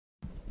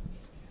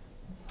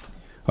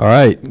All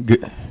right.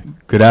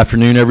 Good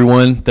afternoon,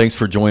 everyone. Thanks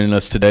for joining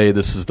us today.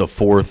 This is the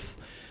fourth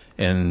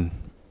and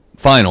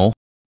final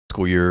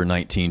fiscal year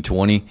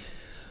 1920.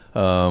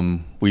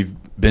 We've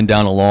been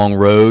down a long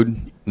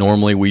road.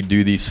 Normally we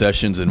do these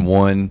sessions in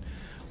one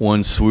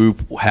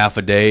swoop. Half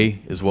a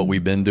day is what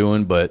we've been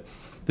doing, but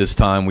this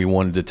time we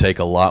wanted to take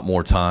a lot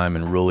more time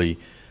and really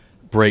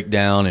break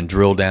down and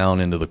drill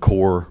down into the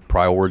core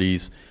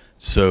priorities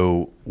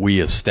so we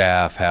as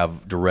staff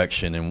have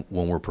direction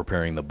when we're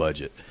preparing the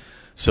budget.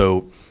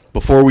 So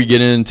before we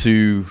get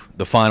into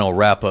the final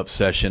wrap-up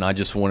session, I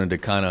just wanted to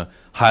kind of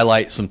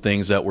highlight some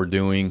things that we're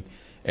doing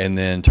and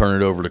then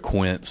turn it over to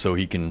Quint so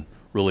he can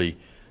really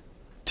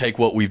take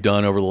what we've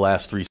done over the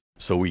last three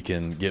so we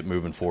can get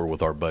moving forward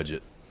with our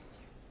budget.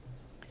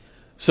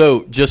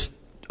 So just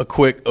a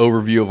quick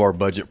overview of our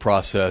budget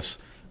process.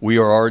 We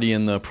are already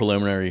in the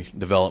preliminary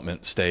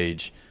development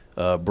stage.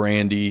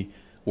 Brandy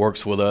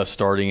works with us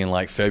starting in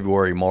like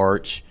February,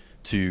 March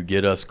to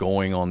get us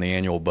going on the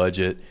annual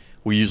budget.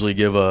 We usually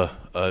give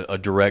a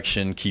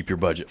direction, keep your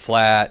budget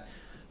flat,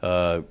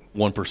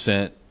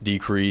 1%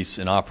 decrease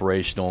in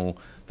operational,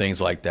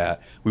 things like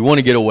that. We want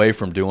to get away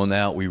from doing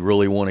that. We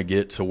really want to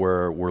get to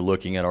where we're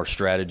looking at our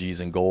strategies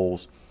and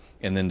goals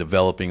and then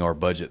developing our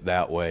budget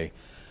that way.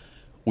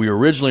 We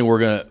originally were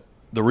going to,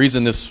 the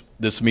reason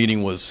this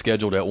meeting was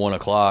scheduled at 1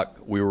 o'clock,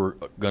 we were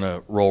going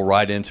to roll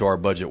right into our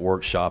budget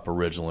workshop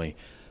originally.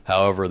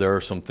 However, there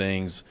are some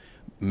things,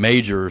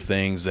 major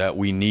things that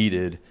we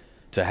needed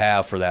to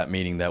have for that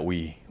meeting that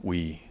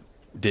we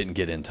didn't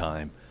get in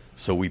time.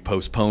 So we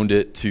postponed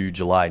it to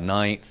July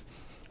 9th,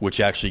 which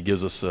actually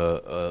gives us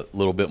a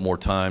little bit more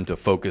time to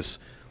focus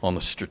on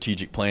the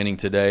strategic planning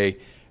today,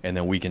 and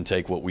then we can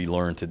take what we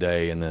learned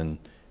today and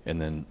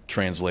then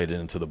translate it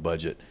into the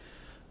budget.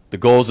 The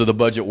goals of the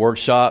budget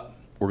workshop,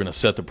 we're going to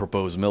set the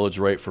proposed millage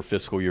rate for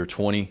fiscal year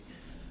 20.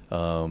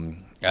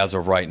 As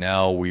of right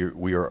now,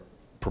 we are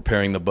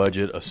preparing the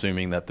budget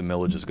assuming that the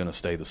millage is going to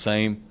stay the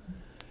same.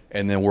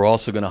 And then we're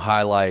also going to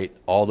highlight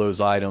all those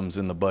items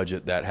in the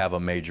budget that have a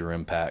major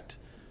impact,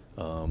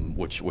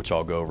 which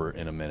I'll go over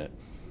in a minute.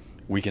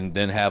 We can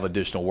then have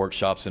additional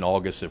workshops in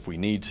August if we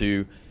need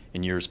to.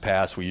 In years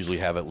past, we usually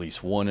have at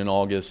least one in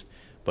August,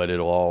 but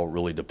it'll all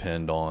really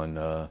depend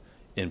on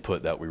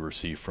input that we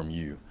receive from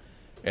you.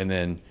 And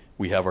then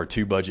we have our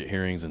 2 budget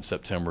hearings in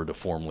September to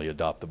formally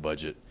adopt the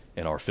budget,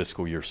 and our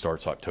fiscal year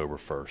starts October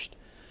 1st.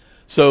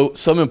 So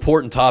some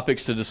important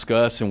topics to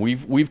discuss, and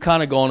we've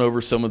kind of gone over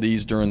some of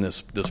these during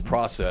this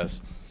process.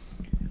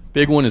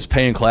 Big one is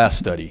pay and class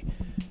study.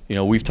 You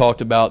know, we've talked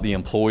about the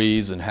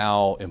employees and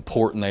how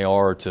important they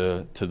are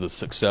to the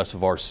success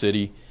of our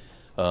city.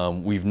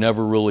 We've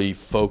never really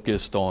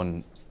focused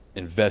on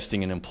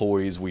investing in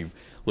employees. We've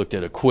looked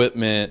at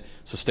equipment,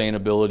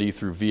 sustainability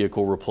through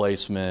vehicle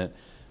replacement,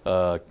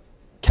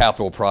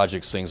 capital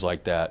projects, things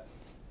like that.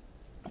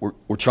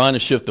 We're trying to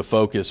shift the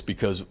focus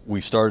because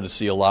we've started to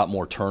see a lot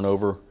more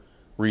turnover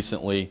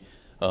recently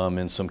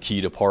in some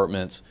key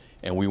departments,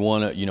 and we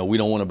want to, we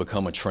don't want to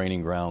become a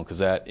training ground because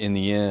that, in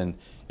the end,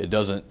 it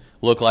doesn't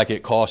look like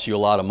it costs you a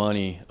lot of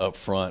money up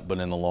front, but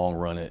in the long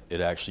run,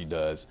 it actually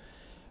does.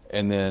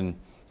 And then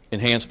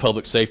enhanced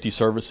public safety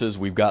services.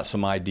 We've got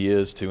some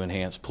ideas to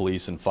enhance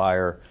police and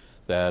fire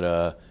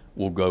that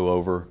we'll go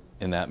over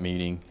in that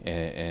meeting,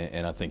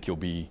 and I think you'll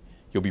be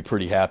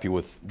pretty happy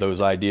with those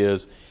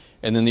ideas.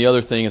 And then the other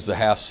thing is the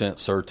half-cent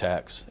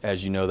surtax.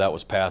 As you know, that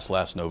was passed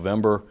last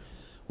November.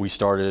 We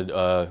started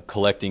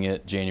collecting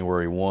it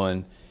January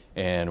 1,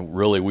 and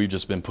really we've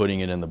just been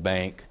putting it in the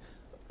bank,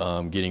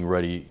 getting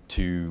ready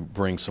to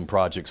bring some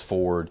projects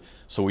forward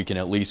so we can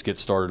at least get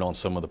started on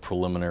some of the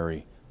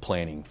preliminary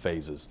planning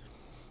phases.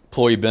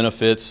 Employee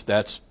benefits,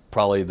 that's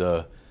probably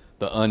the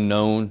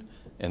unknown,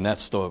 and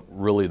that's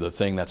really the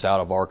thing that's out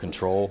of our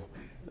control.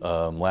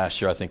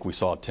 Last year I think we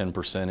saw a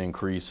 10%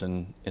 increase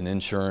in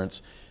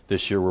insurance.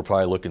 This year we're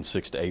probably looking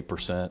 6 to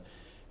 8%,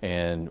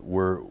 and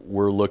we're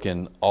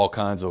looking all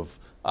kinds of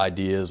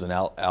ideas and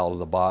out of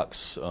the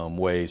box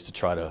ways to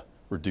try to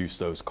reduce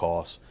those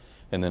costs.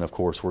 And then of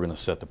course we're going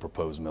to set the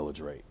proposed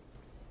millage rate.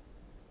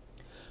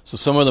 So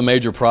some of the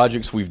major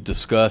projects we've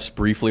discussed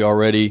briefly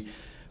already.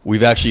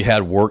 We've actually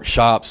had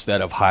workshops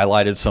that have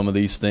highlighted some of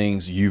these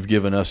things. You've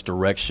given us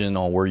direction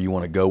on where you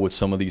want to go with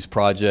some of these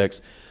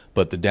projects,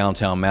 but the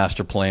downtown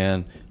master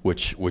plan,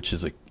 which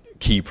is a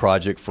key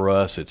project for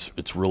us,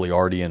 it's really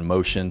already in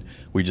motion.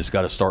 We just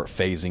got to start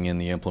phasing in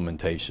the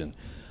implementation.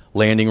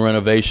 Landing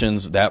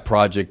renovations, that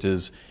project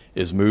is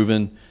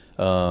moving.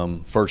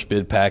 First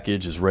bid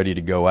package is ready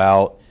to go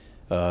out.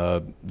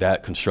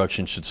 That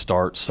construction should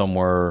start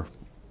somewhere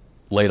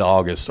late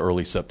August,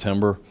 early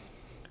September.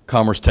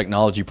 Commerce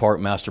Technology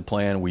Park master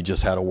plan, we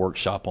just had a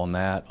workshop on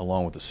that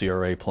along with the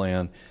CRA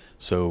plan,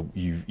 so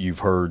you've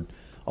heard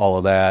all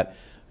of that.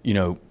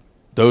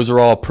 Those are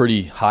all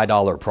pretty high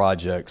dollar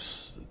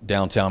projects.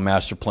 Downtown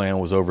master plan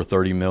was over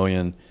 $30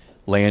 million,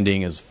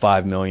 landing is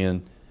 $5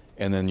 million,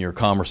 and then your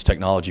Commerce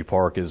Technology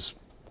Park is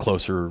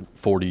closer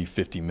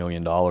 $40–50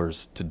 million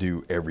to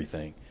do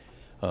everything.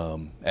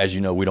 As you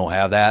know, we don't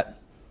have that.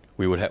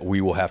 We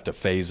will have to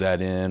phase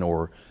that in,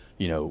 or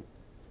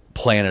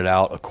plan it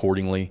out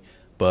accordingly.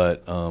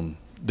 But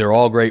they're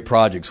all great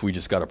projects. We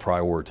just got to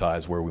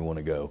prioritize where we want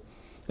to go.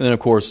 And then, of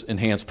course,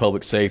 enhanced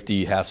public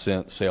safety,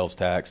 half-cent sales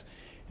tax,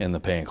 and the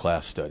pay and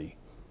class study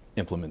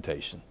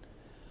implementation.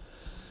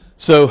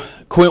 So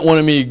Quint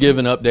wanted me to give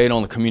an update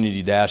on the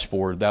community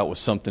dashboard. That was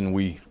something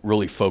we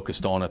really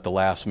focused on at the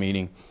last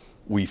meeting.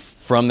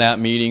 From that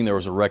meeting, there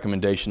was a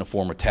recommendation to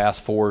form a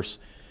task force.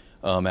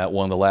 At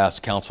one of the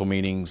last council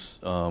meetings,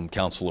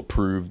 council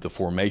approved the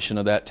formation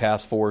of that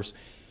task force,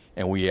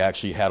 and we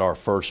actually had our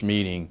first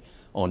meeting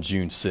on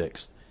June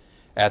 6th.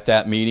 At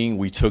that meeting,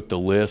 we took the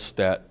list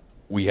that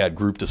we had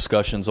group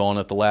discussions on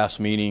at the last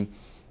meeting,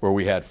 where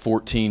we had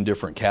 14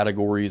 different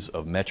categories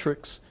of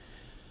metrics.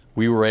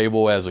 We were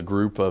able, as a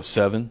group of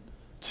 7,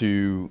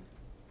 to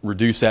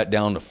reduce that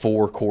down to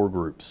 4 core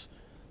groups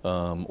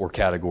or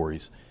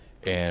categories.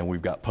 And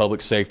we've got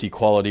public safety,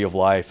 quality of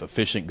life,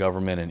 efficient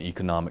government, and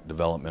economic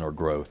development or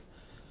growth.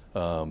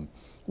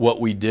 What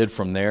we did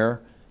from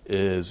there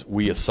is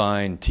we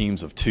assigned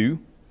teams of 2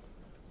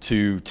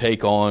 to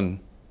take on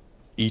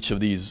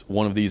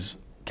one of these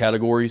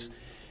categories,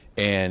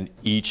 and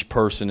each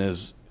person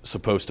is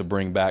supposed to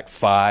bring back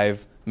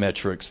 5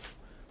 metrics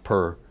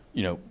per,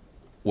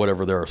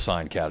 whatever their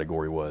assigned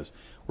category was.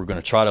 We're going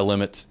to try to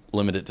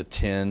limit it to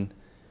 10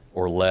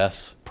 or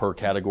less per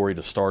category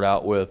to start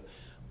out with,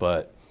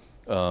 but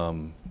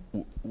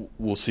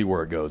we'll see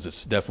where it goes.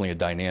 It's definitely a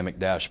dynamic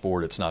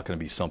dashboard. It's not going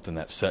to be something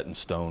that's set in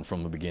stone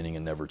from the beginning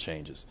and never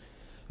changes.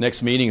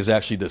 Next meeting is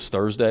actually this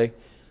Thursday.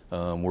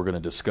 We're going to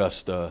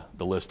discuss the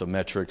list of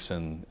metrics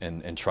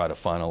and try to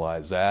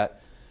finalize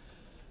that.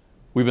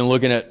 We've been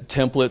looking at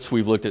templates.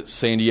 We've looked at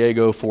San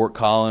Diego, Fort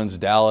Collins,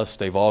 Dallas.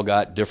 They've all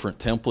got different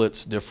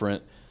templates,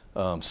 different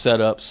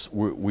setups.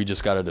 We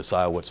just got to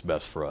decide what's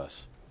best for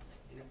us.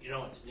 You know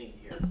what's neat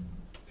here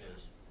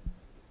is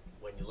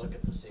when you look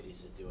at the cities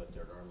that do it,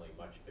 they're normally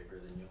much bigger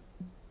than you.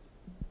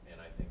 And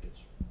I think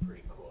it's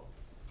pretty cool.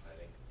 I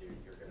think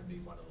you're going to be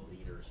one of the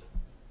leaders.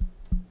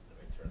 Let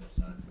me turn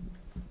this on.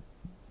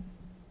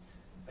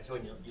 So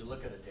when you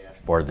look at a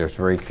dashboard, there's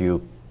very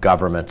few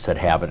governments that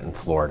have it in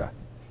Florida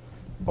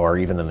or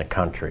even in the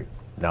country.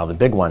 Now the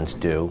big ones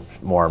do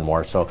more and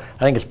more, so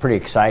I think it's pretty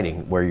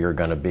exciting where you're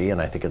going to be, and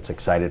I think it's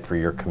excited for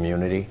your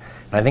community.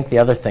 And I think the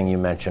other thing you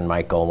mentioned,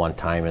 Michael, one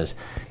time is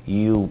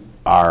you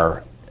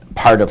are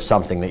part of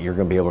something that you're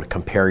going to be able to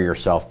compare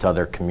yourself to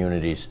other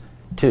communities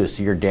too.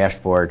 So your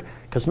dashboard,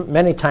 because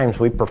many times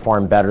we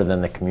perform better than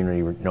the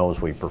community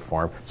knows we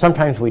perform.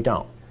 Sometimes we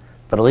don't,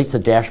 but at least the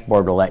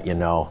dashboard will let you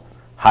know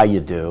how you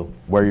do,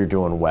 where you're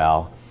doing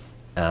well,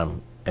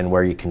 and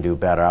where you can do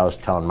better. I was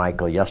telling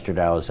Michael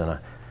yesterday, I was in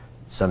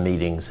some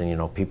meetings,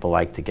 and people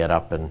like to get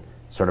up and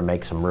sort of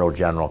make some real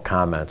general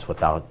comments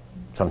without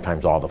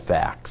sometimes all the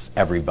facts,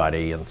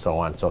 everybody, and so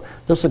on. So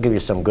this will give you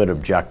some good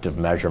objective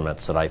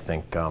measurements that I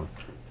think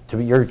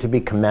you're to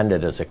be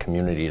commended as a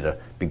community to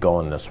be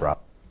going this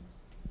route.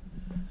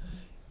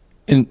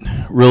 And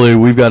really,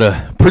 we've got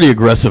a pretty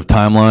aggressive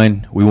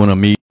timeline. We want to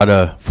meet, try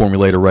to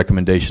formulate a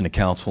recommendation to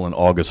council in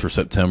August or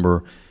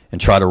September, and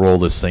try to roll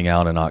this thing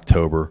out in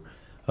October.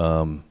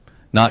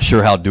 Not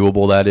sure how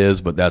doable that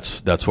is, but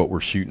that's what we're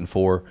shooting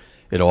for.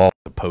 It'll all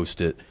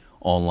post it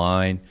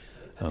online.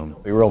 It'll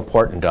be real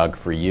important, Doug,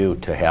 for you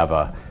to have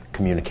a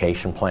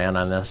communication plan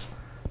on this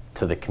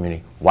to the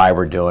community, why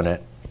we're doing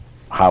it,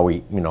 how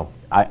we,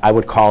 I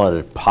would call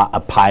it a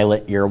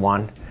pilot year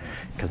 1,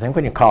 because I think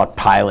when you call it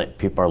pilot,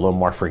 people are a little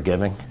more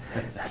forgiving.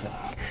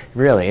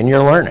 Really, and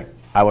you're learning.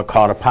 I would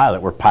call it a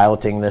pilot. We're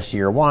piloting this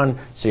year 1,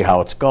 see how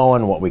it's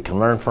going, what we can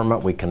learn from it,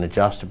 we can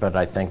adjust it, but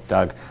I think,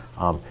 Doug,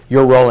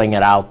 you're rolling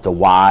it out, the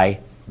why,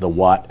 the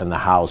what, and the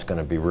how is going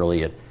to be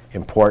really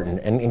important,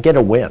 and get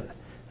a win.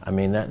 I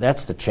mean,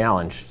 that's the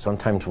challenge.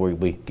 Sometimes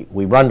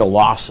we run to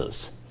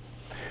losses,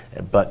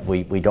 but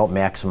we don't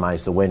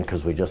maximize the win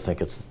because we just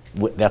think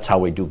that's how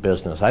we do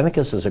business. I think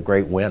this is a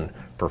great win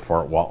for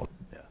Fort Walton.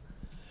 Yeah.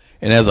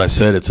 And as I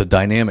said, it's a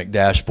dynamic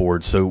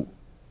dashboard, so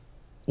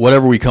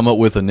whatever we come up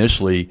with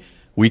initially,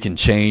 we can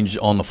change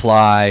on the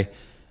fly.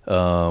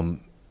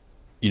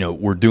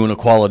 We're doing a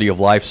quality of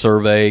life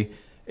survey,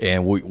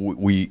 and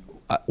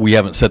we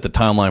haven't set the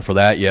timeline for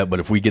that yet, but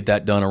if we get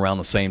that done around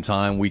the same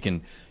time, we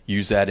can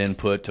use that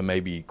input to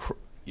maybe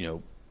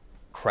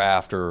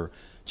craft or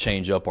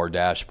change up our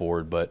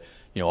dashboard. But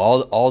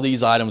all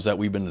these items that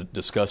we've been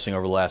discussing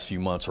over the last few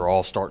months are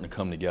all starting to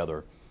come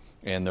together,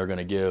 and they're going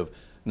to give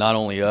not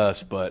only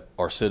us but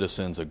our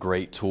citizens a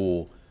great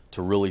tool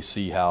to really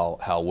see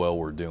how well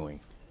we're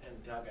doing. And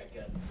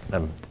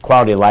Doug,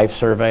 quality of life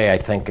survey, I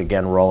think,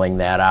 again, rolling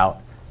that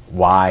out,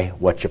 why,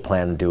 what you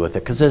plan to do with it,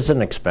 because it's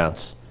an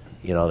expense.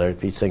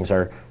 These things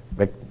are,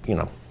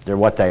 they're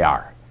what they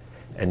are,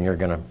 and you're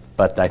going to.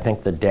 But I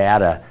think the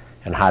data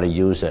and how to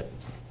use it,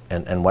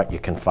 and what you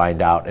can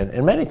find out,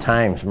 and many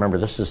times, remember,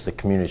 this is the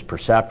community's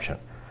perception.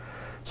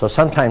 So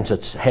sometimes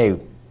it's, hey,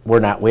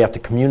 we have to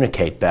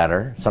communicate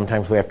better.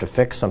 Sometimes we have to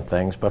fix some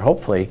things, but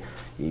hopefully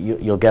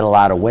you'll get a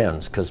lot of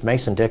wins, because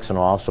Mason-Dixon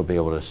will also be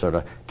able to sort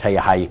of tell you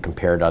how you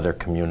compare to other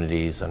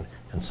communities and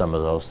some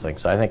of those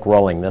things. So I think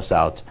rolling this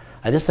out,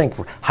 I just think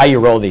how you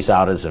roll these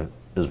out is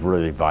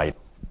really vital.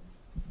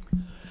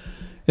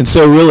 And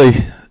so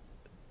really,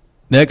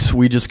 next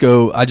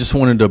I just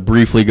wanted to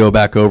briefly go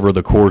back over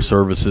the core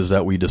services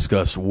that we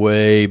discussed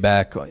way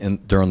back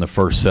during the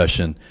first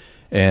session.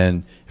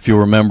 And if you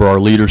remember, our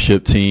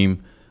leadership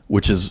team,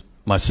 which is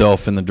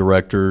myself and the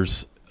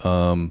directors,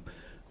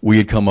 we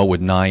had come up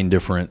with 9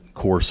 different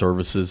core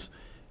services,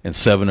 and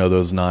 7 of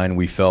those 9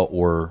 we felt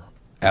were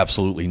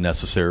absolutely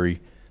necessary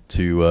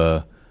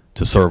to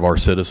serve our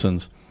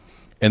citizens.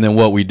 And then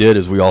what we did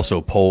is we also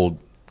polled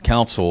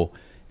council,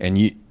 and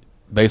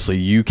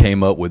you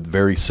came up with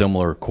very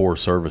similar core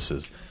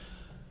services.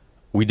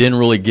 We didn't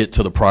really get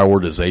to the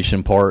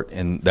prioritization part,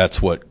 and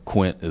that's what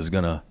Quint is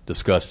going to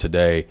discuss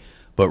today.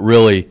 But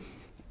really,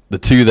 the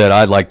 2 that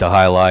I'd like to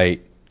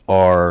highlight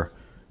are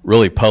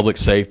really public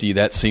safety.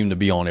 That seemed to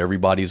be on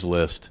everybody's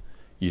list,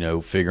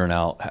 figuring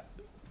out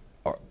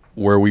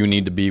where we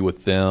need to be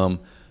with them,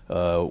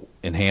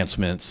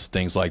 enhancements,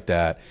 things like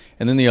that.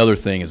 And then the other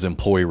thing is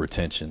employee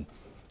retention.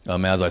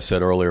 As I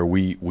said earlier,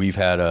 we've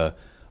had a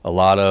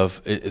lot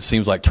of, it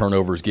seems like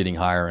turnover is getting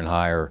higher and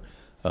higher.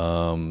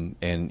 And,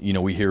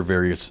 we hear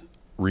various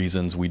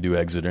reasons. We do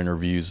exit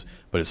interviews,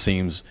 but it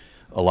seems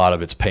a lot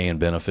of it's pay and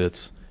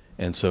benefits.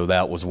 And so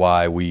that was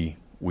why we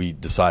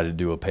decided to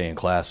do a pay and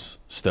class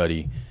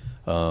study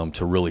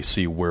to really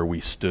see where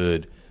we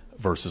stood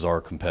versus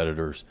our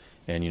competitors.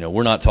 And,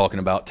 we're not talking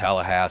about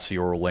Tallahassee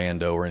or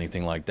Orlando or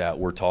anything like that.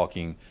 We're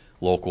talking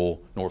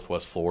local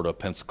Northwest Florida,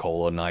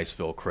 Pensacola,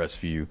 Niceville,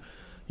 Crestview,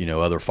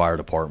 other fire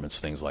departments,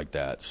 things like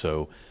that.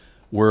 So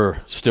we're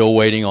still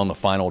waiting on the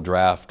final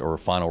draft or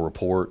final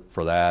report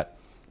for that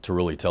to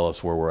really tell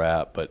us where we're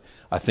at. But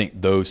I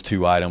think those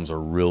 2 items are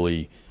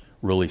really,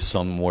 really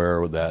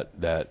somewhere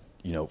that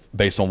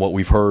based on what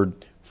we've heard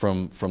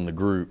from the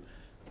group,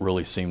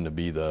 really seem to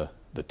be the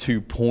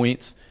 2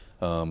 points.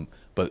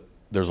 But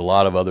there's a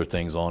lot of other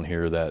things on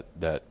here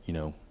that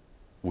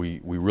we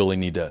really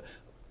need to.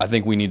 I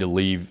think we need to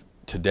leave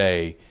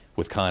today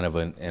with kind of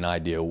an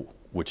idea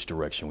which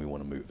direction we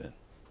want to move in.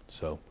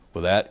 So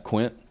with that,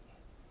 Quint.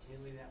 Can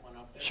you leave that one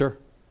up there? Sure.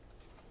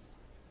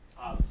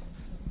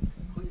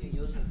 Who are you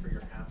using for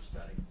your comp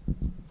study?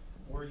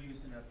 We're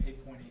using a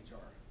PayPoint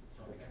HR. It's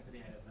a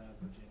company out of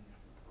Virginia.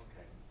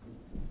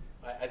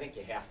 Okay. I think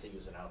you have to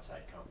use an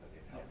outside company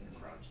to help you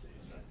crunch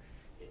these.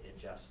 It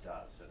just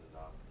does. And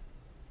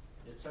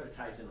it sort of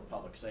ties into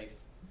public safety.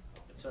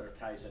 It sort of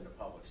ties into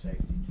public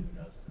safety too,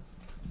 doesn't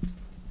it?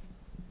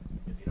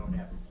 If you don't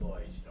have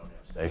employees, you don't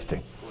have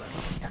safety.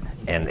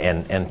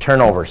 And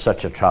turnover is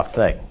such a tough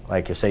thing.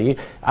 Like you say,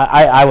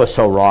 I was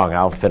so wrong.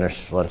 I'll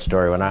finish one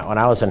story. When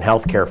I was in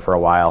healthcare for a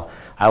while,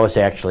 I was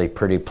actually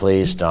pretty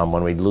pleased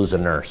when we'd lose a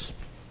nurse.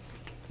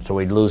 So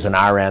we'd lose an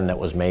RN that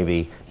was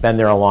maybe been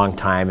there a long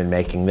time and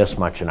making this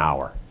much an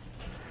hour.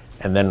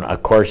 And then,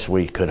 of course,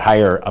 we could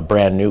hire a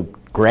brand new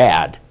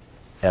grad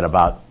at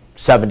about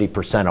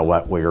 70% of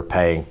what we were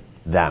paying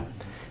them.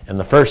 And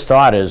the first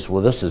thought is,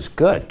 well, this is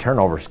good.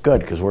 Turnover's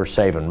good because we're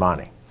saving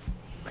money.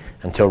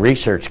 Until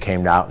research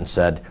came out and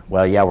said,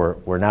 well, yeah,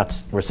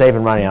 we're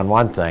saving money on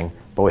one thing,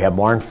 but we have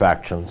more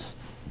infections,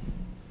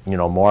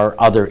 more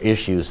other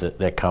issues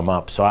that come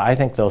up. So I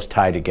think those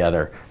tie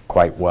together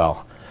quite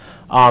well.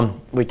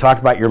 We talked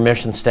about your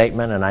mission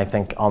statement, and I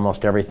think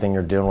almost everything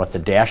you're doing with the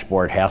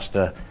dashboard has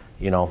to,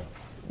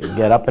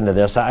 get up into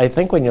this. I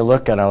think when you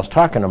look at, I was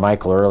talking to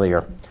Michael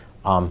earlier,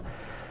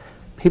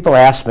 people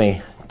ask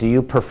me, do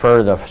you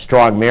prefer the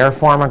strong mayor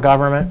form of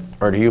government,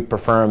 or do you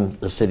prefer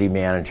the city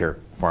manager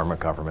form of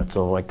government?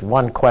 So like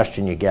one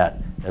question you get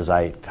as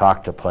I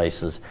talk to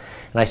places,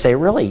 and I say, it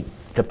really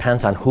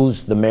depends on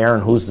who's the mayor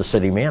and who's the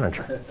city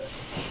manager.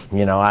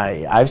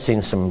 I've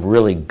seen some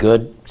really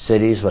good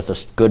cities with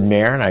a good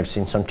mayor, and I've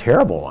seen some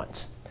terrible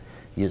ones.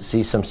 You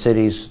see some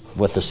cities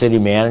with the city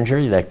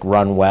manager that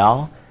run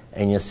well,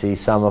 and you see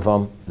some of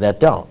them that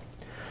don't.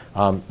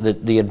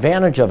 The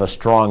advantage of a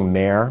strong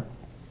mayor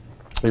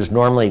is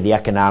normally the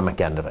economic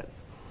end of it.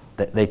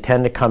 They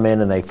tend to come in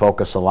and they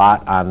focus a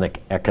lot on the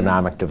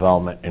economic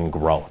development and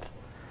growth.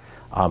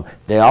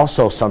 They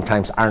also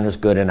sometimes aren't as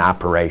good in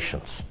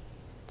operations.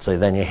 So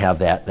then you have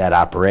that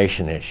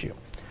operation issue.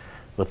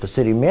 With the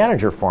city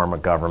manager form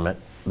of government,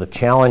 the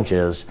challenge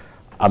is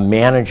a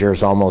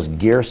manager's almost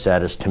gear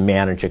set is to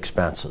manage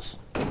expenses.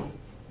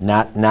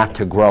 Not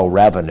to grow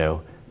revenue,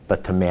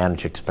 but to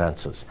manage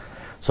expenses.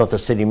 So at the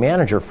city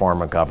manager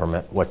form of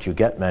government, what you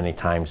get many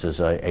times is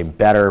a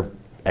better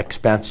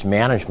expense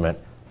management,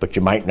 but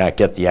you might not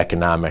get the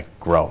economic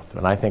growth.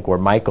 And I think where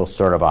Michael's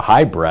sort of a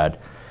hybrid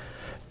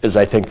is,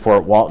 I think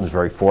Fort Walton's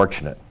very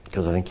fortunate,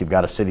 because I think you've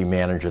got a city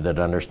manager that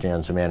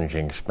understands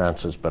managing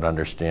expenses, but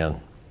understand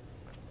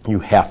you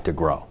have to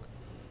grow.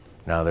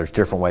 Now there's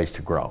different ways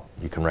to grow.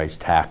 You can raise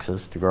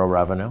taxes to grow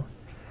revenue,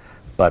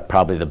 but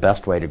probably the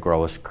best way to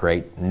grow is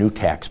create new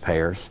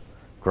taxpayers,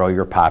 grow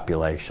your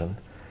population,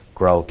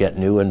 get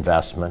new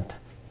investment,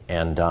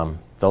 and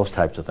those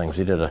types of things.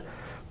 We did a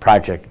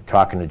project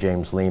talking to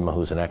James Lima,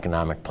 who's an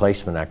economic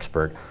placement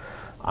expert,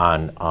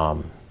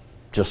 on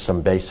just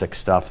some basic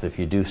stuff. If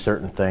you do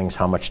certain things,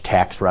 how much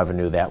tax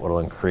revenue that will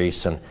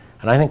increase. And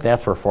I think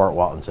that's where Fort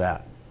Walton's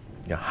at.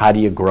 You know, how do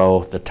you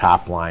grow the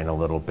top line a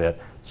little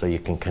bit so you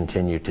can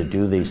continue to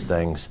do these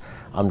things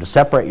to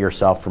separate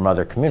yourself from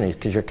other communities,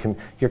 because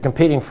you're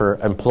competing for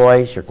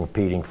employees, you're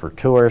competing for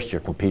tourists, you're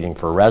competing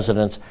for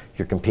residents,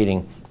 you're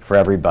competing for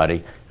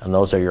everybody, and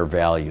those are your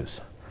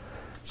values.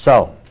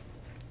 So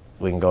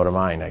we can go to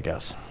mine, I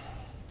guess.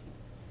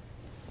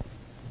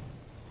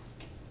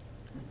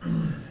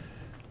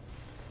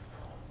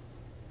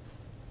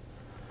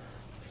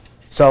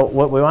 So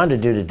what we wanted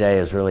to do today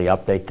is really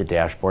update the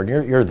dashboard.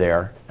 You're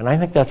there, and I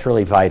think that's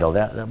really vital.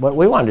 What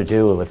we wanted to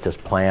do with this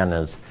plan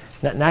is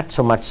not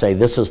so much say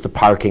this is the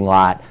parking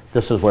lot,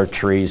 this is where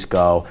trees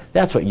go.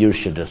 That's what you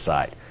should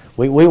decide.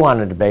 We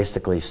wanted to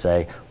basically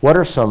say, what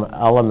are some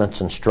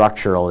elements and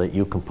structural that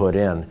you can put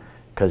in,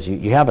 because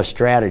you have a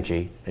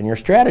strategy, and your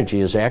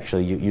strategy is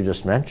actually, you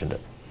just mentioned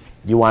it.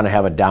 You want to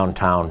have a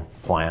downtown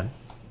plan.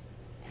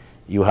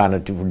 You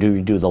want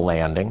to do the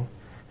landing,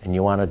 and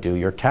you want to do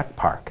your tech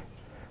park.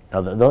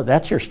 Now,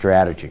 that's your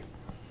strategy.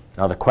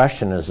 Now, the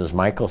question is, as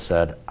Michael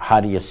said, how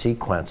do you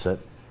sequence it,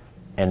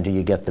 and do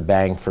you get the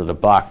bang for the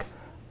buck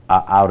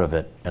out of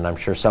it? And I'm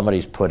sure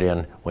somebody's put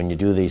in, when you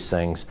do these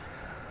things,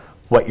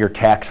 what your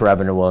tax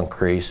revenue will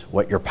increase,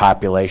 what your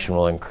population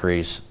will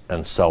increase,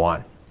 and so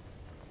on.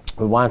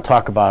 We want to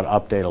talk about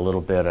update a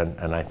little bit,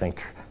 and I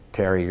think,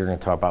 Terry, you're going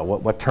to talk about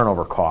what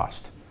turnover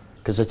cost.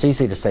 Because it's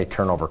easy to say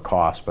turnover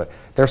cost, but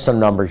there's some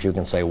numbers you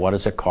can say, what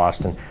does it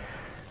cost? And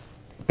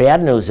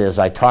bad news is,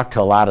 I talked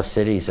to a lot of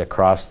cities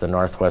across the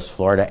Northwest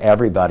Florida.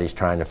 Everybody's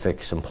trying to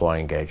fix employee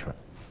engagement.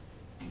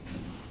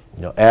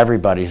 You know,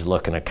 everybody's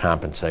looking at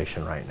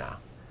compensation right now.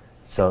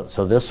 So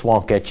this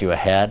won't get you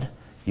ahead.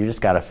 You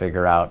just got to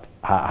figure out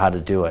how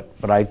to do it.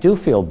 But I do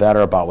feel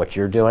better about what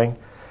you're doing,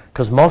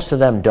 because most of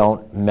them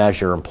don't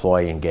measure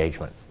employee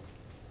engagement.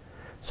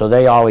 So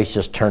they always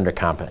just turn to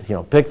compensation. You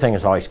know, big thing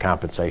is always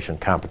compensation,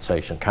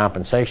 compensation,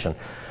 compensation.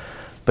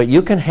 But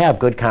you can have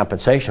good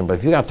compensation, but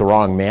if you got the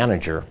wrong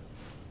manager,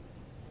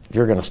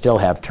 you're going to still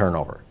have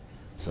turnover.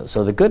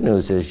 So the good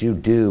news is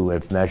you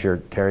have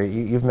measured, Terry,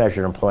 you've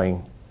measured employee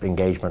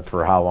engagement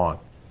for how long?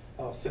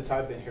 Since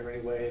I've been here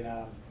anyway,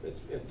 and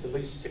it's at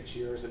least 6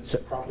 years.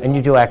 And, probably and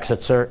you do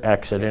exit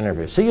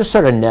interviews. So you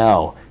sort of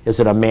know,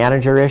 is it a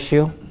manager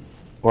issue,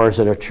 or is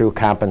it a true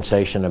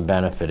compensation and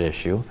benefit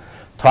issue?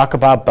 Talk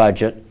about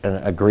budget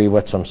and agree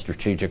with some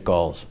strategic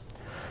goals.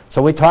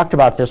 So we talked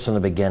about this in the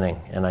beginning,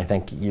 and I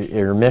think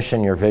your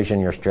mission, your vision,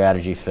 your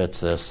strategy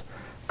fits this.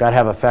 Got to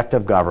have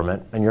effective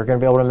government, and you're going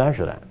to be able to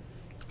measure that.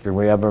 You're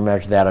going to be able to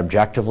measure that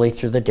objectively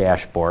through the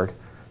dashboard,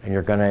 and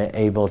you're going to be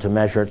able to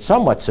measure it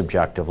somewhat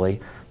subjectively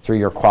through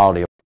your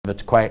quality of life.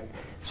 It's quite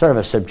sort of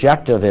a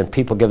subjective, and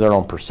people give their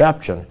own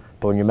perception,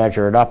 but when you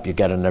measure it up, you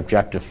get an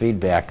objective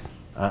feedback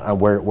on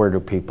where do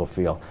people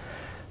feel.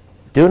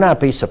 Do not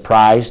be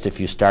surprised if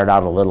you start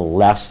out a little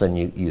less than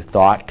you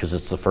thought, because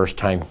it's the first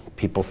time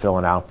people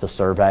filling out the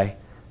survey.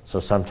 So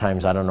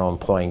sometimes, I don't know,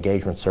 employee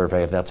engagement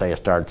survey, if that's how you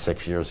started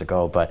 6 years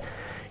ago, but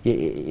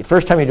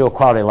first time you do a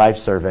quality of life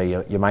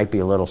survey, you might be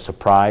a little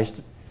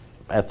surprised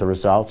at the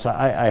results.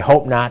 I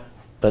hope not,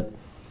 but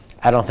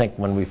I don't think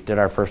when we did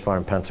our first one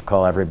in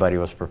Pensacola, everybody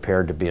was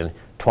prepared to be in.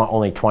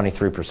 Only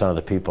 23% of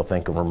the people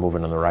think we're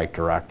moving in the right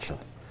direction.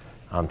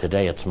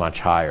 Today it's much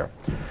higher.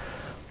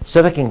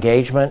 Civic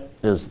engagement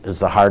is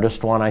the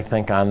hardest one, I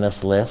think, on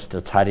this list.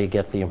 It's how do you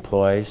get the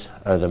employees,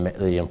 or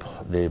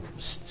the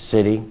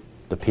city,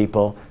 the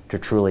people, to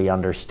truly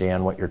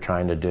understand what you're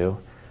trying to do,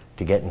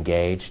 to get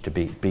engaged, to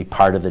be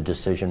part of the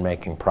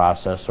decision-making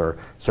process, or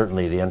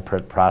certainly the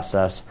input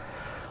process.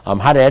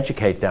 How to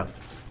educate them.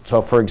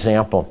 So, for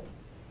example,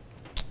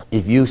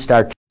 if you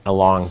start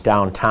along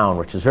downtown,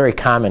 which is very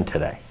common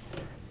today,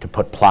 to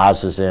put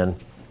plazas in,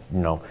 you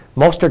know,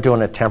 most are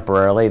doing it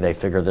temporarily. They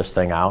figure this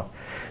thing out.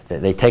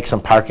 They take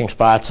some parking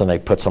spots and they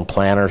put some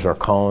planters or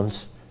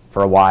cones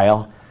for a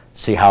while,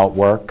 see how it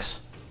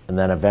works, and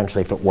then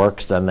eventually, if it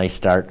works, then they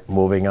start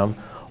moving them.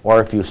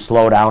 Or if you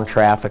slow down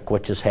traffic,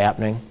 which is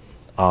happening,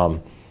 you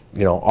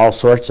know, all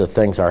sorts of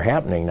things are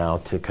happening now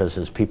because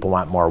as people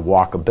want more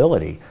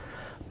walkability.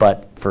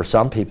 But for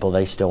some people,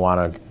 they still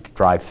want to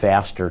drive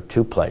faster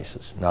to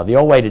places. Now, the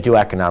old way to do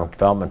economic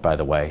development, by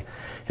the way,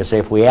 is say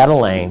if we add a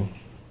lane,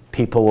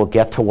 people will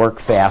get to work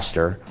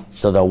faster,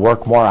 so they'll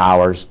work more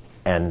hours,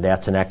 and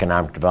that's an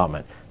economic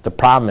development. The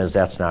problem is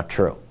that's not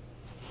true.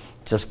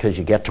 Just because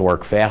you get to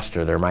work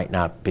faster, there might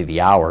not be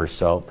the hours.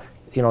 So,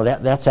 you know,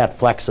 that's that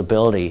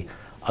flexibility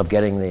of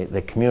getting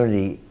the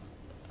community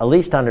at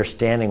least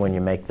understanding when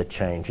you make the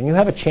change. And you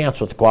have a chance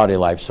with the Quality of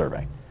Life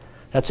Survey.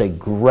 That's a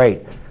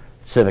great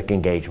civic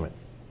engagement,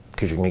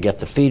 because you're going to get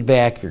the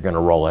feedback, you're going to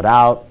roll it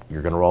out,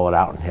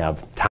 and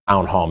have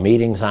town hall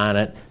meetings on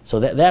it. So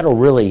that'll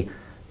really,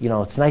 you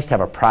know, it's nice to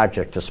have a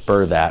project to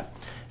spur that.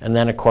 And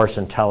then, of course,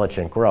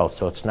 intelligent growth.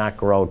 So it's not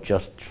growth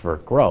just for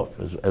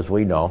growth, as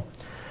we know.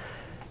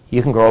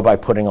 You can grow by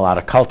putting a lot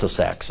of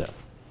cul-de-sacs in.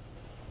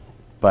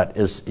 But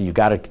you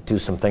got to do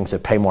some things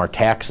that pay more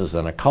taxes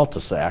than a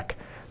cul-de-sac,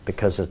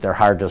 because they're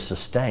hard to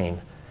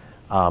sustain.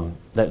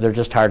 they're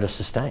just hard to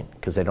sustain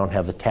because they don't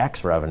have the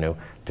tax revenue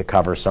to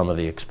cover some of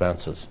the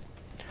expenses.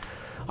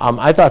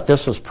 I thought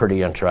this was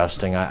pretty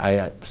interesting.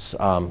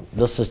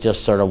 This is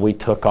just sort of, we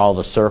took all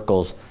the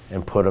circles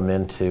and put them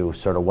into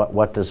sort of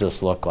what does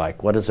this look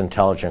like? What does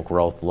intelligent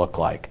growth look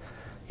like?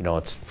 You know,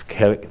 it's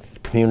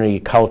community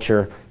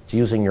culture, it's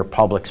using your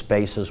public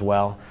space as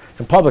well.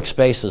 And public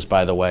spaces,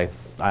 by the way,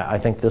 I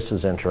think this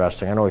is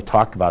interesting. I know we've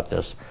talked about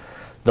this.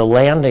 The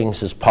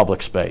landings is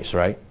public space,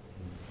 right?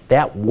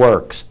 That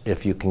works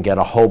if you can get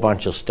a whole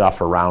bunch of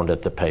stuff around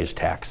it that pays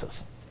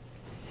taxes.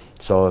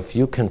 So if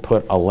you can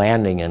put a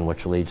landing in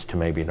which leads to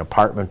maybe an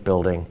apartment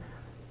building,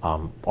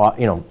 you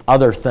know,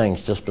 other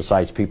things just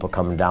besides people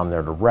coming down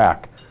there to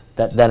wreck,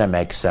 then it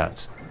makes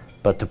sense.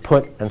 But to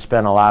put and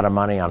spend a lot of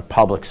money on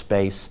public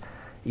space,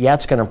 yeah,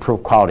 it's going to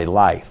improve quality of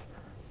life,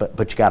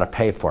 but you got to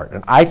pay for it.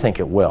 And I think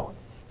it will.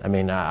 I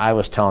mean, I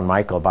was telling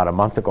Michael about a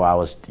month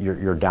ago,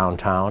 you're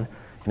downtown,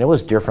 and it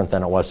was different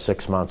than it was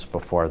 6 months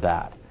before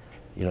that.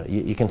 You know,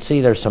 you can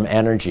see there's some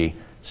energy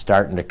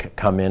starting to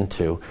come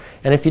into.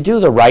 And if you do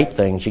the right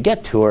things, you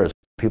get tourists,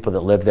 people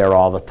that live there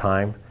all the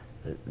time.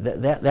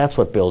 That's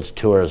what builds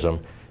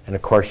tourism. And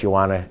of course, you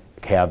want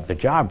to have the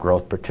job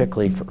growth,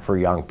 particularly for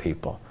young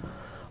people.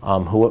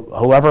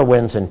 Whoever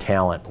wins in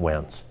talent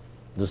wins.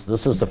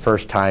 This is the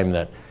first time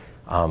that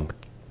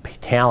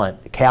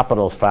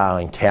capital is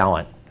filing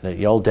talent. In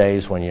the old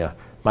days when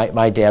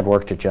my dad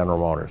worked at General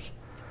Motors.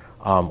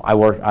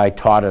 I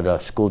taught at a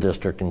school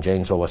district in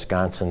Janesville,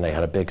 Wisconsin. They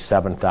had a big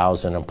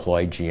 7,000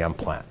 employee GM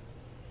plant.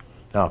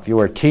 Now, if you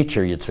were a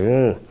teacher, you'd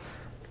say,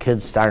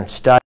 kids aren't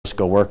studying, just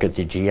go work at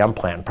the GM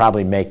plant and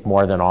probably make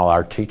more than all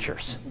our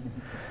teachers.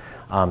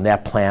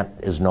 That plant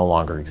is no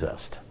longer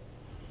exist.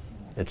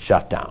 It's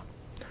shut down.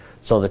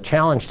 So the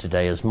challenge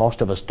today is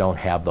most of us don't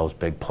have those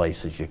big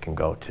places you can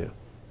go to.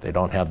 They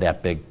don't have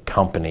that big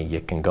company you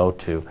can go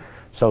to.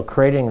 So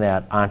creating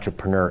that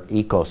entrepreneur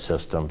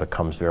ecosystem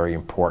becomes very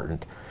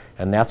important.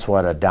 And that's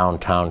what a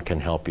downtown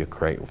can help you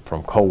create,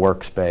 from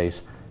co-work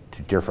space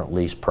to different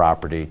lease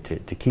property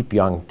to keep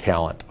young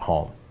talent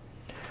home.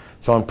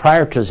 So in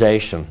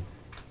prioritization,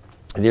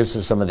 these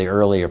are some of the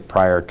earlier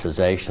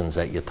prioritizations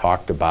that you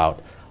talked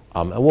about.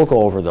 And we'll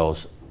go over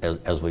those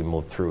as we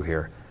move through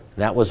here.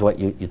 That was what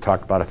you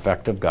talked about,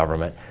 effective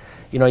government.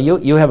 You know,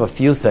 you have a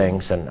few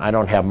things, and I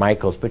don't have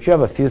Michael's, but you have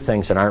a few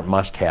things that aren't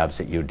must-haves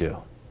that you do.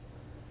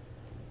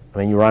 I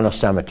mean, you run a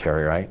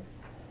cemetery, right?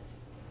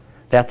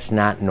 That's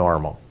not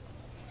normal.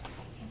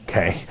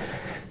 Okay,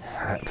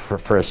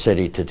 for a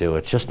city to do.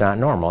 It's just not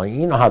normal.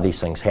 You know how these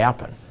things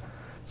happen.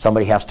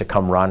 Somebody has to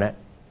come run it.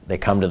 They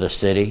come to the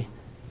city,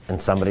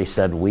 and somebody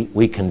said,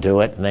 we can do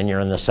it, and then you're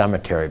in the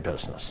cemetery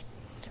business.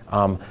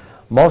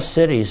 Most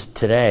cities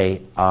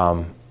today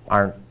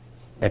aren't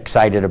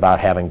excited about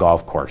having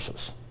golf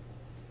courses.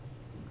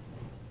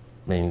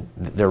 I mean,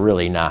 they're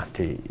really not.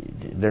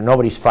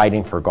 Nobody's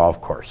fighting for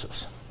golf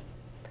courses.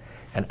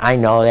 And I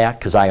know that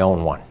because I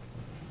own one.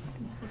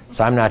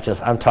 So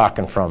I'm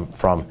talking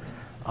from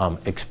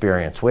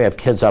experience. We have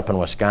kids up in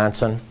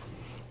Wisconsin,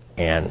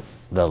 and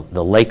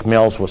the Lake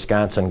Mills,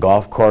 Wisconsin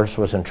golf course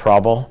was in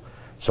trouble.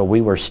 So we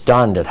were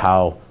stunned at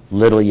how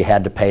little you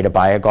had to pay to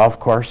buy a golf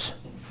course.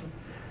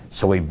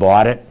 So we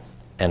bought it,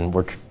 and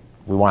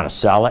we want to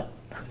sell it.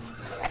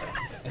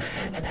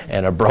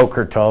 And a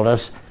broker told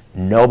us,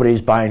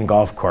 nobody's buying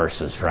golf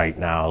courses right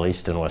now, at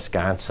least in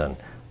Wisconsin.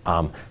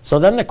 So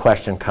then the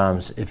question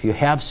comes, if you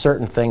have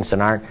certain things that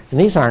aren't, and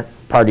these aren't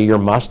part of your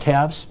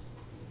must-haves,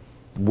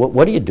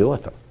 what do you do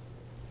with them?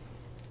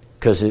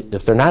 Because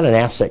if they're not an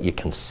asset you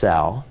can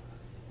sell,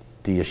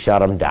 do you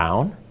shut them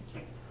down?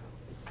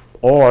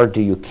 Or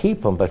do you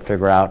keep them but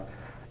figure out,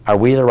 are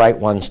we the right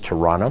ones to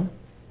run them?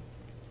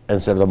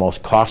 Is it the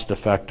most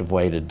cost-effective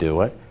way to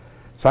do it?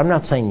 So I'm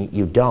not saying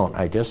you don't.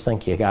 I just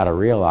think you got to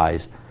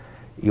realize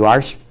you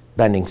are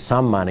spending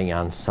some money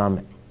on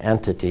some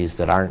entities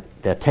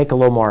that take a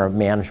little more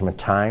management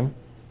time,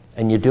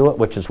 and you do it,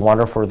 which is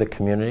wonderful for the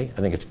community.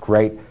 I think it's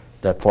great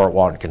that Fort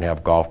Walton can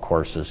have golf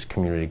courses,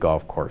 community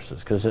golf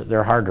courses, because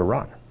they're hard to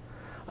run.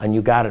 And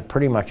you got it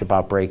pretty much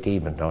about break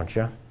even, don't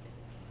you?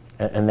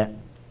 And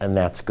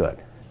that's good.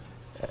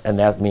 And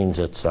that means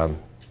it's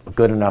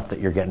good enough that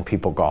you're getting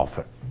people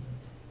golfing.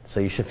 So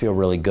you should feel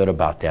really good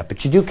about that.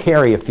 But you do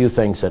carry a few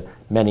things that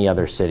many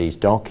other cities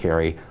don't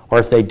carry, or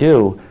if they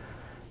do,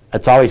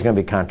 it's always going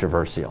to be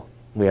controversial.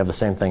 We have the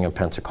same thing in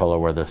Pensacola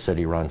where the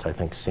city runs, I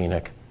think,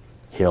 Scenic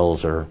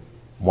Hills or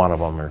one of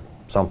them or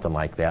something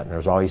like that. And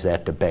there's always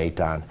that debate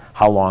on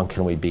how long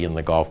can we be in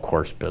the golf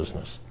course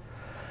business.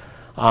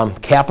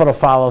 Capital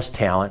follows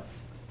talent.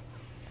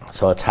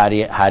 So it's how do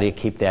you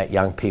keep that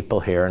young people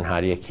here, and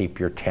how do you keep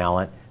your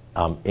talent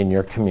in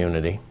your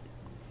community.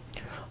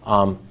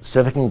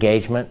 Civic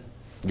engagement,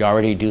 you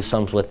already do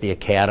some with the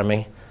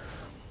academy.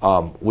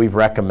 We've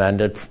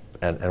recommended,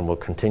 and we'll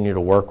continue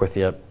to work with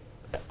you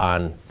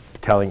on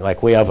telling,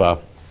 like we have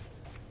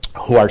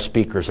who our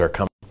speakers are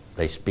coming,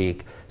 they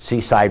speak.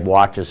 Seaside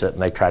watches it,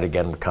 and they try to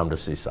get them to come to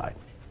Seaside.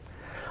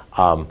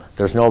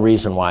 There's no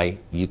reason why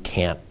you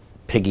can't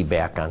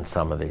piggyback on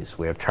some of these.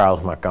 We have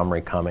Charles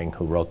Montgomery coming,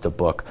 who wrote the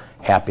book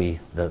Happy,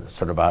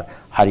 sort of about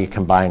how do you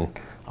combine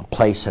a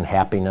place and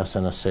happiness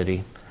in a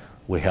city.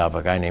 We have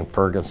a guy named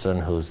Ferguson,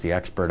 who's the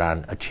expert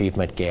on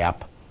achievement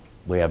gap.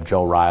 We have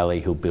Joe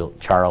Riley, who built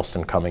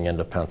Charleston, coming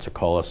into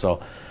Pensacola.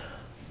 So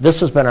this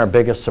has been our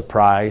biggest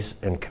surprise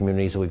in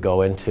communities we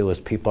go into, is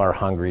people are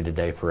hungry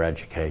today for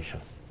education.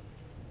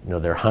 You know,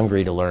 they're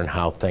hungry to learn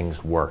how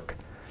things work.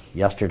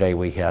 Yesterday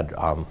we had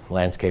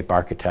landscape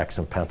architects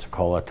in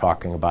Pensacola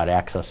talking about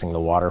accessing the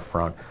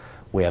waterfront.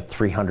 We had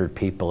 300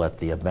 people at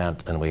the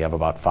event, and we have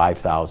about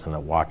 5,000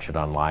 that watch it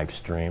on live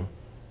stream,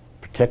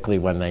 particularly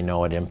when they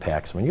know it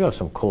impacts. I mean, you have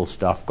some cool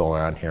stuff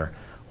going on here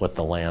with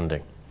the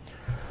landing.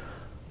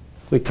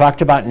 We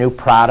talked about new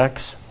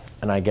products,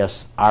 and I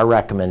guess our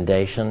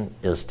recommendation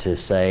is to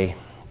say,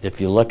 if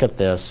you look at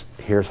this,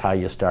 here's how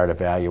you start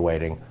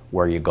evaluating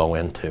where you go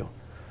into.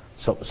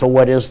 So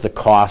what is the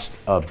cost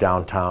of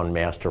downtown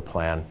master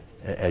plan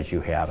as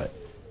you have it?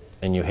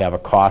 And you have a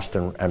cost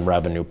and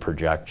revenue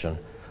projection.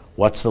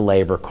 What's the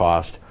labor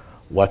cost?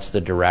 What's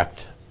the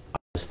direct?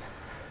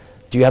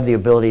 Do you have the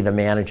ability to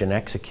manage and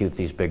execute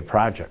these big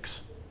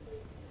projects?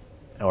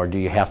 Or do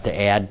you have to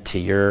add to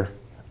your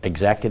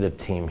executive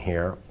team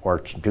here, or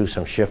do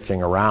some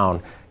shifting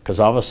around? Because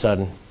all of a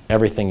sudden,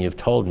 everything you've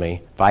told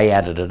me, if I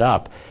added it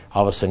up,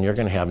 all of a sudden you're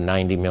going to have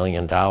 $90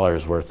 million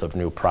worth of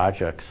new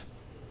projects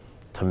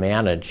to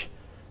manage,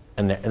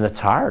 and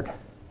it's hard.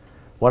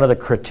 One of the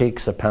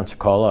critiques that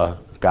Pensacola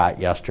got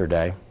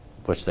yesterday,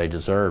 which they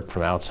deserved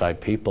from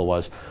outside people,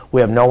 was we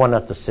have no one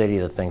at the city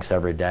that thinks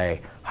every day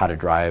how to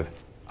drive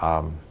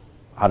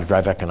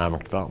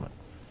economic development,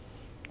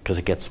 because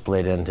it gets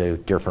split into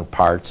different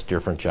parts,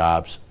 different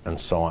jobs, and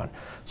so on.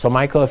 So,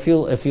 Michael, if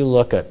you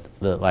look at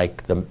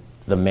the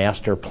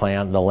master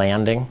plan, the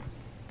landing,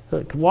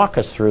 walk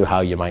us through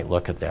how you might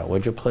look at that,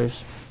 would you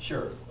please?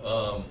 Sure.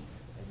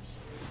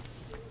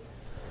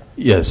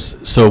 Yes.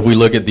 So if we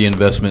look at the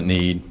investment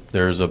need,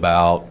 there's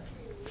about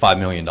 $5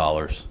 million.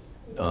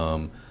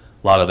 A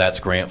lot of that's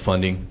grant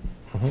funding,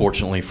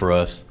 fortunately for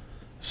us.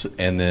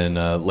 And then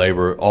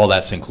labor, all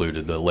that's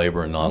included. The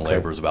labor and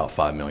non-labor is about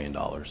 $5 million.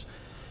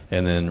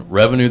 And then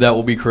revenue that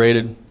will be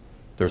created,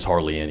 there's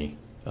hardly any.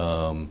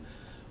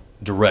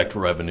 Direct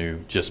revenue,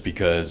 just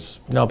because,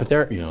 no, but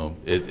there, you know,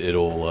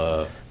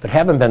 it'll. But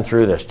having been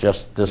through this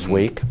just this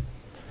week,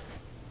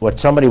 what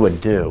somebody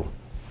would do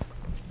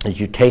is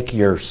you take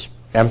your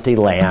empty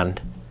land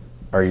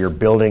or your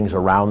buildings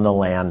around the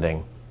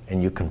landing,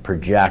 and you can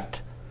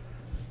project,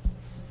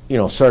 you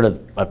know, sort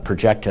of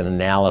project an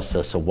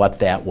analysis of what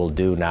that will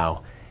do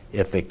now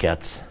if it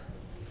gets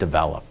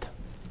developed.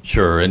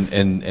 Sure,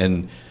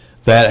 and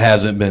that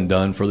hasn't been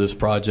done for this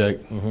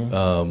project,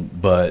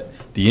 but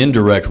the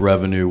indirect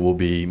revenue will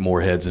be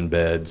more heads and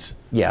beds,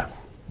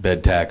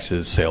 bed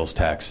taxes, sales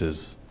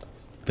taxes,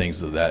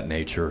 things of that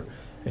nature,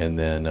 and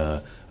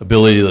then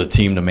ability of the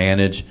team to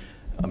manage.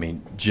 I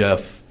mean,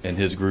 Jeff and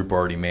his group are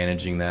already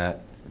managing that,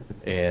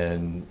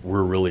 and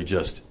we're really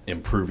just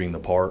improving the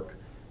park.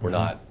 We're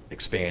not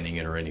expanding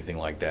it or anything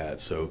like that.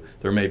 So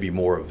there may be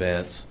more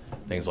events,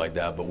 things like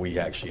that, but we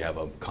actually have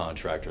a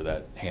contractor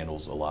that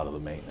handles a lot of the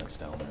maintenance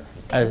down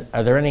there.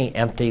 Are there any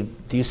empty,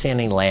 do you see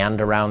any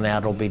land around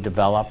that will be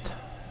developed?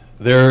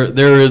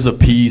 There is a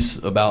piece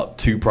about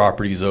 2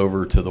 properties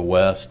over to the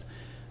west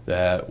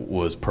that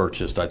was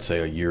purchased, I'd say,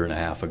 a year and a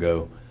half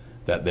ago,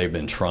 that they've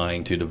been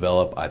trying to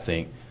develop. I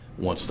think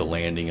once the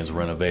landing is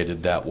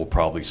renovated, that will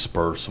probably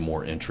spur some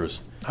more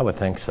interest. I would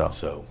think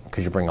so,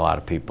 because you bring a lot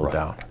of people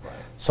down.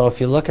 So if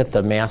you look at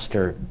the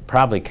master,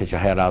 probably because you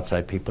had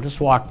outside people,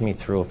 just walk me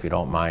through, if you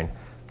don't mind,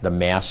 the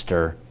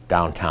master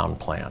downtown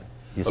plan.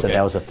 You said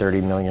that was a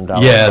 $30 million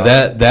Yeah,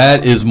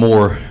 that is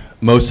more,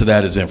 most of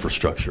that is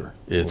infrastructure.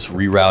 It's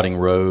rerouting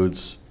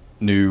roads,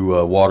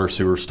 new water,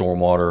 sewer,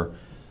 stormwater,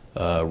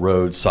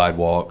 roads,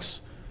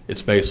 sidewalks.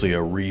 It's basically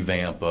a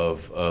revamp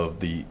of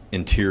the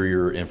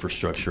interior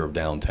infrastructure of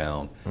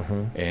downtown.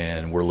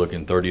 And we're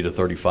looking 30 to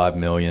 35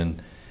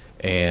 million.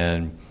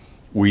 And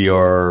we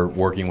are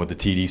working with the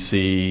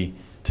TDC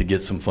to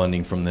get some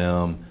funding from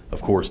them.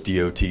 Of course,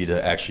 DOT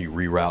to actually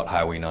reroute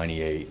Highway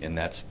 98, and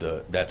that's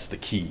the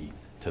key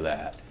to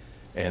that.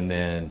 And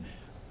then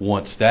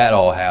once that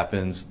all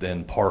happens,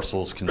 then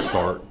parcels can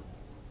start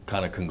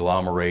kind of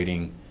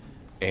conglomerating,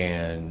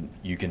 and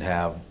you can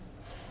have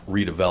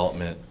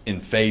redevelopment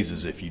in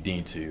phases if you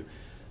need to.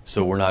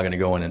 So we're not going to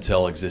go in and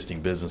tell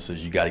existing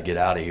businesses, you got to get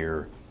out of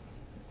here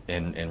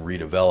and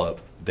redevelop.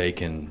 They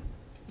can,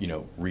 you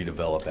know,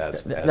 redevelop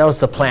as that was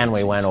the plan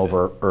we went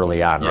over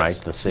early on, right?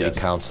 The city Yes.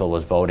 council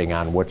was voting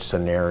on which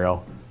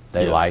scenario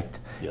they liked.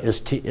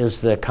 Yes.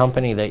 Is the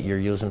company that you're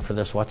using for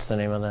this, what's the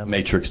name of them?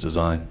 Matrix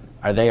Design.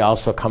 Are they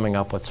also coming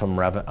up with some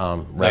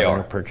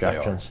revenue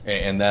projections?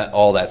 They are. And that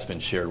all that's been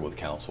shared with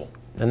council.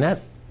 And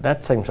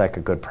that seems like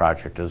a good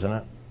project, isn't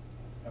it?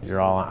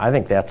 I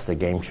think that's the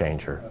game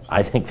changer.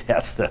 I think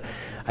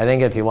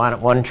if you want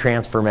one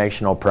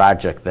transformational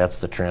project, that's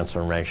the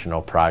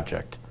transformational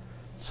project.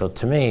 So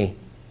to me,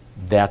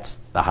 that's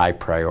the high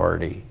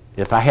priority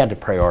if I had to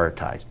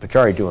prioritize, but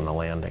you're already doing the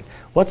landing.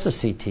 What's the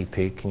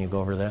CTP? Can you go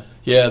over that?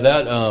 Yeah,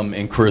 that,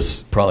 and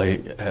Chris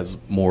probably has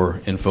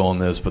more info on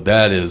this, but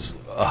that is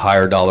a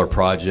higher dollar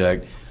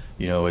project.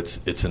 You know,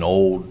 it's an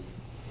old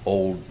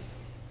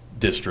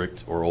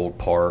district or old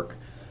park.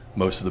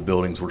 Most of the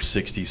buildings were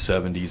 60s,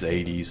 70s,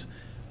 80s.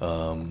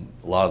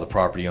 A lot of the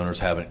property owners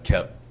haven't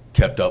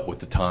kept up with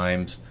the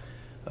times.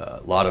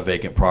 A lot of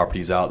vacant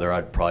properties out there.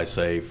 I'd probably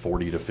say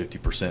 40 to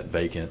 50%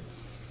 vacant,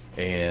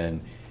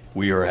 and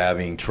we are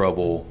having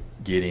trouble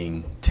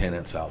getting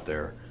tenants out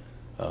there.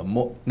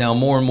 Now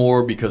more and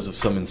more, because of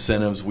some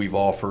incentives we've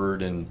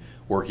offered and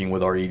working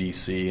with our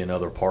EDC and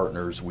other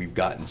partners, we've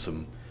gotten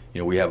some,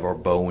 you know, we have our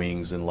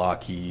Boeings and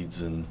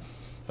Lockheeds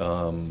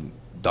and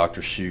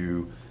Dr.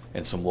 Shoe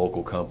and some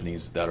local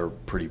companies that are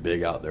pretty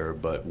big out there,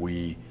 but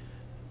we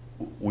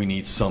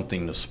need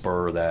something to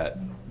spur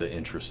the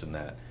interest in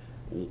that.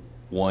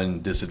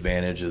 One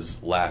disadvantage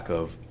is lack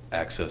of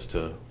access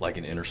to like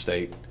an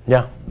interstate.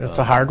 Yeah, it's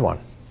a hard one.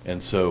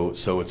 And so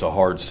it's a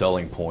hard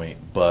selling point,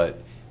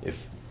 but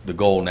if the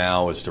goal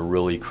now is to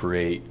really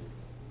create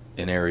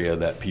an area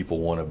that people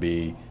want to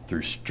be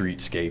through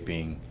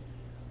streetscaping,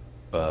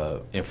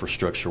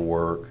 infrastructure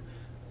work.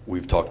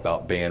 We've talked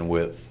about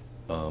bandwidth,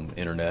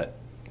 internet,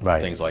 right,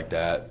 things like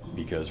that,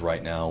 because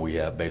right now we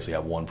basically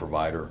have one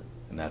provider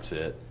and that's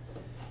it.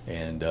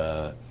 And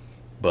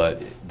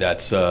but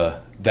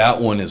that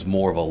one is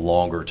more of a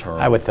longer term.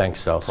 I would think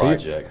so.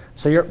 Project.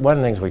 So one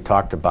of the things we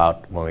talked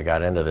about when we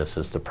got into this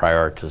is the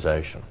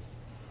prioritization.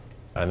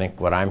 I think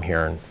what I'm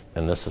hearing,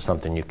 and this is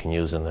something you can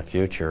use in the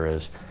future,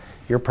 is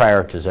your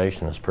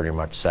prioritization is pretty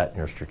much set in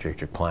your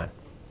strategic plan.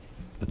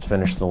 Let's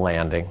finish the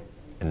landing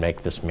and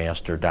make this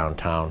master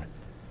downtown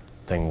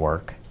thing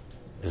work.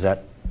 Does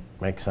that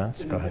make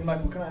sense? Go ahead. And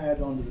Michael, can I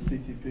add on to the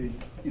CTP?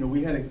 You know,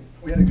 we had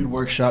a good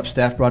workshop.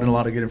 Staff brought in a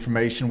lot of good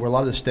information where a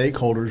lot of the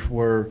stakeholders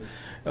were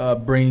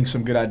bringing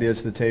some good ideas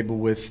to the table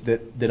with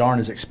that aren't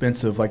as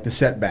expensive, like the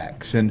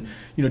setbacks, and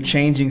you know,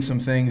 changing some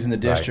things in the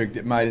district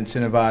that might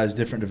incentivize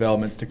different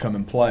developments to come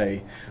and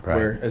play. Right.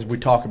 Where, as we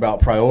talk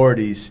about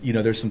priorities, you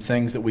know, there's some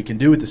things that we can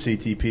do with the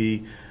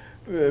CTP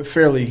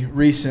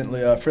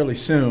fairly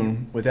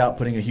soon without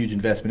putting a huge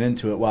investment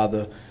into it, while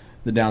the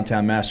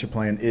downtown master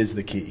plan is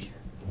the key.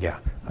 Yeah,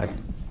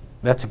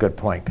 that's a good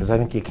point, because I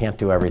think you can't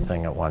do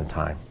everything at one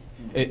time.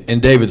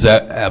 And David's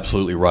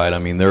absolutely right. I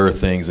mean, there are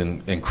things,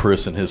 and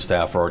Chris and his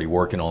staff are already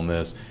working on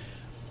this,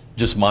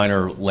 just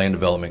minor land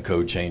development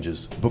code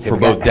changes for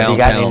both downtown. Have you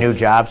got any new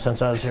jobs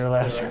since I was here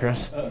last,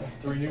 Chris?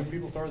 3 new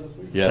people started this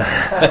week.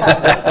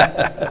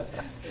 Yeah.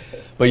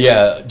 But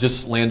yeah,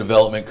 just land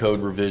development code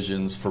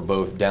revisions for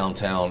both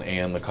downtown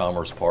and the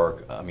Commerce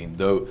Park. I mean,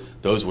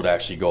 those would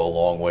actually go a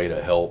long way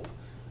to help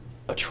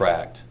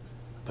attract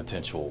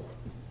potential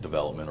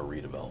development or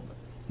redevelopment.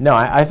 No,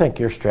 I think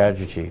your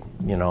strategy,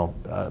 you know,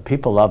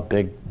 people love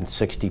big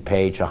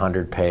 60-page,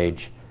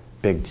 100-page,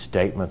 big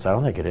statements. I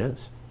don't think it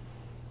is.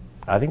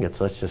 I think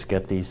it's let's just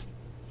get these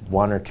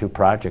 1 or 2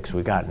 projects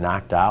we got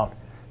knocked out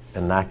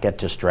and not get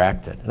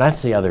distracted. And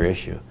that's the other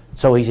issue.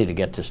 It's so easy to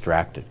get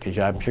distracted, because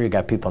I'm sure you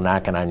got people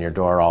knocking on your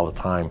door all the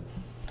time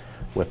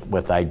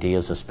with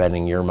ideas of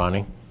spending your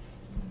money.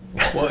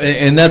 Well,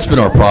 and that's been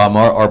our problem.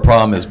 Our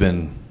problem has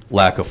been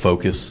lack of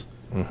focus.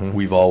 Mm-hmm.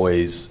 We've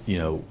always, you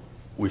know,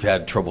 we've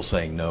had trouble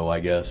saying no, I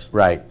guess.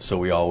 Right. So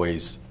we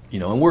always, you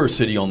know, and we're a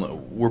city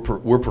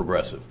we're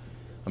progressive.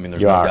 I mean,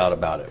 there's no doubt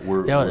about it.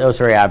 You know, it was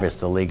very obvious,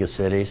 the League of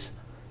Cities.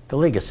 The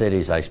League of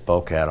Cities I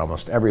spoke at,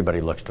 almost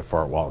everybody looks to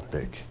Fort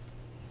Walton Beach.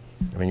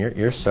 I mean,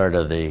 you're sort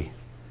of the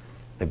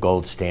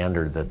gold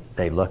standard that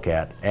they look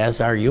at,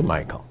 as are you,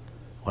 Michael.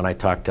 When I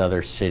talk to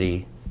other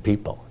city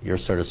people, you're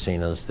sort of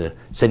seen as the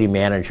city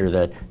manager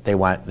that they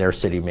want their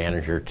city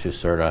manager to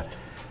sort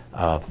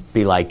of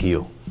be like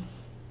you.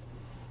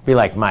 Be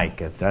like Mike.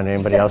 Did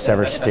anybody else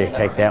ever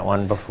take that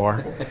one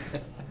before?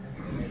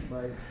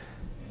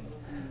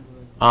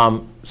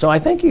 So I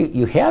think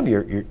you have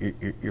your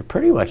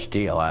pretty much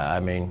deal. I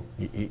mean,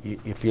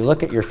 if you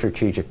look at your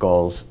strategic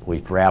goals,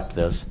 we've wrapped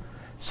this.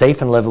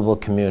 Safe and livable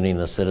community in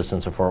the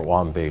citizens of Fort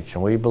Walton Beach,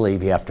 and we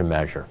believe you have to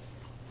measure.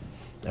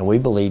 And we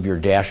believe your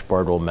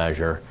dashboard will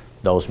measure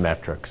those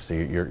metrics.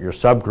 Your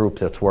subgroup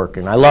that's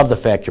working. I love the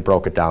fact you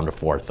broke it down to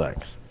 4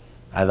 things.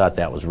 I thought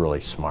that was really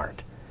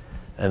smart.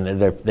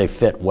 And they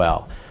fit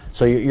well.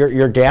 So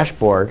your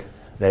dashboard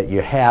that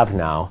you have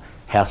now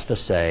has to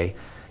say,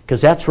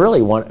 because that's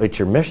really what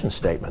your mission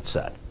statement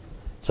said.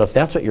 So if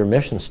that's what your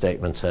mission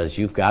statement says,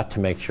 you've got to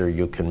make sure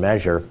you can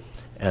measure.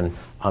 And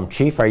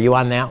Chief, are you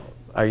on that?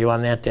 Are you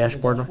on that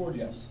dashboard? Dashboard,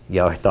 yes.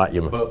 Yeah, I thought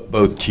you.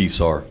 Both chiefs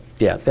are.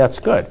 Yeah, that's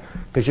good,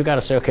 because you got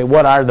to say, okay,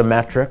 what are the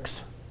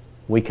metrics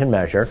we can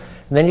measure,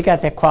 and then you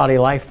got that quality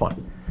of life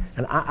one.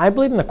 And I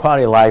believe in the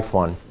quality of life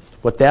one.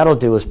 What that'll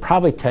do is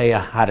probably tell you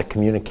how to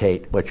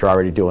communicate what you're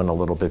already doing a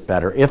little bit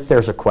better. If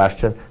there's a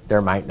question,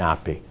 there might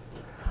not be.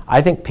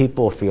 I think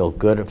people feel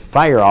good.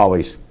 Fire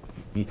always,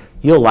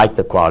 you'll like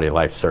the quality of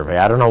life survey.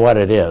 I don't know what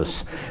it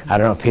is. I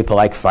don't know if people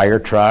like fire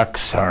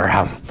trucks or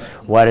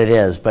what it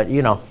is, but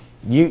you know,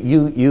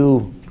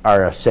 you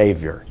are a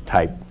savior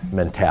type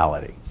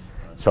mentality.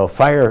 So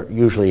fire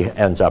usually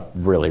ends up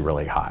really,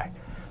 really high.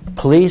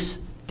 Police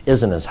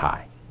isn't as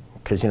high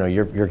because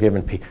you're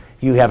giving people.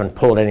 You haven't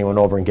pulled anyone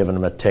over and given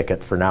them a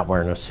ticket for not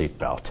wearing a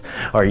seatbelt,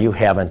 or you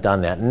haven't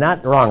done that.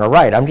 Not wrong or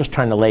right. I'm just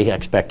trying to lay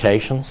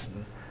expectations.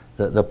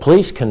 The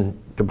police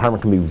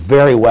department can be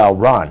very well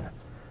run,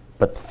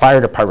 but the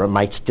fire department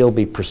might still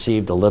be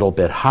perceived a little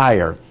bit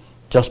higher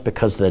just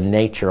because of the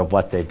nature of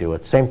what they do.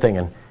 It's the same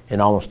thing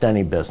in almost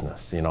any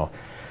business.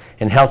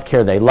 In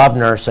healthcare, they love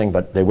nursing,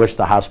 but they wish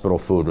the hospital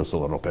food was a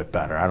little bit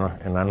better. I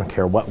don't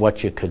care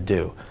what you could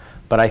do.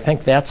 But I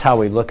think that's how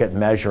we look at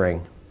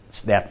measuring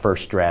that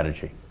first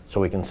strategy.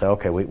 So we can say,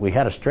 okay, we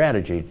had a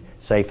strategy,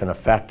 safe and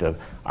effective.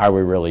 Are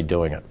we really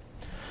doing it?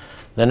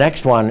 The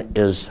next one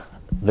is,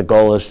 the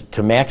goal is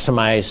to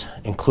maximize,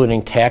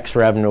 including tax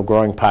revenue,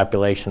 growing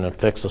population, and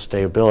fiscal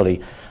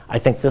stability. I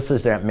think this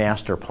is that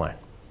master plan.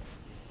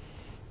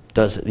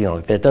 Does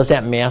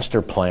that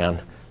master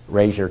plan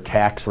raise your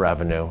tax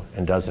revenue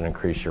and does it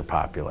increase your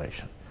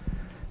population?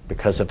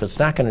 Because if it's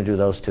not going to do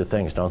those two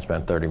things, don't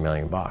spend $30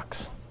 million.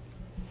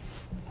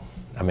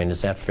 I mean,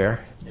 is that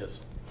fair? Yes.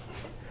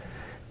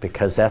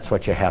 Because that's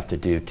what you have to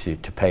do to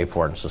pay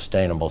for it and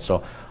sustainable.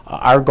 So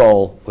our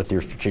goal with your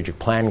strategic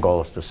plan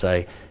goal is to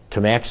say, to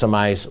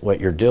maximize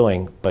what you're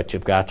doing, but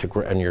you've got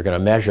to, and you're going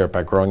to measure it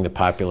by growing the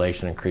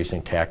population,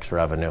 increasing tax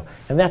revenue.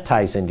 And that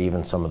ties into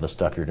even some of the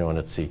stuff you're doing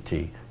at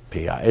CTP.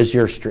 Is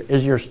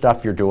your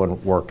stuff you're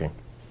doing working?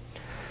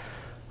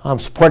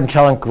 Support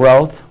intelligent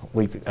growth.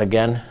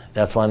 Again,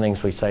 that's one of the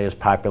things we say is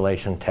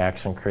population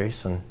tax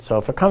increase. And so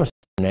if it comes to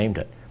it, named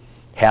it.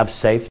 Have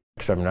safe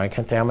tax revenue. I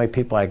can't tell how many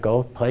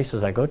people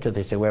places I go to,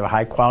 they say we have a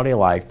high quality of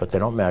life, but they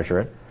don't measure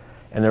it,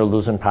 and they're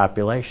losing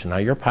population. Now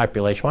your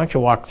population, why don't you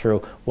walk through,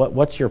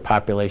 what's your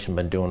population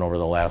been doing over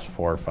the last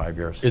 4 or 5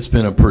 years? It's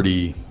been a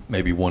pretty,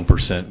 maybe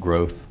 1%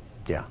 growth.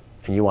 Yeah,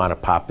 and you want to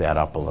pop that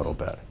up a little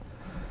bit.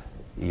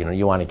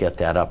 You want to get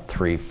that up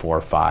 3,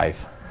 4,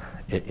 5,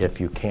 if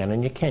you can,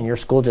 and you can. Your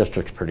school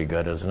district's pretty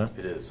good, isn't it?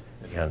 It is.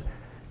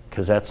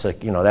 Because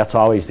that's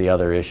always the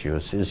other issue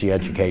is the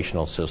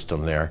educational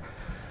system there.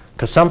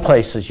 Because some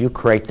places you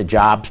create the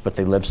jobs, but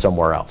they live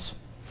somewhere else.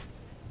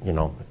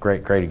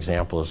 Great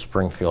example is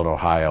Springfield,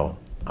 Ohio.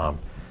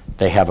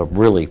 They have a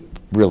really,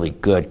 really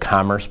good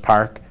commerce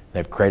park.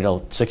 They've created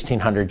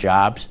 1,600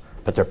 jobs,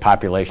 but their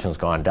population's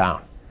gone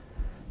down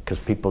because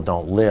people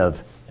don't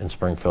live in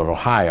Springfield,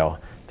 Ohio.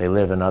 They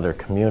live in other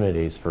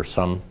communities for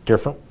some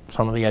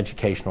of the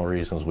educational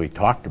reasons we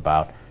talked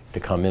about to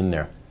come in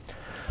there.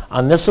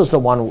 And this is the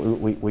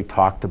one we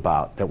talked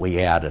about that we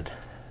added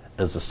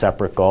as a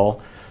separate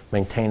goal.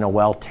 Maintain a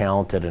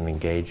well-talented and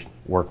engaged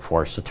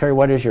workforce. So Terry,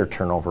 what is your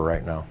turnover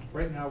right now?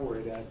 Right now we're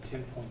at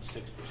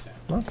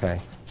 10.6%.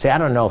 Okay. See, I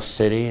don't know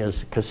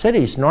because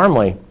cities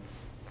normally,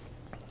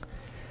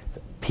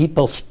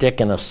 people stick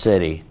in a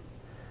city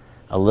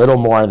a little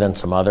more than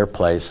some other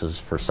places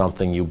for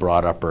something you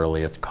brought up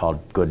early. It's called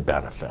good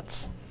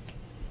benefits.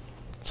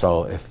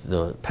 So if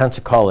the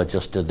Pensacola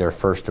just did their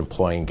first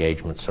employee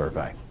engagement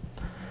survey,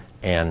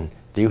 and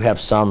you have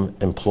some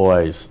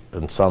employees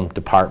in some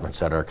departments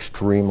that are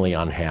extremely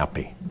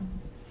unhappy,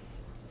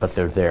 but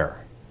they're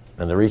there.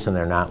 And the reason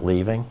they're not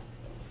leaving,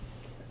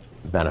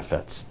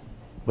 benefits,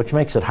 which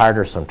makes it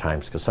harder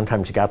sometimes, because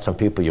sometimes you got some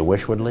people you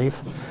wish would leave,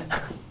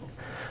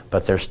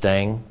 but they're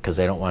staying because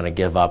they don't want to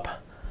give up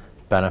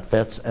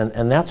benefits.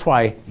 And that's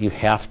why you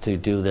have to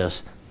do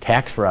this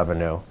tax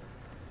revenue,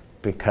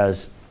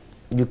 because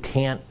you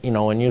can't,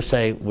 when you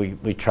say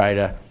we try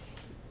to,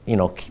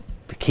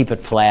 keep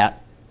it flat,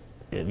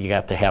 you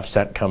got the half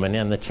cent coming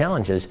in. The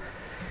challenge is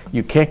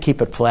you can't keep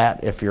it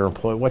flat if you're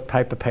employed. What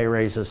type of pay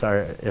raises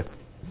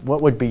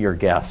what would be your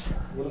guess?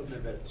 We're looking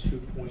at a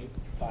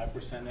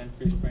 2.5%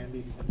 increase,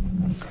 Brandy.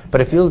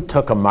 But if you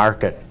took a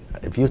market,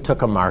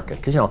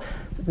 because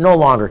no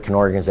longer can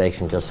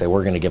organizations just say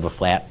we're going to give a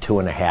flat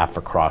 2.5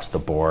 across the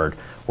board,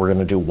 we're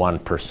going to do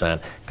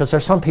 1%, because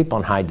there's some people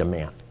in high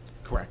demand.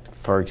 Correct.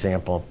 For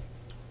example,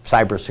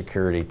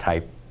 cybersecurity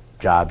type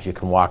jobs, you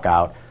can walk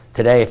out.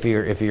 Today, if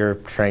you're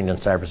trained in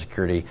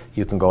cybersecurity,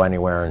 you can go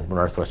anywhere in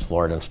Northwest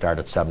Florida and start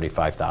at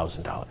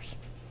 $75,000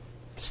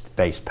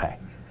 base pay.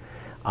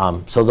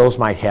 So those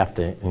might have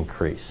to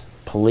increase.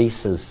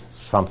 Police is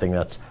something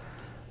that's,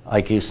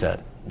 like you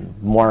said,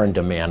 more in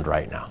demand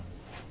right now.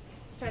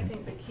 I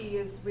think the key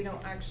is we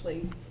don't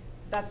actually,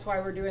 that's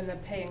why we're doing the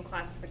pay and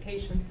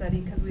classification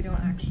study, because we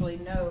don't actually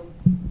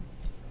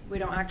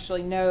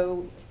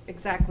know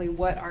exactly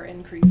what our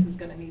increase is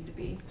going to need to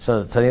be.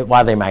 So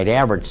while they might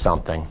average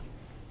something,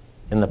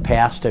 in the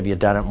past, have you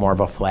done it more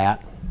of a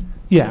flat?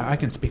 Yeah, I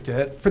can speak to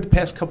that. For the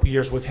past couple of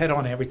years, we've had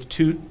on average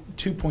 2.2,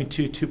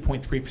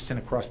 2.3%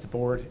 across the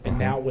board, and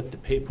now with the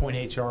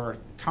PayPoint HR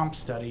comp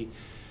study,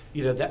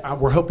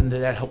 we're hoping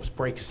that helps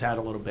break us out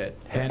a little bit.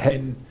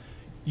 And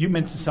you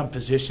mentioned some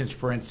positions,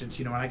 for instance,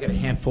 and I got a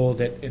handful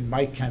that, and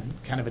Mike can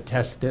kind of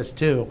attest to this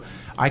too.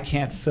 I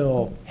can't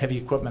fill heavy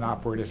equipment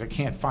operators. I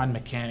can't find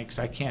mechanics.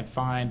 I can't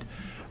find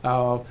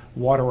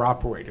water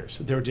operators.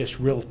 They're just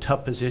real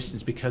tough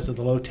positions because of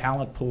the low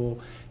talent pool,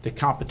 the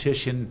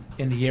competition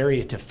in the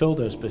area to fill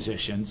those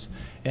positions,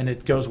 and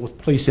it goes with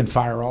police and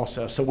fire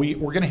also. So we're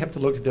going to have to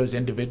look at those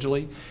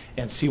individually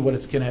and see what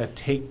it's going to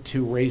take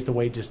to raise the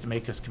wages to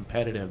make us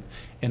competitive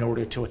in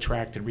order to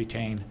attract and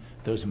retain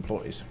those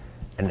employees.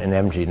 And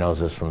MG knows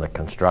this from the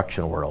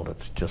construction world.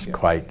 It's just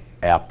quite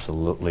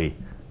absolutely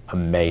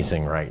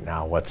amazing right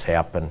now what's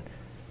happened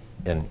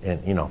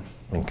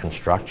in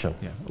construction.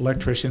 Yeah.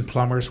 Electrician,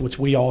 plumbers, which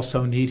we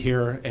also need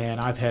here,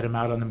 and I've had them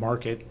out on the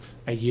market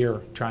a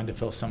year trying to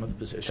fill some of the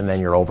positions. And then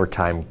your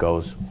overtime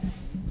goes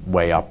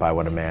way up, I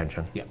would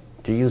imagine. Yeah.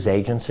 Do you use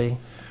agency?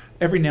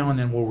 Every now and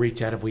then we'll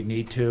reach out if we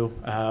need to,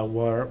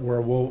 where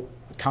we'll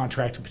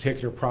contract a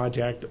particular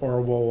project,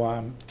 or we'll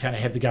kind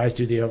of have the guys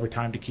do the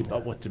overtime to keep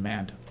up with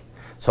demand.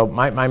 So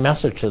my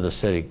message to the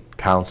city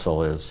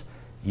council is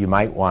you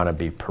might want to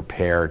be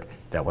prepared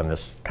that when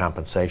this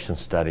compensation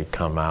study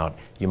come out,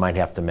 you might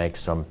have to make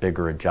some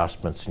bigger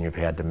adjustments than you've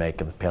had to make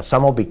in the past.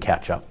 Some will be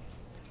catch-up.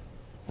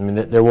 I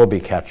mean, there will be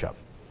catch-up.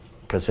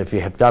 Because if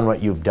you have done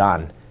what you've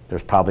done,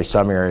 there's probably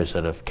some areas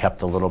that have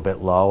kept a little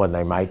bit low, and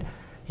they might,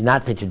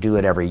 not that you do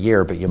it every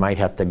year, but you might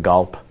have to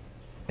gulp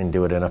and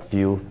do it in a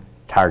few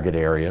target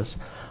areas.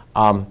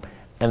 And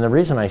the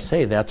reason I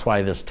say that's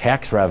why this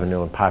tax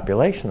revenue and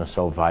population is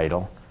so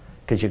vital,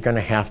 because you're going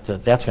to have to,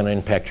 that's going to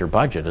impact your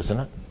budget, isn't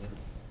it?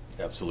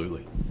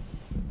 Absolutely.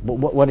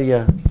 What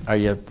are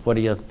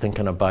you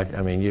thinking about?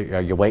 I mean,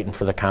 are you waiting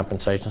for the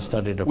compensation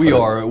study to? We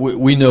are.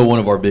 We know one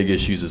of our big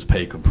issues is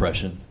pay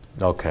compression.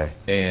 Okay.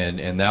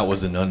 And that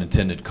was an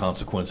unintended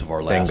consequence of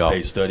our last Bingo.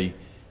 pay study.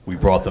 We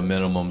brought the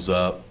minimums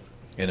up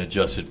and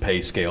adjusted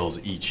pay scales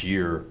each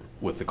year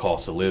with the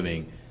cost of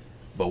living.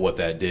 But what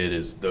that did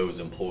is those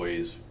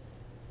employees,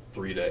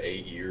 3 to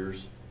 8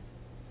 years,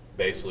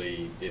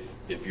 basically,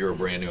 if you're a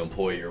brand new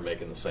employee, you're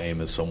making the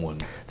same as someone.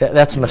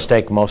 That's a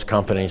mistake most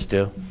companies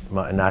do,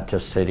 not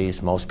just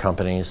cities. Most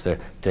companies,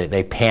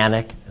 they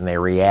panic and they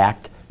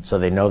react, so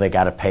they know they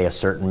got to pay a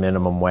certain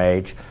minimum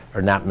wage,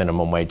 or not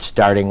minimum wage,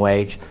 starting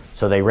wage.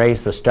 So they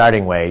raise the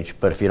starting wage,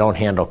 but if you don't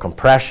handle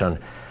compression,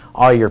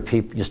 all your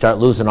people, you start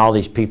losing all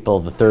these people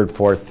the 3rd,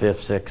 4th,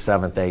 5th, 6th,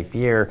 7th, 8th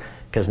year,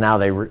 because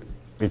now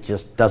it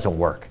just doesn't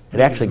work. It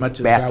actually backfires on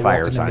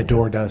you. As much as the guy walking in the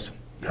door does.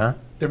 Huh?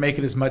 They're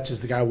making as much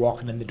as the guy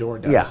walking in the door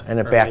does. Yeah, and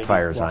it or maybe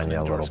backfires on walking you a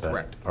in the door little is bit,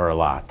 correct. or a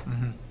lot.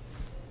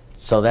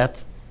 So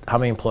that's, how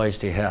many employees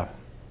do you have?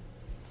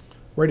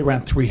 Right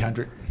around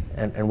 300.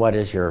 And what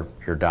is your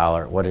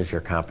dollar, what is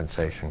your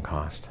compensation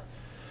cost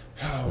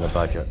in the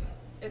budget?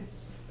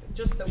 It's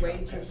just the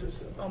wages.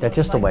 Is almost That's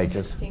just the like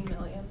wages. 16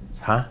 million.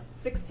 Huh?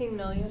 16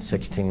 million.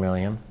 16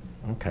 million?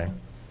 Okay.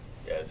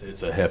 Yeah,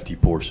 it's a hefty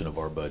portion of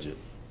our budget.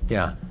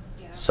 Yeah.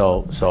 Yeah. So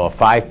a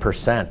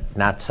 5%,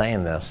 not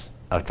saying this,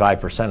 a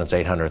 5% is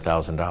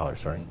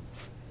 $800,000, right?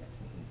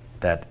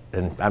 That,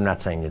 and I'm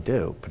not saying you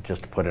do, but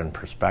just to put it in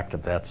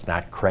perspective, that's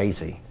not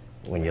crazy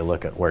when you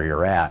look at where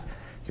you're at.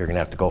 You're going to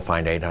have to go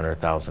find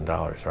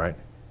 $800,000, right?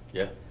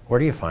 Yeah. Where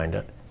do you find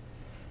it?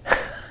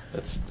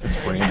 That's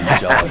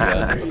Brandy's job.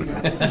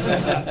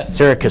 Yeah. Is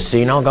there a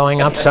casino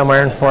going up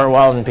somewhere in Fort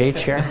Walton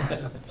Beach here?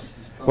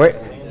 Where?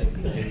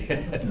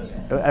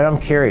 I'm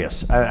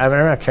curious. I'm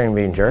not trying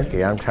to be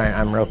jerky.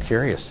 I'm real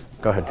curious.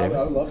 Go ahead, David.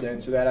 I would love to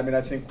answer that. I mean,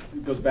 I think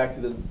it goes back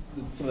to some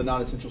of the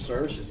non-essential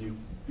services you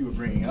were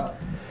bringing up.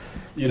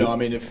 You know, I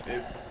mean,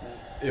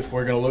 if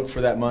we're going to look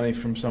for that money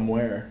from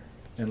somewhere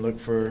and look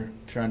for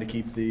trying to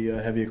keep the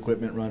heavy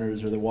equipment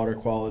runners or the water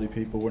quality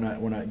people, we're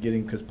not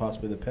getting because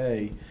possibly the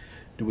pay.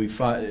 Do we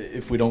find,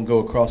 if we don't go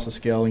across the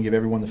scale and give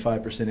everyone the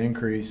 5%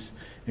 increase,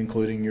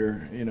 including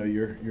your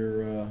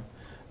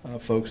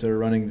folks that are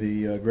running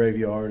the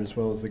graveyard as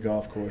well as the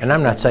golf course? And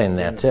I'm not saying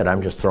that's it.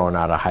 I'm just throwing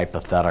out a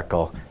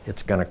hypothetical.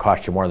 It's going to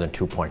cost you more than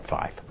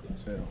 2.5.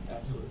 So,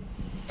 absolutely.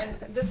 And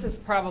this is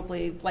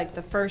probably like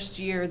the first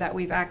year that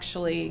we've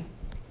actually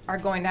are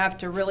going to have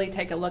to really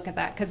take a look at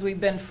that, because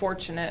we've been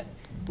fortunate.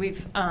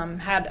 We've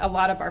had a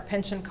lot of our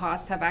pension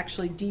costs have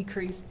actually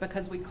decreased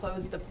because we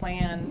closed the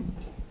plan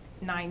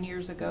 9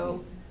 years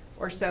ago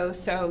or so.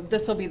 So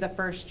this will be the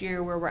first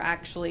year where we're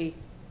actually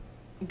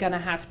going to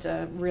have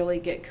to really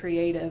get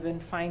creative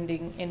in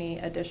finding any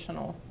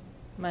additional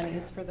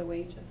monies for the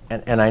wages.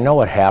 And I know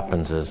what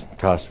happens is,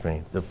 trust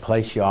me, the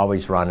place you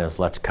always run is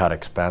let's cut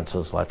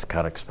expenses, let's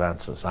cut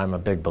expenses. I'm a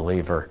big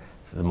believer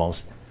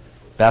the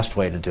best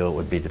way to do it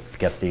would be to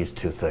get these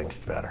two things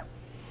better.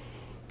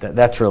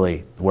 That's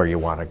really where you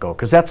want to go,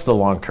 because that's the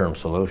long-term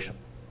solution.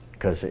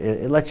 Because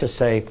let's just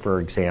say, for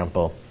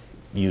example,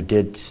 you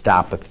did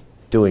stop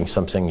doing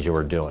some things you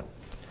were doing.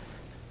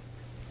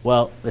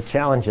 Well, the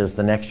challenge is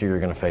the next year you're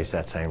going to face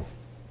that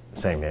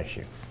same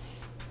issue.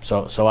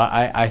 So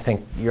I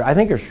think your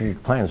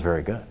plan is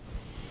very good.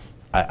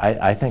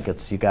 I think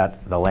you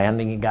got the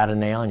landing you got to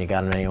nail, and you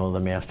got to nail the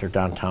master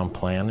downtown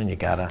plan, and you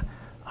got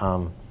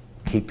to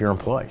keep your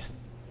employees.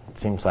 It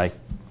seems like,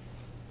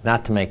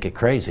 not to make it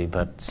crazy,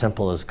 but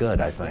simple is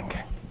good, I think.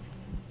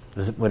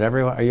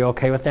 Are you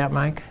okay with that,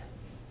 Mike?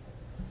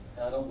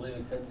 I don't believe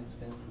in cutting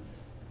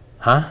expenses.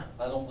 Huh?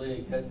 I don't believe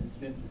in cutting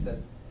expenses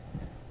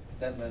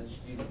that much.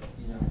 You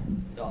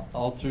know,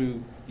 all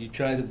through, you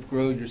try to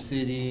grow your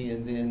city,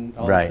 and then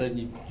all Right. of a sudden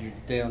you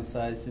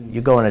downsize, and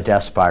You go in a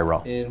death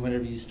spiral. and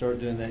whenever you start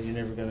doing that, you're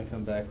never going to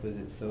come back with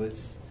it. So you're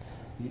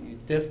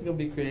definitely going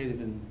to be creative,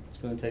 and it's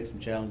going to take some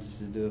challenges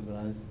to do it.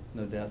 But there's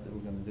no doubt that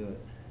we're going to do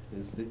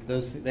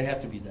it. They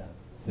have to be done.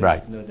 There's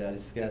Right. no doubt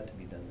it's got to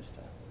be done this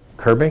time.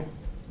 Kirby?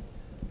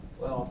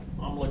 Well,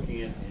 I'm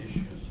looking at the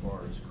issue as far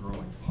as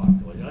growing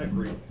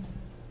population.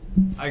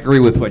 I agree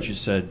with what you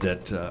said,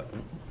 that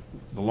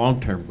the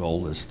long-term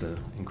goal is to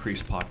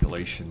increase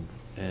population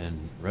and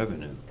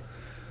revenue.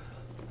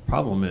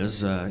 Problem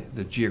is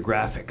the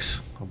geographics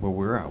of where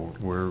we're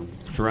at. We're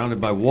surrounded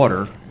by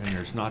water, and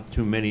there's not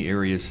too many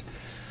areas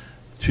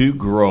to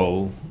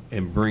grow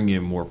and bring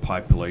in more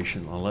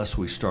population unless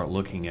we start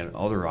looking at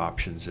other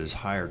options as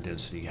higher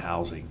density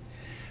housing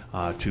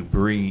to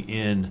bring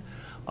in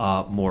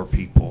more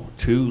people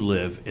to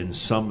live in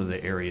some of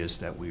the areas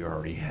that we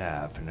already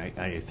have. And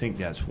I think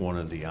that's one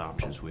of the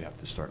options we have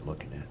to start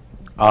looking at.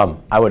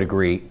 I would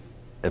agree.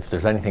 If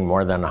there's anything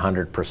more than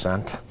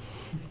 100%,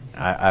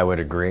 I would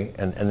agree.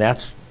 And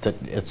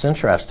it's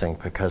interesting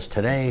because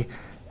today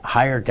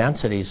higher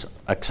density is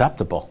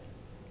acceptable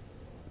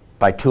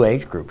by two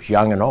age groups,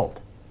 young and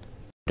old.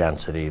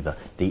 Density,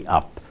 the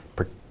up.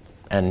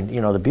 And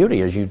you know, the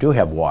beauty is you do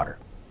have water.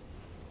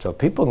 So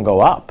people can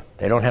go up.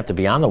 They don't have to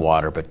be on the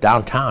water, but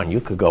downtown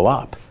you could go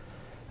up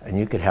and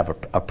you could have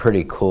a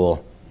pretty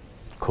cool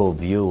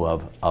view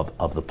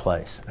of the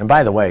place. And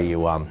by the way,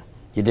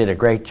 you did a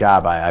great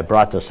job. I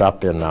brought this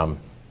up in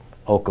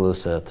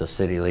Okaloosa at the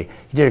City League.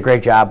 You did a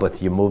great job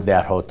with, you moved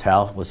that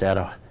hotel. Was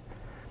that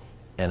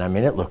and I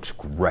mean, it looks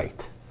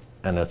great.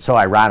 And it's so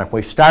ironic.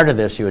 We started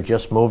this, you had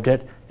just moved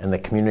it, and the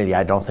community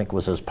I don't think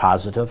was as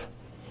positive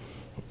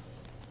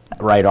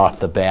right off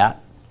the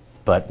bat.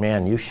 But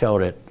man, you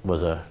showed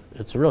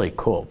it's really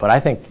cool. But I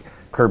think,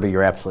 Kirby,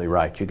 you're absolutely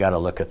right. You got to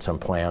look at some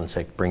plans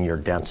that bring your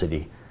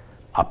density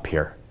up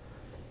here,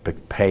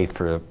 but pay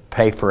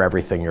for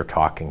everything you're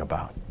talking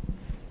about.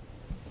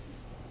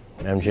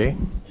 MG?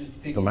 Just to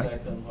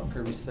piggyback on what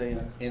Kirby's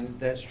saying, and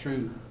that's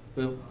true,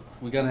 but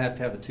we're going to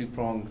have a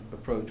two-pronged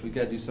approach. We've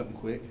got to do something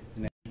quick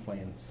and action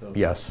plan. So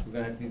Yes. we're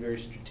going to have to be very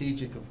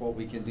strategic of what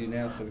we can do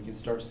now so we can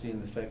start seeing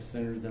the effects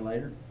sooner than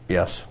later,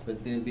 Yes,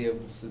 but then be able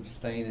to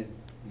sustain it,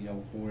 you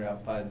know, when we're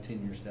out 5 to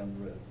 10 years down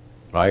the road.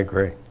 I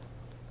agree.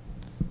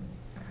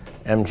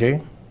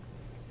 MG?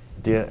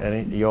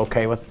 You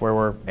okay with where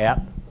we're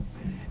at?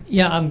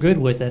 Yeah, I'm good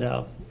with it.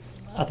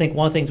 I think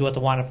one of the things we have to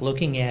wind up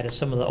looking at is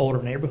some of the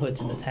older neighborhoods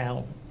in the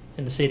town,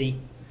 in the city,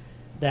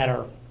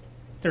 they're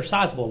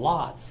sizable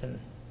lots, and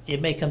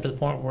it may come to the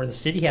point where the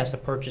city has to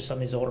purchase some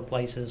of these older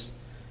places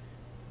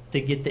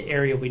to get the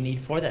area we need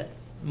for that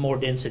more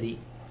density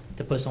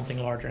to put something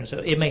larger in. So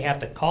it may have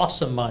to cost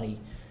some money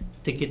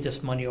to get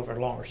this money over a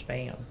longer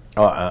span.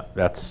 Oh,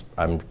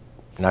 I'm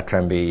not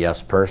trying to be a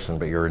yes person,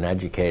 but you're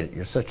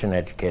such an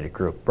educated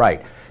group.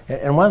 Right.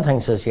 And one of the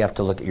things is you have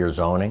to look at your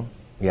zoning.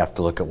 You have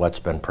to look at what's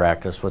been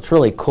practiced. What's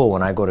really cool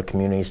when I go to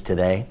communities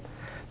today,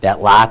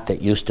 that lot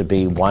that used to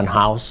be one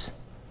house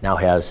now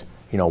has,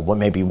 you know,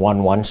 maybe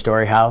one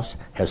one-story house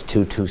has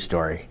two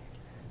two-story.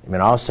 I mean,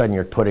 all of a sudden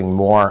you're putting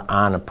more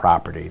on a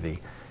property,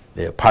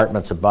 the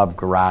apartments above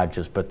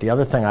garages. But the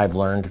other thing I've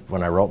learned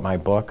when I wrote my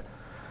book,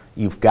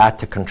 you've got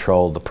to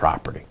control the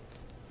property.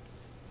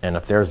 And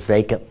if there's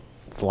vacant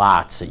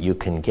lots that you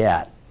can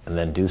get and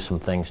then do some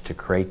things to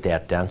create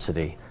that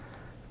density,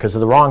 because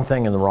the wrong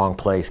thing in the wrong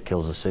place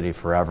kills a city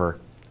forever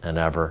and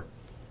ever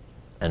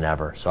and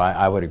ever. So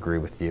I would agree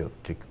with you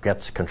to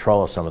get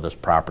control of some of this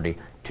property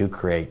to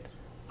create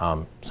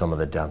some of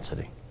the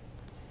density.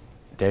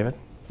 David,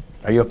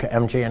 are you okay?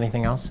 MG,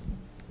 anything else?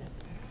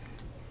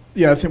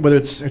 Yeah, I think whether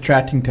it's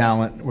attracting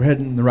talent, we're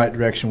heading in the right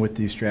direction with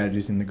these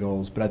strategies and the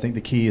goals. But I think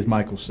the key, as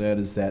Michael said,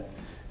 is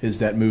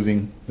that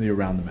moving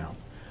around the mound.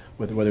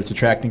 Whether it's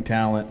attracting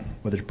talent,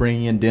 whether it's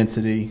bringing in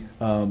density.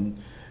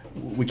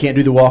 We can't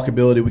do the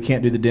walkability. We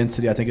can't do the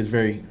density. I think it's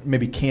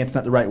maybe can't's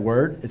not the right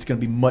word. It's going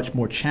to be much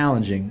more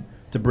challenging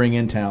to bring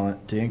in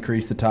talent, to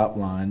increase the top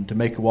line, to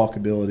make a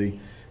walkability.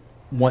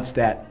 Once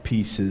that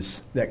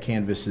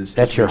canvas is.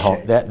 That's your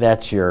whole.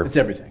 That's your. It's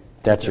everything.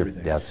 That's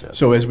everything. That's it.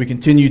 So as we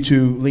continue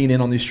to lean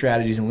in on these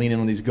strategies and lean in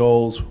on these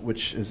goals,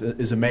 which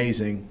is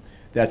amazing,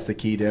 that's the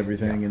key to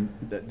everything, and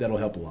that'll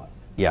help a lot.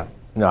 Yeah.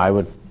 No, I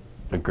would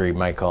agree,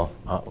 Michael.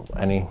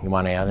 You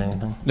want to add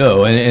anything?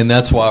 No, and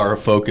that's why our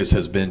focus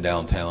has been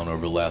downtown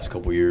over the last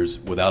couple of years.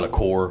 Without a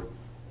core,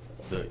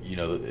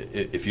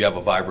 if you have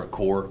a vibrant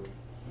core,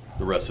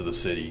 the rest of the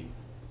city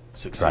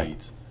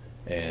succeeds.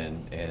 Right.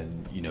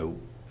 And you know,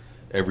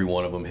 every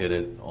one of them hit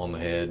it on the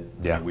head.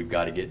 Yeah. We've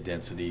got to get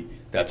density.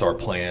 That's our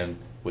plan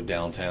with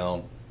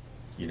downtown.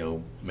 You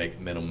know, make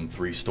minimum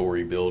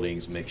 3-story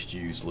buildings, mixed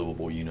use,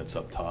 livable units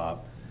up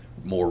top,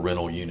 more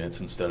rental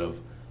units instead of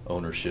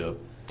ownership.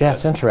 Yeah,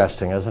 it's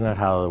interesting, isn't it,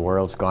 how the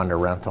world's gone to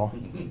rental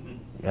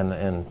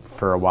and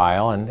for a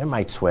while, and it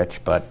might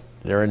switch, but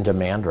they're in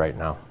demand right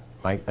now.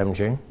 Mike,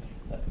 MG?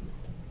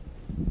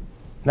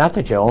 Not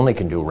that you only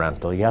can do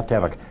rental. You have to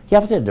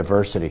have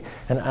diversity.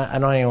 And I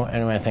don't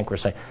even think we're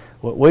saying,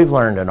 What we've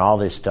learned in all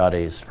these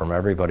studies from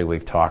everybody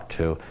we've talked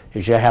to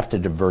is you have to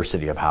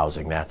diversity of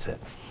housing, that's it.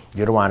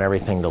 You don't want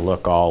everything to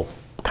look all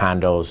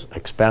condos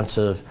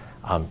expensive.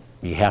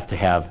 You have to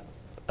have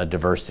a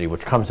diversity,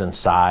 which comes in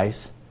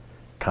size,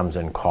 comes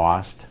in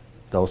cost,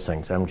 those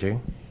things. MG?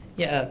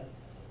 Yeah,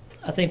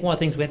 I think one of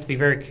the things we have to be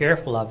very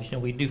careful of is, you know,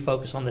 we do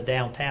focus on the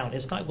downtown.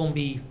 It's not going to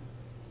be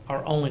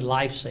our only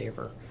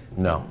lifesaver.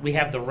 No. We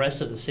have the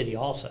rest of the city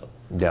also.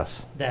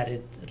 Yes. That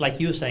it,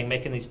 like you were saying,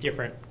 making these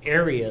different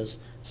areas,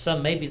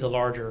 some may be the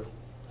larger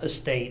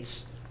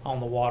estates on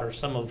the water,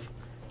 some of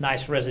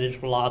nice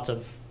residential lots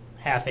of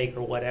half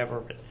acre,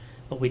 whatever,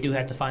 but we do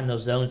have to find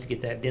those zones to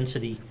get that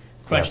density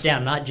crunched Yes.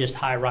 down, not just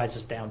high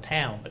rises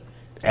downtown, but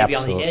maybe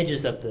on Absolutely. the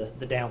edges of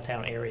the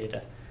downtown area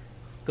to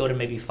go to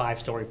maybe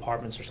 5-story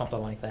apartments or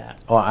something like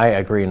that. Well, I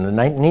agree. And the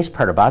nice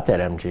part about that,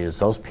 MG, is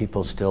those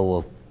people still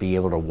will be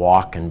able to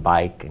walk and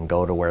bike and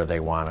go to where they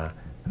want to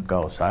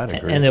go. So I'd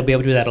agree. And they'll be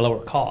able to do that at a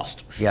lower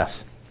cost.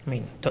 Yes. I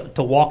mean,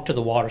 to walk to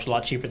the water is a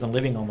lot cheaper than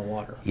living on the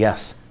water.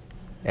 Yes.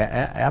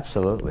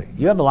 Absolutely.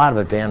 You have a lot of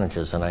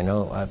advantages, and I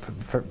know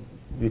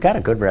you've got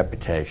a good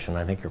reputation.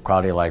 I think your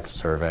quality of life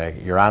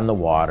survey, you're on the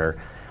water.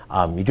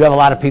 You do have a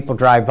lot of people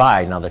drive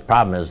by. Now, the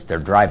problem is they're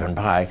driving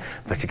by,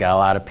 but you got a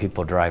lot of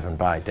people driving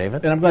by.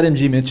 David? And I'm glad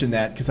MG mentioned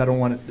that, because I don't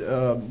want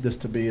this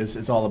to be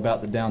it's all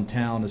about the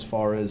downtown as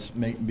far as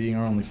being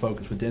our only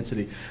focus with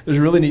density. There's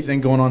a really neat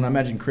thing going on. I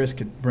imagine Chris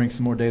could bring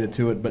some more data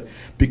to it, but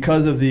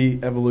because of the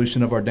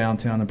evolution of our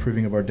downtown,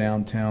 improving of our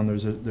downtown,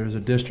 there's a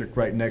district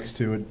right next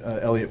to it,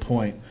 Elliott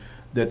Point,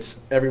 that's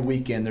every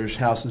weekend there's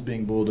houses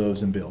being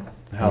bulldozed and built.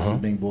 Houses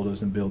being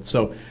bulldozed and built.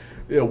 So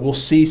we'll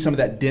see some of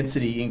that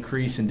density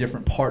increase in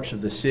different parts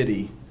of the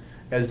city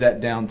as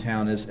that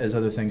downtown, as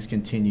other things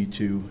continue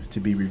to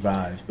be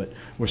revived. But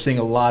we're seeing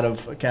a lot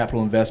of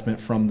capital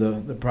investment from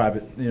the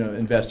private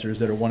investors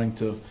that are wanting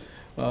to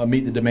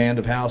meet the demand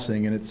of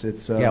housing, and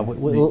it's Yeah,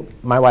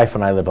 my wife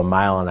and I live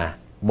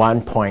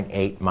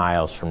 1.8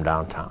 miles from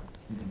downtown.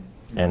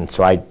 And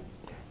so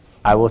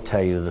I will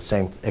tell you the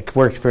same,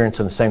 we're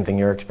experiencing the same thing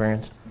you're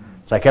experiencing.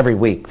 It's like every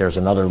week there's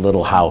another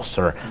little house,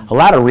 or a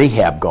lot of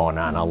rehab going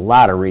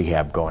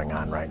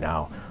on right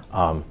now.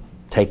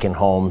 Taking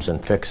homes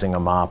and fixing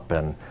them up,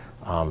 and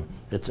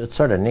it's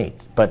sort of neat.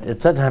 But it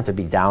doesn't have to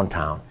be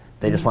downtown.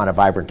 They just want a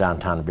vibrant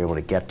downtown to be able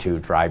to get to,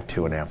 drive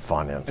to, and have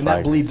fun in. And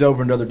that bleeds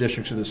over into other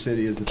districts of the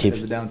city as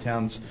the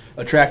downtown's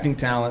attracting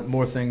talent,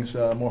 more things,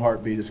 more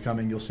heartbeat is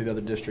coming. You'll see the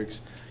other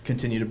districts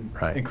continue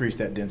to increase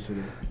that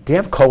density. Do you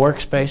have co-work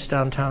space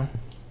downtown?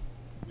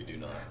 We do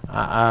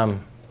not.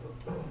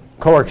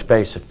 Co-work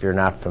space, if you're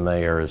not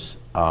familiar, is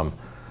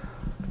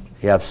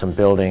you have some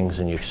buildings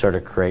and you sort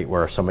of create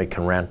where somebody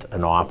can rent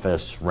an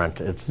office,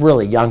 it's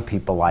really, young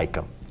people like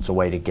them. It's a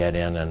way to get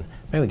in and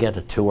maybe get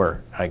a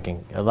tour. I'd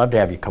love to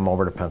have you come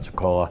over to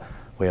Pensacola.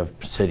 We have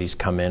cities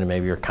come in, and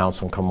maybe your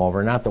council can come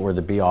over. Not that we're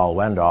the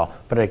be-all, end-all,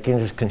 but I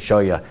can show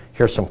you,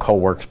 here's some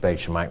co-work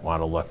space you might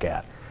want to look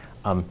at.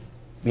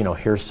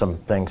 Here's some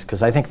things,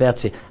 because I think I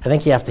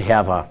think you have to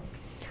have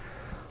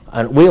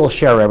and we'll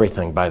share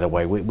everything, by the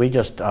way. We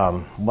just,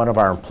 one of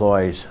our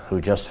employees who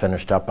just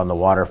finished up on the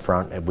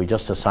waterfront, we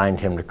just assigned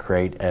him to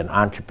create an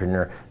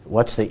entrepreneur.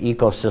 What's the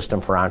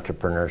ecosystem for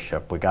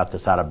entrepreneurship? We got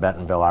this out of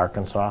Bentonville,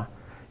 Arkansas,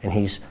 and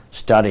he's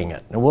studying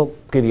it. And we'll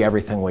give you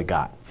everything we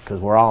got, because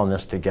we're all in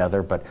this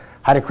together. But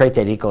how to create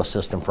that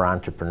ecosystem for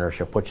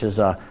entrepreneurship, which is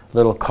a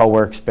little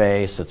co-work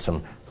space, it's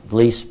some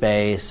lease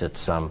space, it's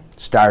some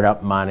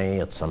startup money,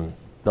 it's some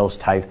those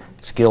type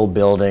skill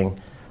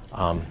building.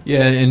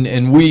 Yeah,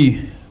 and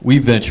we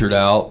ventured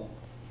out,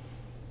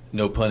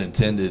 no pun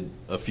intended,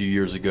 a few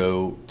years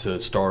ago to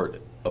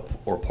start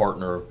or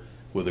partner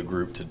with a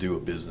group to do a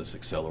business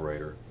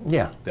accelerator.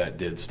 Yeah. That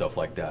did stuff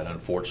like that.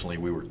 Unfortunately,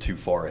 we were too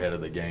far ahead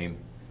of the game.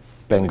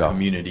 Bingo. The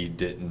community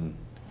didn't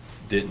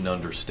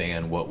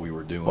understand what we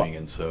were doing,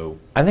 and so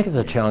I think it's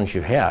a challenge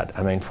you had.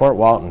 I mean, Fort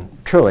Walton,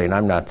 truly, and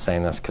I'm not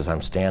saying this because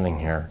I'm standing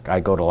here.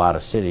 I go to a lot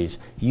of cities.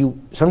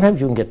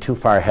 Sometimes you can get too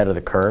far ahead of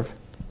the curve,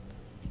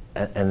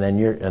 and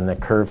then the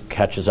curve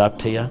catches up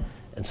to you,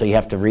 and so you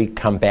have to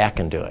come back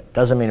and do it.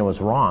 Doesn't mean it was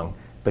wrong,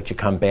 but you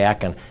come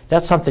back, and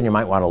that's something you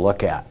might want to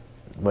look at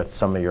with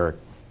some of your.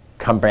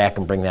 Come back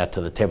and bring that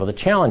to the table. The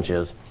challenge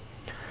is,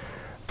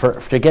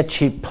 to get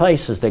cheap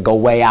places, they go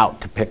way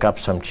out to pick up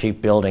some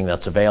cheap building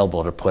that's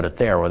available to put it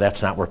there. Well,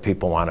 that's not where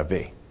people want to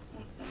be.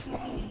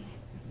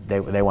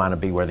 They want to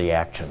be where the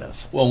action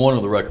is. Well, one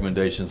of the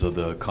recommendations of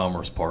the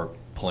Commerce Park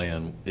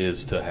plan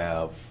is to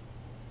have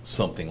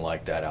something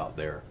like that out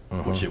there,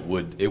 which it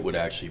would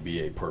actually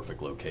be a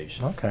perfect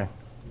location. Okay.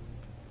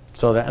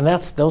 So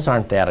those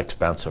aren't that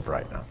expensive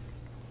right now.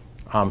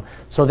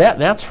 So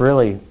that's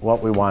really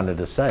what we wanted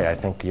to say. I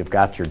think you've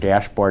got your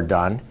dashboard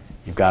done.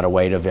 You've got a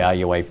way to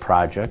evaluate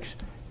projects.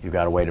 You've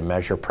got a way to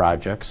measure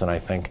projects. And I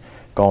think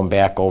going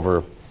back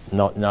over,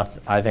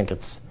 I think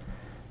it's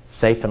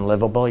safe and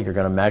livable. You're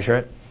going to measure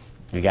it.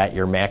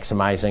 You're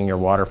maximizing your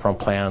waterfront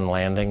plan and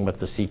landing with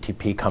the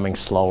CTP coming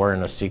slower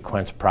in a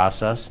sequence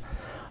process.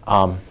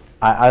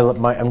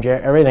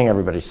 Everything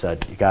everybody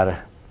said. You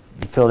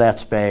fill that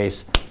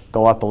space,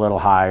 go up a little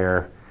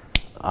higher,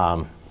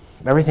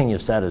 Everything you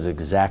said is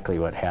exactly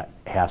what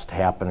has to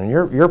happen, and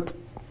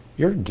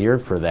you're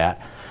geared for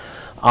that.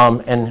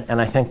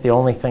 And I think the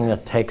only thing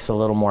that takes a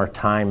little more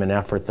time and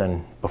effort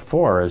than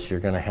before is you're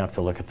going to have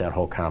to look at that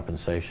whole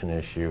compensation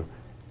issue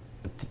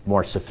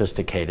more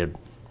sophisticated,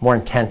 more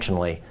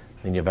intentionally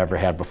than you've ever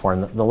had before.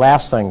 And the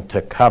last thing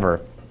to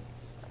cover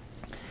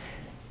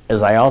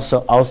is I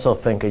also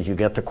think as you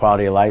get the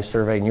quality of life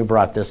survey, and you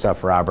brought this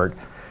up, Robert,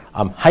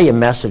 how you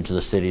message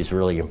the city is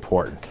really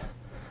important.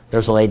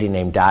 There's a lady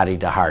named Dottie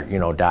DeHart. You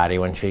know Dottie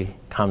when she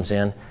comes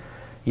in.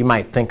 You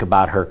might think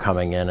about her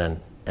coming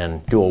in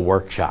and do a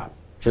workshop.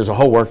 She has a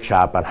whole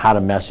workshop on how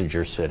to message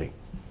your city,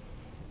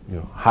 you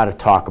know, how to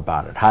talk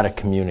about it, how to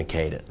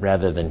communicate it,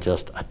 rather than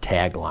just a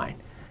tagline.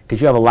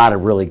 Because you have a lot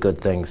of really good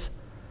things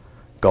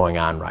going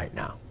on right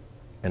now.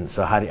 And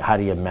so how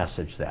do you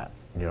message that?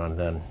 You know, and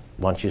then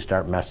once you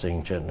start messaging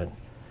it, and,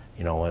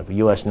 you know, a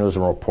U.S. News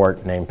and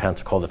Report named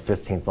Pensacola the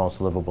 15th most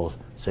livable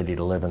city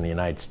to live in the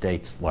United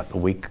States, what, a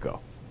week ago?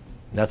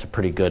 That's a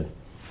pretty good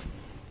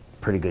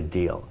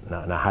deal.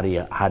 Now how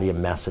do you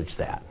message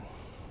that?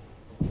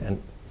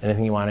 And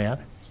anything you want to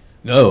add?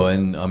 No,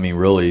 and I mean,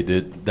 really,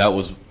 that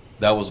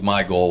was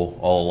my goal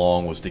all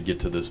along, was to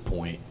get to this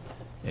point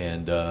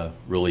and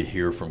really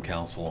hear from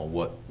council on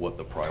what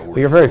the priorities are. Well,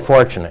 you're very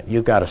fortunate.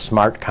 You've got a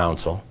smart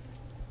council,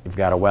 you've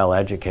got a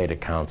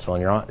well-educated council,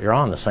 and you're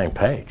on the same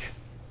page,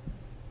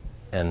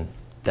 and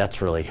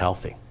that's really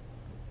healthy.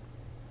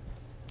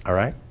 All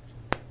right.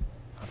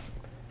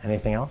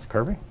 Anything else,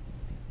 Kirby?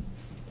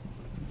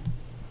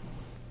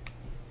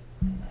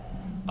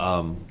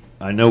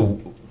 I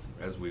know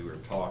as we were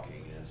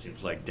talking, it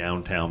seems like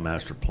downtown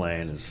master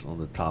plan is on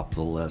the top of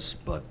the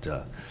list, but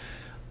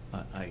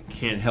I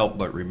can't help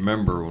but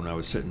remember when I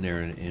was sitting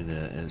there in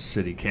a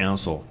city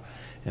council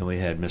and we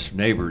had Mr.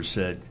 Neighbors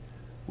said,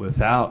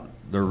 without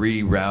the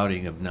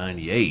rerouting of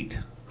 98,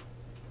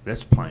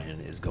 this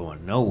plan is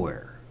going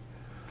nowhere.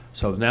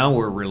 So now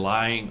we're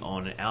relying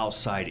on an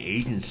outside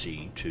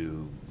agency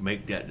to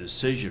make that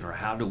decision, or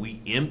how do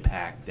we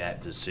impact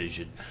that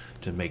decision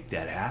to make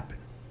that happen?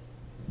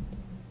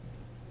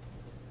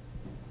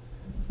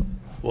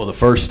 Well, the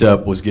first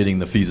step was getting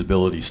the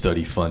feasibility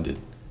study funded,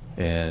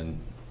 and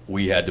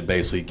we had to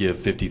basically give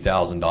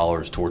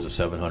 $50,000 towards a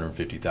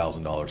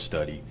 $750,000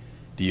 study.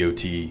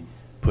 DOT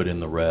put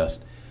in the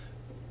rest.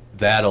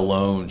 That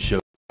alone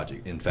showed the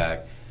project. In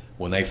fact,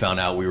 when they found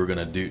out we were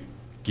going to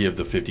give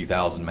the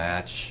 $50,000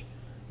 match,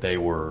 they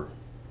were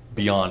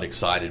beyond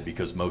excited,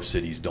 because most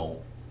cities don't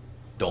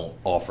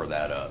offer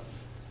that up.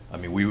 I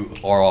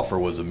mean, our offer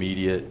was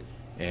immediate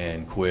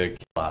and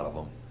quick, a lot of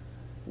them,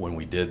 when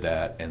we did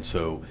that.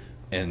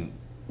 And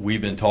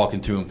we've been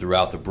talking to them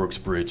throughout the Brooks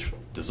Bridge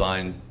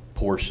design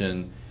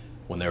portion.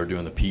 When they were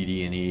doing the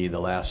PD&E the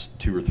last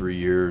 2 or 3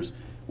 years,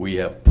 we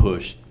have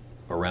pushed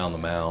around the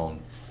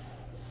mound.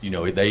 You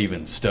know, they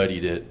even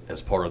studied it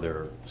as part of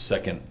their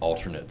second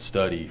alternate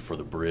study for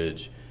the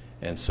bridge,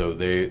 and so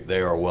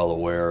they are well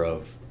aware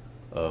of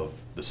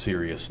the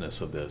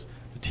seriousness of this.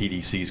 The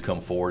TDC's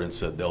come forward and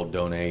said they'll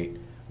donate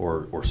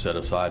or set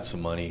aside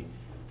some money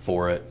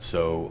for it.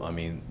 So I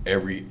mean,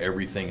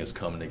 everything is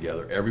coming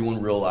together.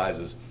 Everyone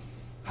realizes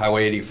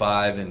Highway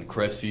 85 in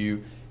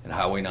Crestview and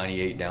Highway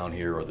 98 down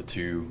here are the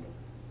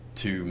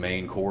two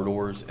main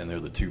corridors, and they're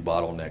the two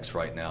bottlenecks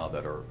right now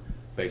that are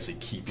basically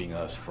keeping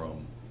us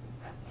from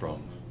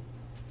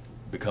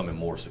becoming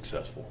more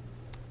successful.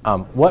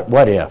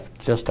 What if,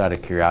 just out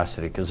of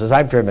curiosity, because as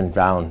I've driven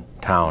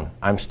downtown,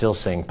 I'm still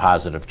seeing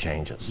positive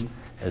changes.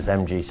 Mm-hmm. As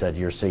MG said,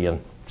 you're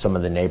seeing some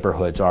of the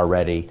neighborhoods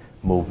already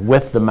move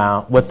with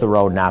the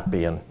road not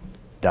being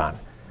done.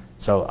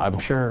 So I'm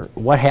sure,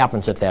 what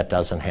happens if that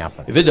doesn't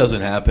happen? If it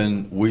doesn't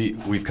happen,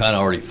 we've kind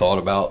of already thought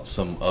about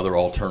some other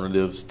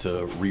alternatives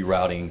to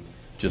rerouting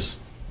just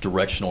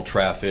directional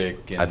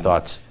traffic and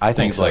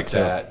things like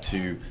that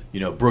to, you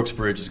know, Brooks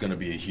Bridge is going to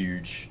be a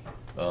huge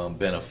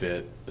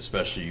benefit,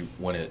 especially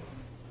when it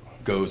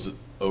goes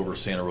over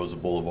Santa Rosa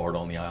Boulevard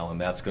on the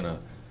island. That's going to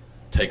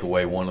take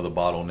away one of the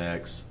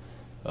bottlenecks.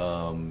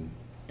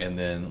 And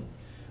then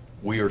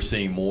we are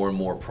seeing more and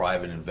more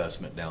private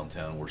investment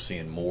downtown. We're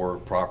seeing more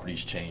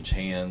properties change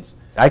hands.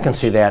 I can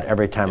see that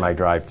every time I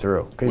drive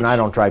through. I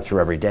don't drive through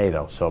every day,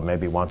 though, so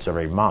maybe once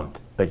every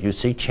month. But you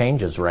see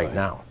changes right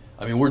now.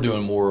 I mean, we're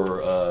doing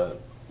more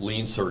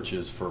lien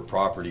searches for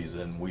properties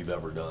than we've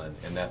ever done,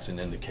 and that's an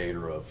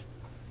indicator of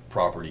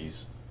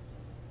properties,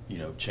 you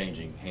know,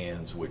 changing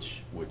hands,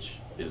 which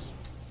is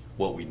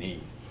what we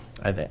need.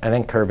 I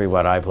think, Kirby,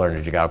 what I've learned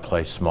is you got to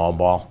play small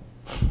ball.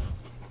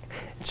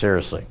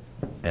 Seriously.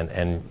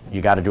 And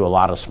you got to do a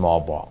lot of small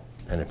ball.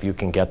 And if you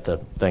can get the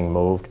thing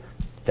moved,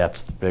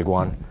 that's the big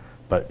one.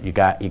 But you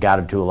got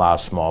to do a lot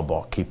of small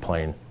ball. Keep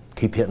playing,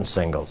 keep hitting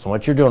singles. And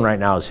what you're doing right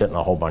now is hitting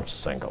a whole bunch of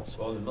singles.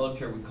 Well, in the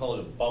military, we call it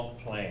a bump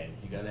plan.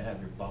 You got to have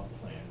your bump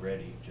plan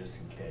ready just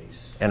in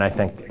case. And I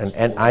think,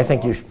 and I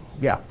think you,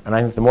 and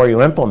I think the more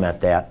you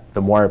implement that,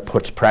 the more it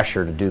puts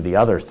pressure to do the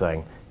other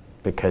thing,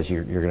 because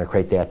you're going to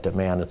create that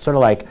demand. It's sort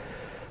of like,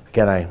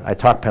 again, I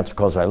talked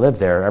Pensacola, I live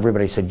there.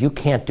 Everybody said, you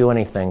can't do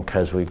anything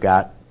because we've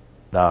got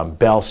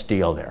Bell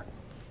Steel there.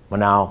 Well,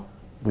 now,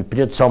 we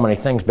did so many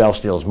things, Bell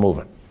Steel's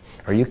moving.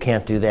 Or you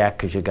can't do that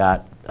because you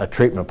got a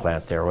treatment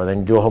plant there, or then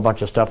you do a whole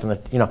bunch of stuff, and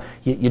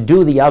you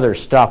do the other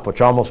stuff,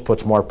 which almost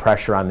puts more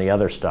pressure on the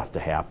other stuff to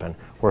happen,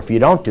 where if you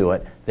don't do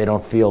it, they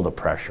don't feel the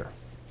pressure.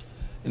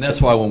 And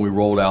that's why when we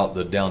rolled out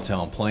the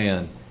downtown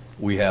plan,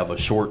 we have a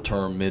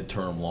short-term,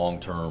 mid-term,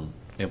 long-term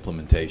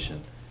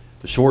implementation.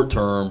 The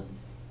short-term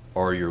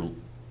are your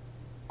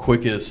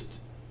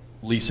quickest,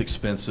 least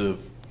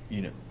expensive,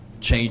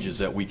 changes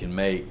that we can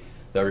make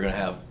that are going to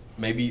have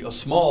maybe a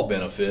small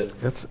benefit,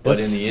 but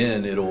in the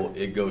end,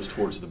 it goes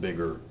towards the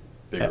bigger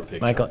picture.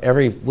 Michael,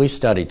 we've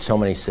studied so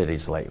many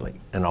cities lately,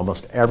 and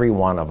almost every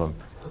one of them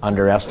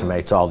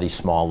underestimates all these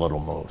small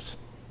little moves,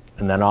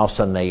 and then all of a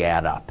sudden they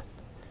add up.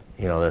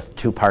 The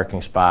 2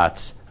 parking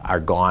spots are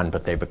gone,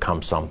 but they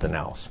become something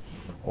else,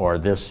 or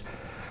this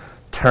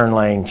turn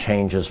lane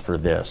changes for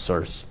this,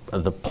 or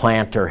the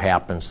planter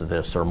happens to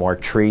this, or more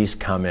trees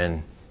come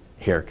in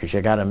here, because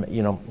you got to,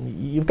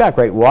 you've got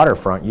great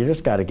waterfront. You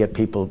just got to get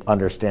people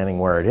understanding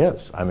where it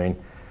is. I mean,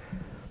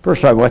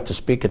 first time I went to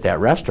speak at that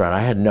restaurant,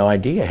 I had no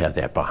idea you had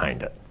that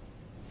behind it.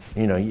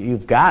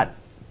 You've got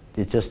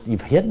it,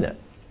 you've hidden it.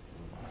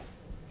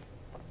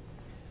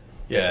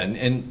 Yeah,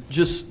 and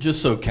just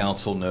so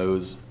council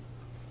knows,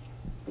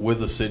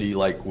 with a city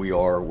like we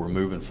are, we're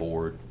moving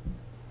forward.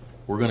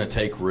 We're going to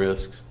take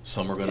risks.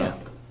 Some are going to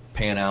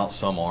pan out,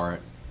 some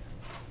aren't.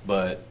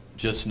 But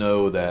just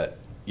know that,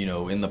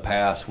 in the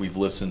past, we've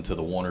listened to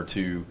the 1 or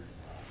 2,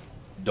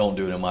 don't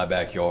do it in my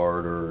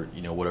backyard, or,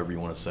 whatever you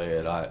want to say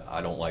it.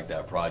 I don't like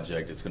that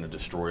project. It's going to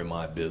destroy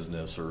my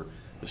business or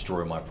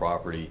destroy my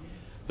property.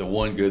 The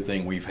one good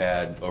thing we've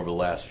had over the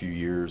last few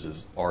years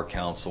is our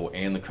council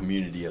and the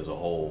community as a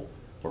whole,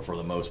 or for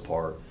the most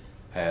part,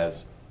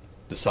 has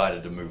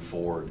decided to move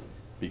forward,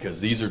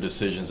 because these are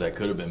decisions that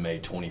could have been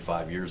made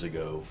 25 years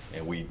ago,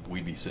 and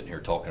we'd be sitting here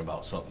talking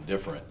about something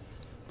different,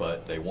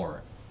 but they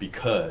weren't,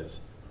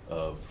 because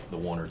of the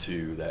 1 or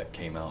 2 that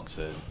came out and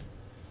said,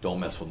 don't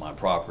mess with my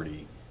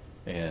property.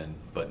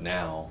 But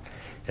now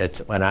it's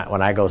when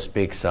I go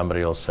speak,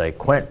 somebody will say,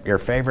 Quint, your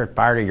favorite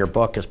part of your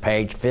book is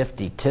page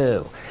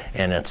 52,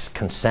 and it's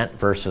consent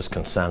versus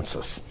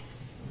consensus.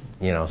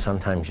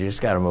 Sometimes you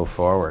just got to move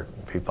forward.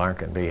 People aren't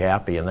going to be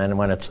happy, and then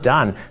when it's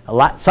done,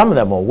 some of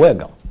them will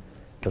wiggle,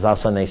 because all of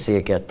a sudden they see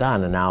it get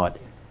done, and now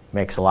it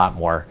makes a lot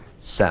more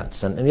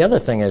sense. And the other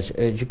thing is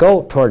you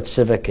go towards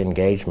civic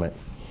engagement,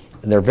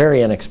 and they're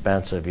very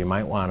inexpensive. You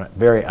might want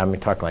to I'm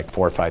talking like $4,000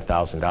 or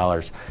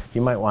 $5,000.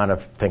 You might want to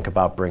think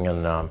about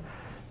bringing the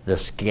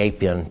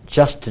SCAPE in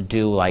just to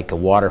do like a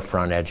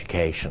waterfront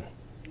education,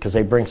 because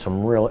they bring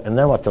some real. And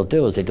then what they'll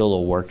do is they do a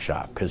little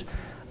workshop, because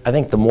I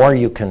think the more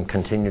you can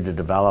continue to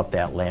develop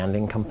that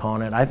landing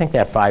component, I think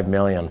that $5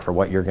 million for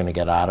what you're going to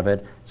get out of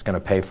it is going to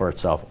pay for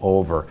itself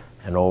over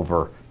and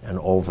over and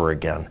over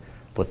again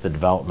with the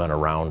development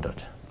around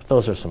it. But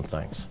those are some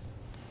things.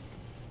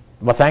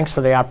 Well, thanks for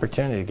the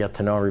opportunity to get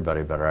to know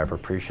everybody better. I've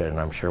appreciated it, and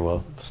I'm sure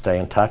we'll stay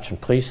in touch. And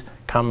please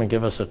come and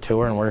give us a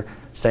tour, and we're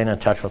staying in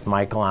touch with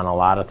Michael on a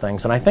lot of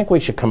things. And I think we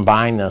should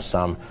combine this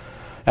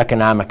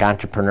economic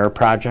entrepreneur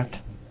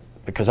project,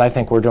 because I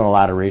think we're doing a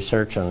lot of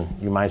research, and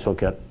you might as well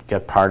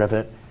get part of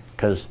it,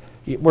 because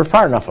we're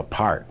far enough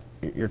apart.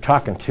 You're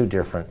talking 2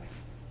 different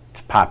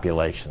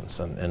populations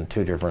and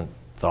 2 different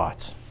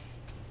thoughts.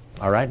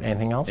 All right,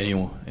 anything else?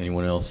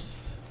 Anyone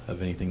else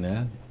have anything to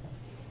add?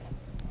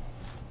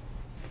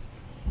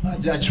 I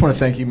just want to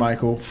thank you,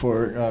 Michael,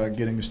 for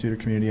getting the Studer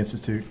Community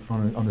Institute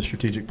on the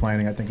strategic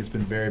planning. I think it's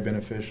been very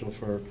beneficial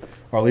for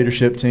our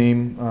leadership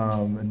team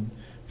and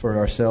for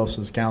ourselves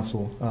as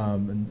council.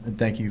 And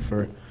thank you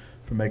for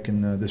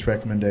making this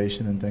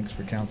recommendation, and thanks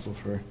for council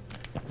for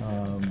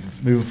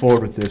moving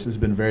forward with this. It's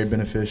been very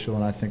beneficial,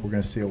 and I think we're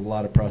going to see a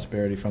lot of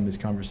prosperity from these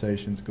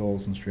conversations,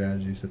 goals, and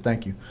strategies. So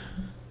thank you.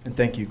 And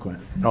thank you, Quint.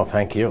 No,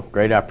 thank you.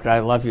 Great opportunity. I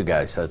love you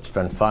guys. It's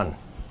been fun.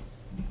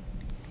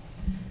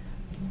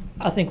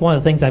 I think one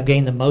of the things I've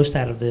gained the most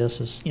out of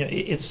this is,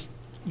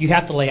 you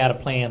have to lay out a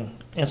plan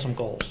and some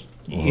goals.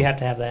 You have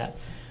to have that.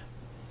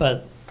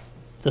 But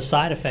the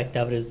side effect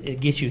of it is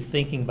it gets you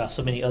thinking about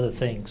so many other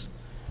things.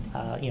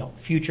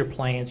 Future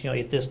plans,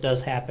 if this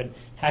does happen,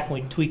 how can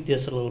we tweak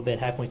this a little bit?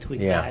 How can we tweak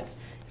that?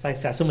 It's like I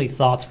said, so many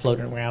thoughts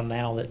floating around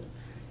now that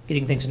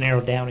getting things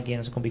narrowed down again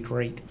is going to be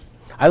great.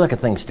 I look at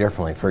things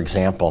differently. For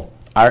example,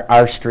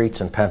 our streets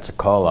in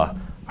Pensacola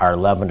are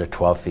 11 to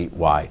 12 feet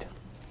wide.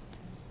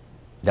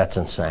 That's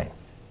insane.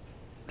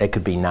 They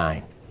could be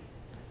 9.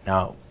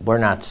 Now, we're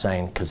not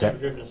saying, because that. I've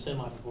driven a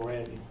semi before,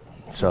 have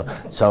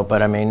you?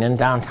 But I mean, in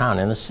downtown,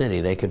 in the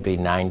city, they could be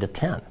 9 to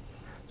 10.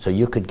 So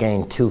you could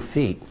gain 2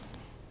 feet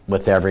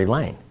with every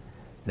lane.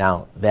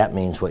 Now, that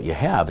means what you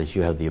have is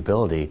you have the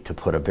ability to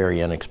put a very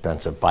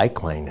inexpensive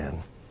bike lane in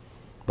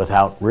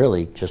without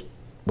really just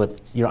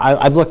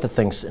I've looked at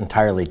things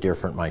entirely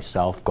different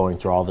myself going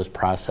through all this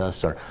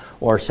process,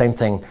 or same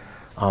thing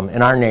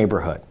in our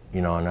neighborhood.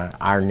 In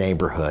our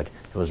neighborhood,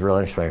 it was real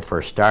interesting when I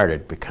first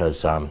started,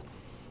 because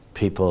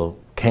people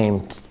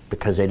came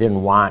because they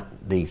didn't want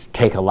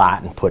take a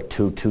lot and put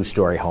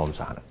two-story homes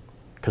on it,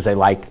 because they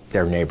like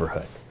their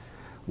neighborhood.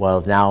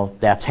 Well, now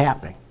that's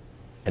happening.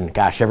 And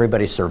gosh,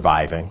 everybody's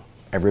surviving,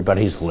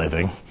 everybody's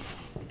living,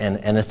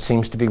 and it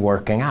seems to be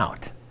working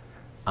out.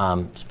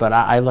 But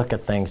I look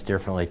at things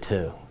differently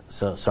too,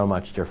 so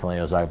much differently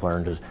as I've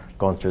learned as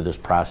going through this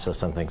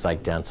process on things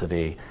like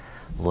density,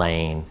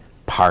 lane,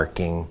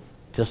 parking,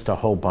 just a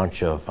whole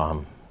bunch of,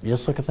 you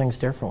just look at things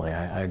differently.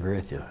 I agree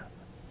with you.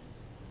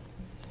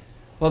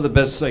 Well, the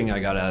best thing I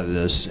got out of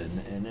this,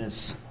 and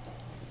it's,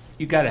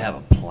 you got to have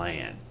a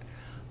plan.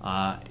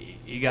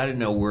 You got to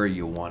know where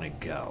you want to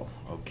go,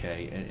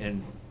 okay?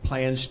 And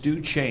plans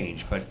do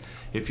change, but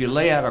if you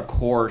lay out a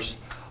course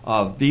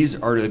of these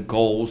are the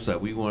goals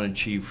that we want to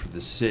achieve for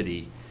the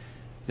city,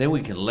 then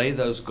we can lay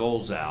those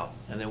goals out,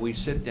 and then we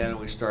sit down and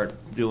we start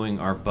doing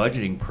our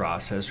budgeting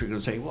process. We're going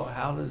to say, well,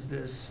 how does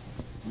this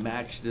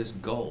match this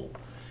goal?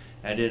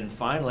 And then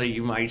finally,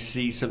 you might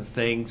see some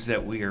things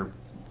that we are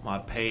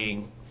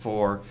paying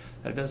for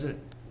that doesn't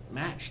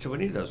match to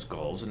any of those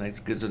goals, and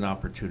it gives an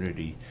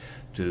opportunity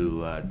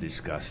to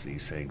discuss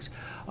these things.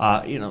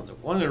 You know,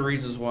 one of the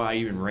reasons why I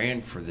even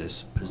ran for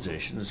this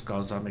position is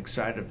because I'm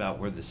excited about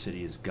where the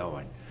city is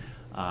going.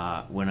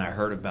 When I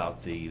heard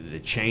about the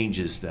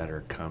changes that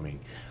are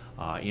coming,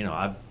 you know,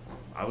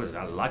 I was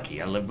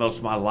lucky. I lived most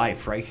of my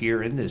life right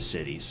here in this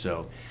city,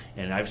 so,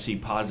 and I've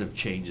seen positive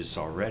changes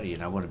already,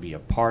 and I want to be a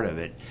part of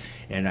it.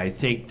 And I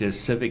think this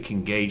civic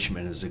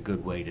engagement is a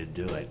good way to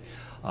do it.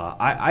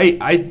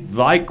 I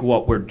like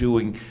what we're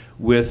doing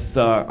with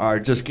our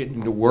just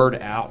getting the word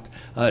out.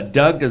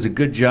 Doug does a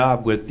good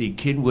job with the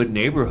Kenwood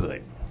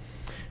neighborhood.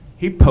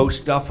 He posts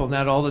stuff on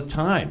that all the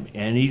time,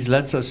 and he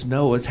lets us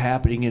know what's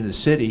happening in the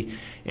city.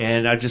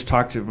 And I just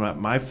talked to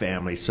my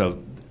family,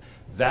 so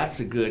that's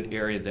a good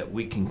area that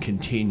we can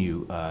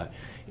continue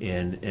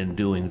in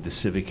doing the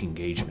civic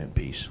engagement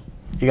piece.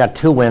 You got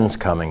two wins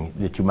coming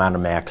that you want to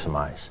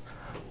maximize.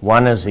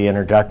 One is the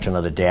introduction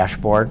of the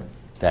dashboard,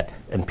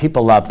 and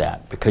people love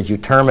that because you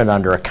term it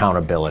under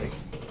accountability.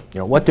 You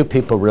know, what do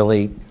people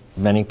really,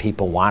 many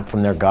people want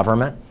from their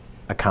government?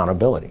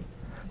 Accountability.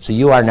 So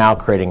you are now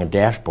creating a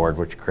dashboard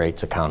which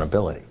creates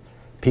accountability.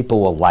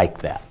 People will like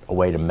that, a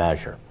way to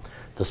measure.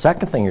 The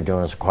second thing you're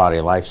doing is a quality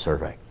of life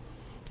survey.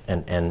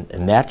 And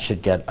that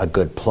should get a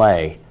good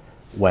play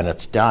when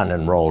it's done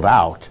and rolled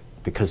out,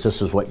 because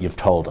this is what you've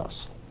told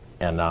us.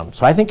 And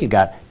so I think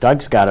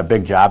Doug's got a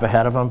big job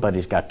ahead of him, but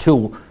he's got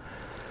two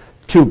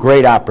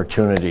great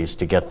opportunities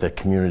to get the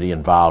community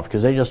involved,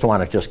 because they just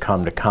want to just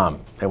come.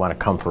 They want to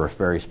come for a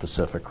very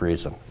specific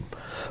reason.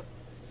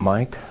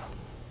 Mike?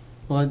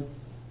 Well,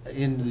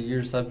 in the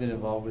years I've been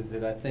involved with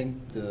it, I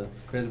think the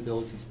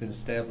credibility's been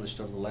established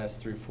over the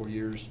last 3 or 4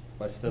 years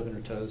by stubbing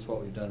our toes,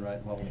 what we've done right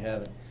and what we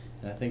haven't.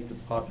 And I think the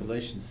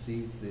population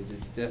sees that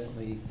it's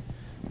definitely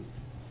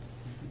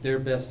their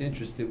best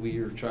interest that we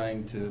are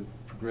trying to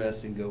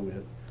progress and go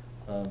with.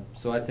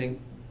 So I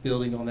think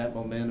building on that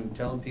momentum,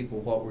 telling people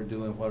what we're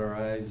doing, what our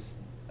eyes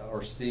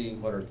are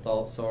seeing, what our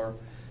thoughts are,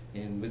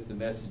 and with the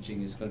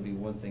messaging is going to be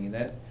one thing.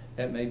 And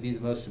that may be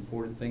the most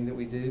important thing that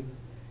we do,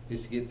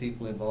 is to get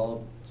people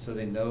involved so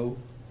they know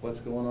what's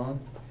going on,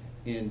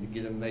 and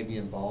get them maybe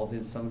involved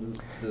in some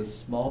of the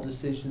small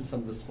decisions,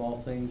 some of the small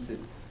things that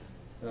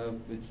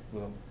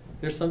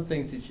there's some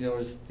things that, you know,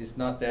 is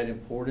not that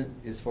important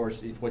as far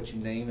as what you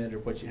name it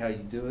or how you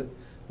do it,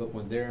 but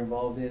when they're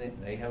involved in it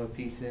and they have a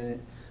piece in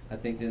it, I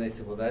think then they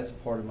say, well, that's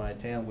part of my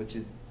town, which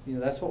is, you know,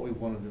 that's what we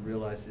wanted to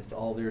realize. It's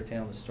all their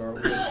town to start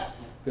with,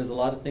 because a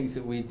lot of things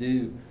that we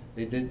do,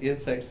 it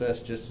affects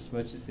us just as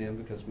much as them,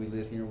 because we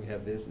live here and we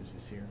have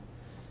businesses here.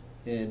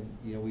 And,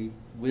 you know,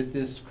 with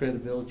this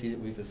credibility that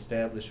we've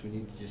established, we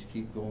need to just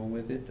keep going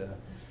with it.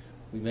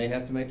 We may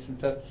have to make some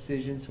tough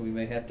decisions. We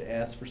may have to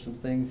ask for some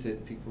things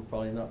that people are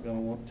probably not going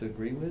to want to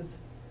agree with.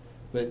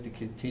 But to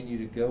continue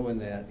to go in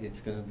that,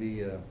 it's going to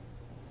be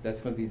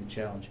that's going to be the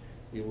challenge.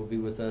 It will be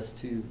with us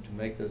too to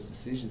make those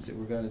decisions that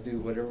we're going to do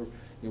whatever.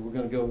 You know, we're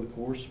going to go the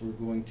course. We're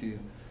going to,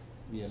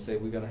 you know, say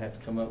we're going to have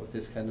to come up with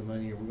this kind of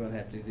money, or we're going to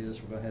have to do this.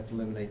 We're going to have to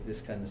eliminate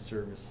this kind of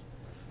service.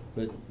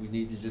 But we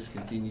need to just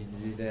continue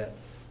to do that.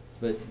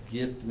 But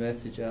get the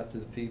message out to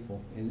the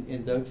people.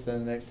 And Doug's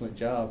done an excellent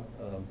job.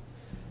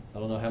 I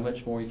don't know how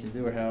much more you can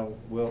do or how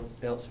well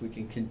else we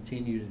can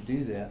continue to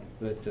do that,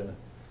 but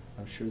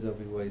I'm sure there'll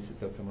be ways that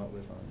they'll come up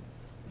with on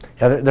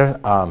it.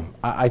 Yeah,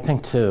 I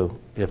think too,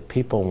 if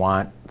people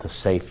want the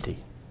safety,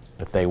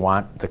 if they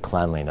want the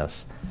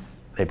cleanliness,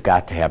 they've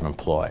got to have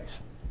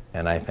employees.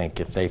 And I think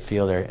if they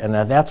feel and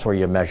that's where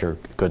you measure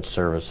good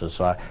services.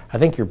 So I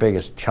think your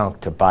biggest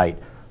chunk to bite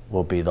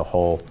will be the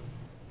whole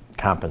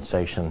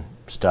compensation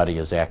study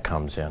as that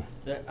comes in.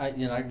 I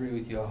agree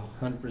with you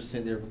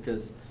 100% there,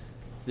 because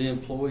the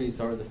employees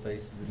are the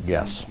face of the city.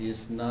 Yes.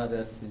 It's not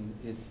us, and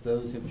it's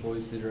those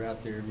employees that are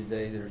out there every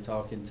day that are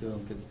talking to them,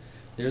 because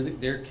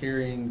they're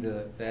carrying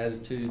the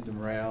attitude, the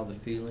morale, the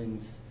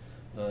feelings,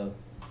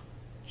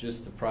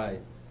 just the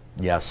pride.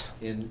 Yes.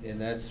 And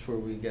that's where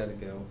we got to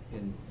go.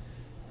 And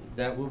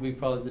that will be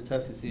probably the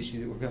toughest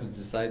issue that we're going to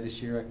decide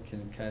this year, I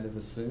can kind of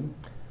assume.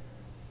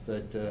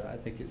 But I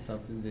think it's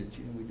something that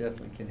we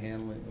definitely can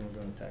handle it, and we're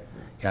going to tackle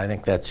it. Yeah, I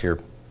think that's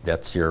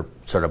your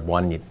sort of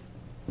one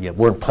you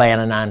weren't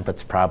planning on, but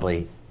it's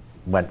probably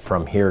went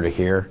from here to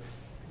here.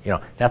 You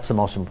know, that's the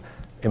most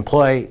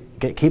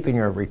keeping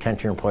your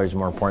retention employees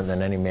more important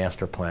than any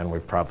master plan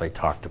we've probably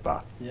talked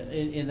about. Yeah,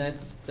 and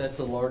that's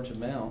a large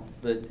amount,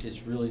 but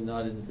it's really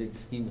not in the big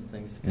scheme of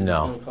things. 'Cause No.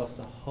 It's going to cost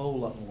a whole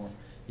lot more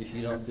if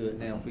you don't do it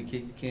now. If we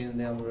kick the can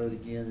down the road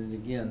again and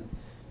again,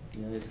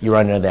 you know, You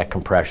run into that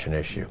compression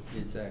issue.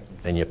 Exactly.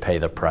 Then you pay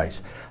the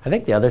price. I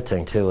think the other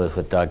thing too is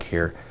with Doug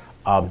here,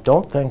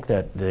 don't think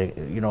that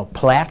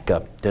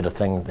Palatka did a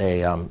thing.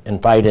 They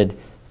invited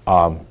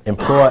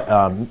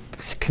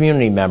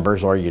community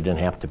members, or you didn't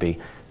have to be,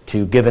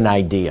 to give an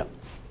idea,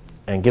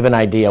 and give an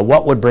idea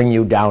what would bring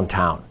you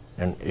downtown.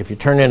 And if you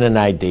turn in an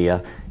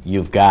idea,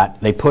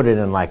 they put it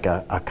in like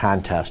a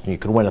contest, and you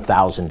could win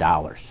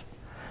 $1,000.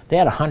 They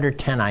had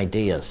 110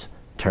 ideas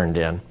turned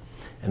in,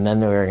 and then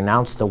they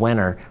announced the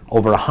winner.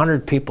 Over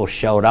 100 people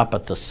showed up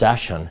at the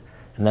session,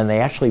 and then they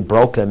actually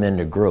broke them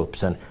into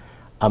groups. And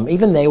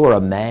even they were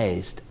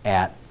amazed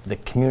at the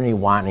community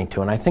wanting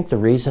to. And I think the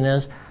reason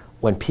is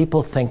when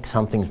people think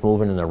something's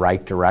moving in the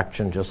right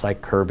direction, just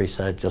like Kirby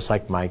said, just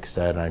like Mike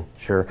said, I'm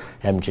sure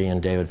MG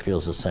and David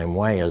feels the same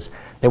way, is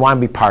they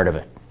want to be part of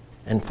it.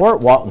 And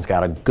Fort Walton's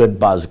got a good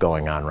buzz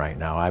going on right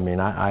now. I mean,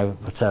 I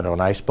said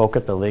when I spoke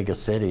at the League of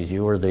Cities,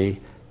 you were the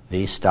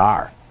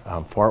star.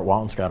 Fort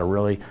Walton's got a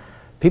really,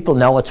 people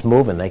know it's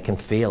moving, they can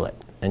feel it,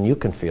 and you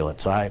can feel it.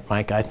 So,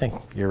 Mike, I think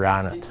you're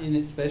on it. And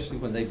especially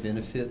when they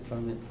benefit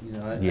from it. You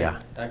know,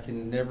 I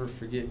can never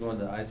forget going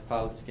to the Ice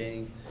Pilots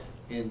game,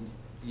 and,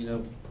 you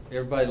know,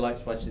 everybody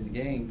likes watching the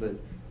game, but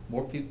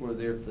more people are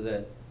there for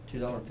that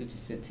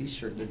 $2.50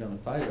 T-shirt they're going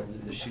to fight over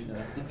than they're shooting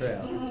out the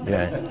crowd.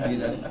 Yeah. You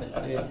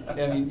know,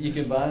 I mean, you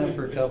can buy them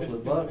for a couple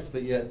of bucks,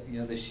 but yet, you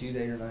know, they shoot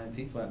 8 or 9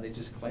 people out, and they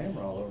just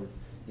clamor all over.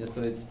 You know,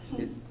 so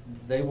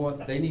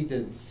they need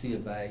to see a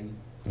value.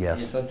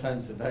 Yes. And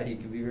sometimes the value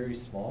can be very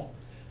small.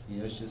 You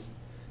know, it's just,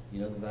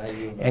 you know, the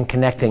value of And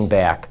connecting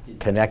back,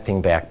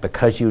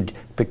 because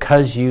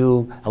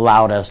you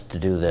allowed us to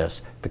do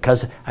this.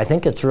 Because I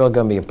think it's really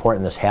going to be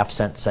important, this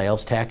half-cent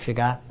sales tax you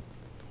got,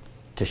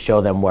 to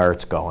show them where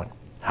it's going,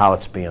 how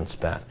it's being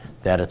spent,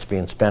 that it's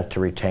being spent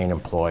to retain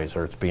employees,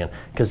 or it's being,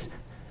 because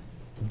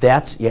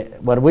that's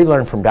what we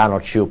learned from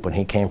Donald Shoup when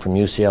he came from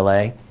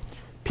UCLA.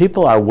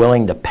 People are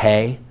willing to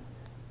pay,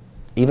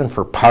 even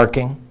for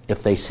parking,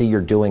 if they see you're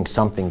doing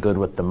something good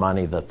with the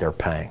money that they're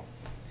paying.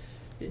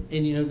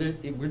 And you know,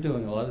 we're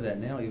doing a lot of that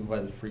now, even by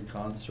the free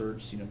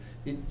concerts. You know,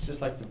 it's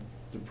just like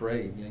the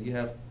parade. You know, you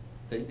have.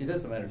 It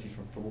doesn't matter if you're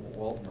from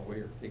Walton or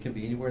where. It can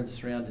be anywhere in the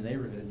surrounding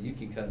neighborhood. You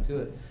can come to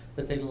it,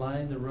 but they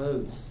line the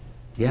roads.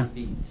 Yeah. With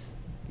beads.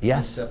 Yes.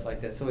 And stuff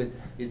like that. So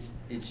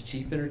it's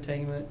cheap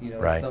entertainment. You know,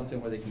 Right. It's something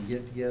where they can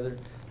get together.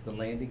 The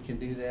landing can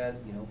do that.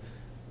 You know,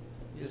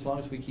 as long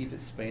as we keep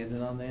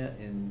expanding on that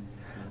and.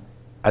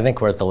 I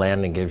think where the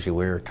landing gives you,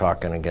 we were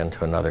talking again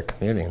to another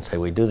community and say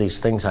we do these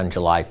things on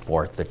July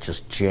 4th that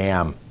just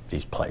jam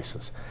these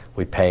places.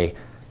 We pay,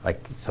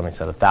 like somebody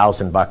said,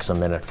 $1,000 a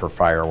minute for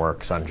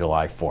fireworks on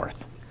July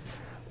 4th.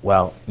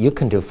 Well, you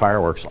can do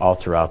fireworks all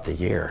throughout the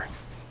year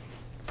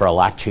for a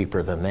lot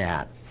cheaper than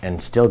that and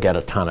still get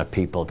a ton of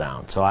people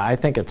down. So I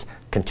think it's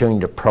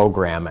continuing to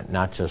program it,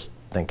 not just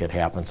think it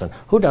happens. And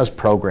who does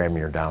program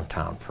your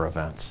downtown for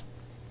events?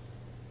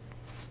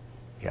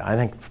 Yeah, I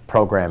think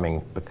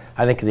programming,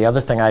 I think the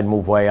other thing I'd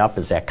move way up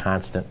is that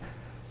constant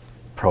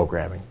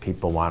programming.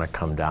 People want to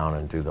come down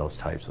and do those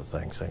types of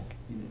things.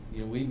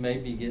 You know, we may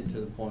be getting to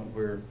the point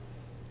where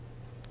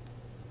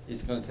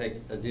it's going to take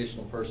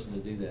additional person to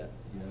do that.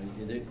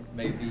 You know, it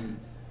may be.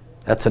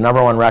 That's the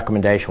number one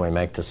recommendation we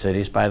make to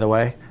cities, by the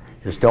way,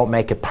 is don't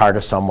make it part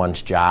of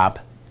someone's job,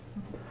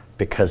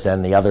 because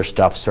then the other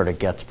stuff sort of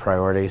gets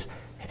priorities.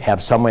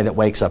 Have somebody that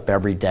wakes up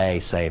every day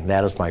saying,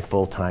 that is my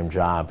full-time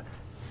job.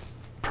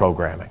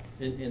 Programming.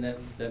 And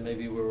that may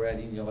be where we're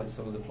at, you know, like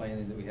some of the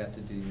planning that we have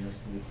to do, you know,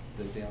 some of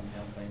the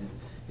downtown planning.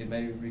 It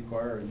may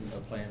require a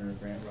planner, a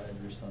grant writer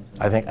or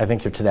something. I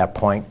think you're to that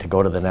point. To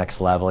go to the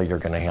next level, you're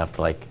going to have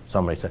to, like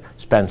somebody said,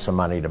 spend some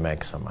money to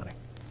make some money.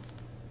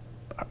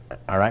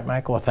 All right,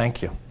 Michael, well,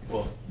 thank you.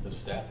 Well, does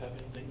staff have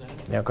anything to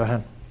add? Yeah, go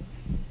ahead.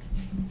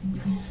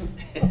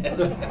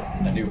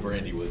 I knew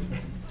Brandy would.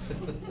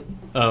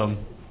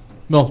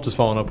 Well, just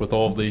following up with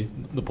all of the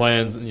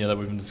plans, you know, that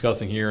we've been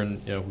discussing here,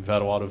 and you know, we've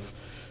had a lot of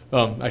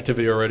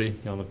activity already, you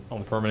know, on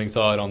the permitting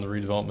side, on the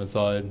redevelopment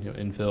side, you know,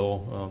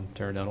 infill,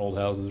 tearing down old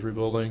houses,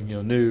 rebuilding,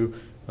 you know, new,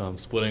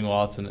 splitting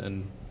lots,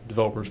 and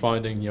developers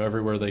finding, you know,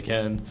 everywhere they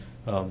can.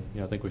 You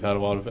know, I think we've had a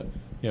lot of,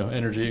 you know,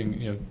 energy and,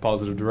 you know,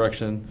 positive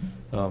direction.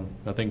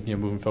 I think, you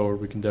know, moving forward,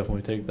 we can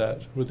definitely take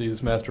that with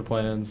these master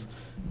plans,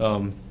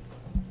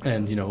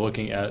 and you know,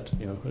 looking at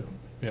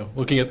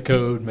looking at the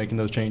code, making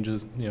those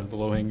changes, you know, the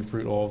low-hanging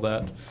fruit, all of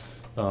that.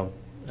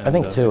 I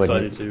think too,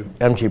 and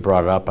MG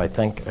brought it up, I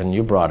think, and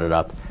you brought it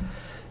up.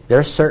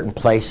 There's certain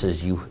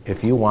places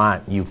if you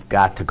want, you've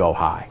got to go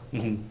high.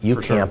 Mm-hmm, you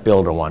can't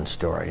build a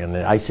one-story. And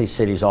I see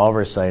cities all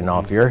over saying, no,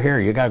 if you're here,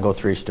 you got to go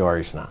 3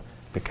 stories now,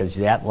 because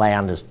that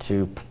land is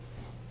too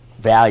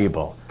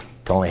valuable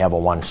to only have a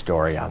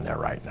 1-story on there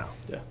right now.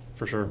 Yeah,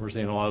 for sure. We're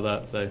seeing a lot of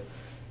that. Say,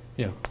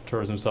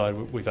 tourism side,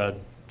 we've had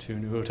 2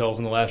 new hotels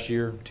in the last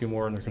year, 2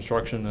 more under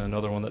construction, and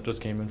another one that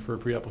just came in for a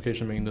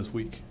pre-application meeting this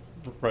week,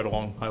 right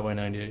along Highway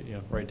 98,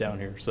 right down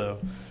here. So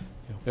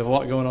we have a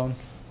lot going on,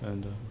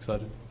 and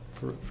excited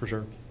for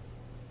sure.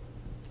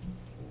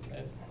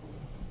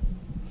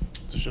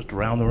 It's just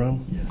around the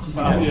room.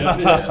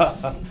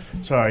 Yeah.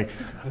 Sorry.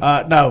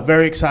 No,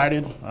 very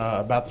excited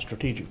about the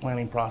strategic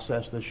planning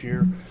process this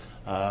year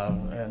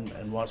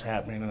and what's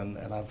happening.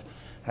 And I've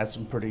had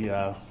some pretty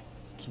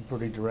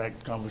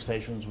direct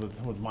conversations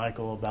with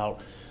Michael about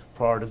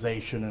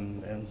prioritization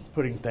and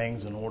putting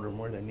things in order and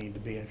where they need to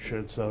be and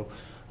should. So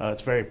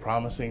it's very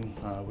promising.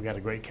 We got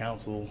a great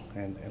council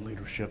and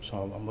leadership,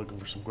 so I'm looking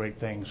for some great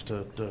things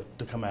to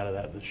come out of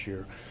that this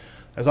year.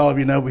 As all of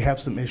you know, we have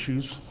some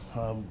issues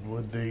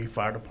with the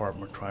fire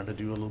department, trying to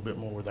do a little bit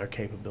more with our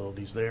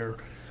capabilities there.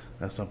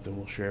 That's something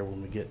we'll share when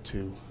we get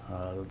to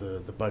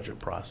the budget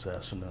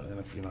process in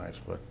a few nights.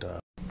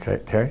 But Okay,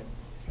 Terry?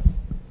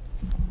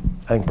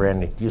 I think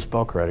Brandy, you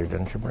spoke already,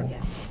 didn't you, Brandy?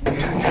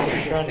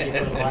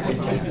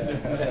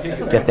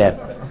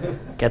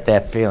 Get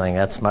that feeling.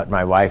 That's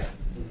my wife.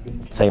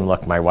 Same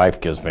look my wife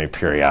gives me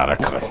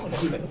periodically,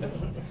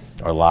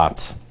 or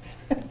lots.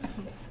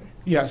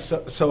 Yeah,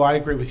 so I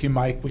agree with you,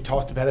 Mike. We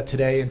talked about it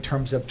today in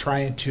terms of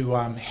trying to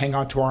hang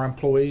on to our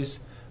employees.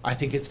 I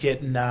think it's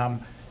getting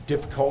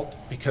difficult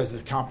because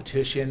of the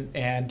competition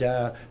and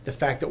the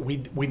fact that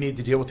we need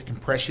to deal with the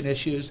compression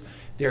issues.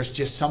 There's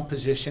just some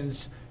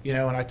positions, and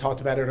I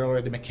talked about it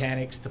earlier, the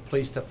mechanics, the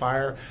police, the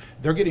fire,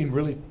 they're getting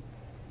really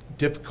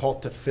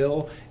difficult to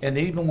fill. And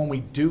even when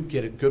we do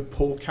get a good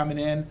pool coming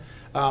in,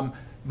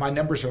 my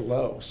numbers are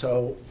low.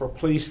 So for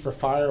police, for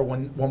fire,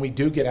 when we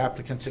do get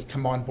applicants that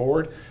come on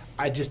board,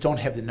 I just don't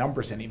have the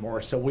numbers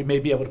anymore. So we may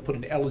be able to put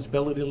an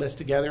eligibility list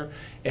together,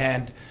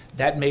 and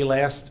that may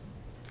last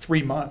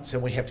 3 months,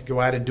 and we have to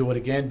go out and do it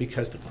again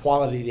because the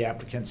quality of the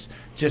applicants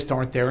just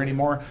aren't there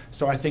anymore.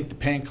 So I think the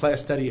pay and class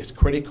study is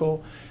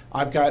critical.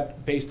 I've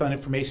got, based on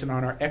information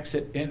on our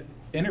exit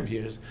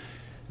interviews,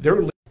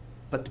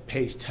 but the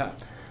pay's tough.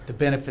 The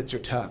benefits are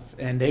tough,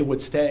 and they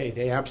would stay.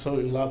 They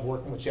absolutely love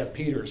working with Jeff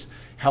Peters.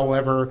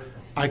 However,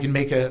 I can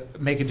make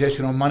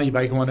additional money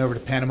by going over to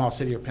Panama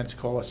City or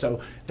Pensacola.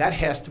 So that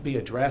has to be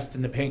addressed,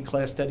 and the pay and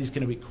class study is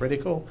going to be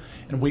critical.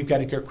 And we've got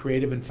to get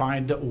creative and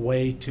find a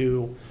way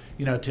to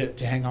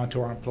hang on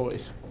to our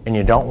employees. And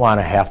you don't want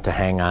to have to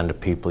hang on to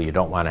people you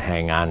don't want to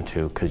hang on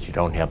to because you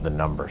don't have the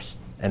numbers.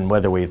 And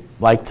whether we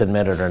like to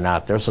admit it or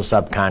not, there's a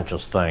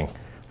subconscious thing.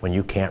 When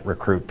you can't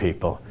recruit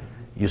people,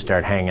 you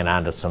start hanging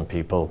on to some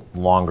people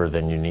longer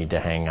than you need to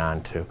hang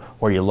on to,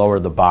 or you lower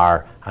the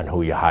bar on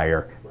who you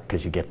hire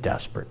because you get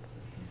desperate.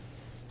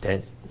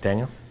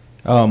 Daniel?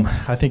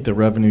 I think the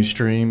revenue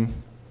stream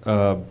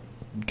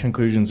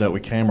conclusions that we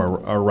came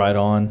are right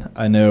on.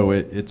 I know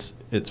it's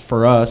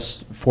for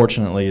us,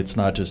 fortunately, it's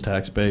not just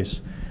tax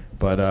base,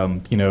 but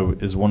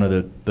is one of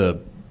the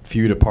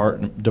few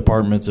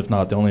departments, if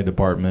not the only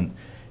department,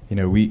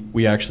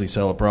 we actually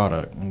sell a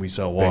product and we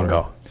sell water.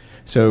 Bingo.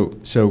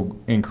 So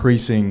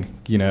increasing,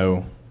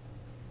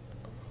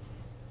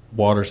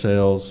 water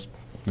sales,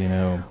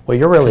 well,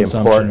 you're really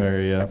important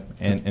area,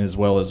 and as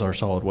well as our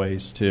solid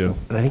waste too.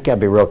 And I think you got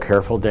to be real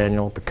careful,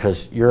 Daniel,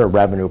 because you're a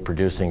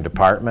revenue-producing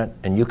department,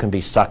 and you can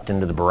be sucked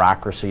into the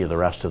bureaucracy of the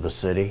rest of the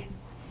city.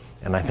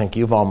 And I think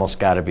you've almost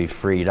got to be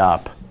freed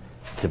up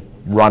to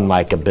run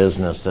like a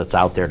business that's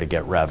out there to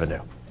get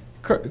revenue.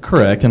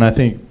 Correct, and I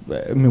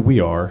mean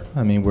we are.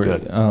 I mean we're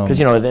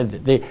because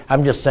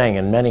I'm just saying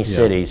in many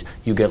cities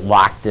you get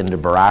locked into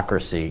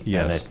bureaucracy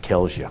and it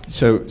kills you.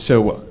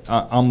 So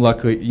I'm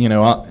lucky,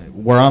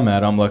 where I'm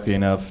at, I'm lucky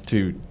enough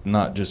to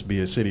not just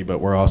be a city, but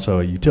we're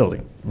also a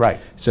utility. Right.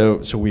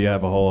 So we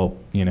have a whole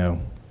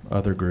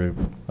other group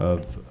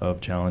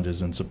of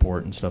challenges and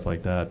support and stuff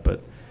like that.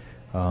 But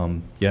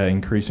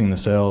increasing the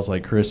sales,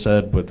 like Chris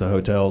said, with the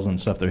hotels and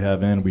stuff that we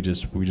have in, we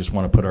just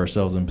want to put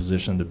ourselves in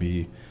position to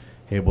be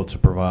able to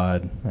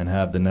provide and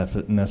have the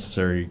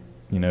necessary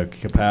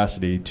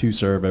capacity to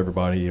serve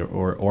everybody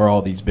or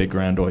all these big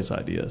grandiose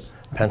ideas.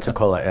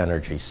 Pensacola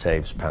Energy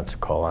saves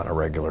Pensacola on a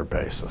regular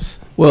basis.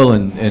 Well,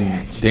 and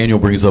Daniel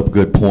brings up a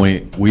good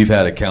point. We've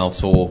had a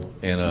council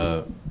and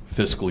a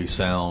fiscally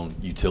sound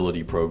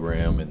utility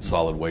program and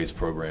solid waste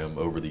program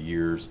over the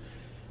years.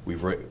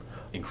 We've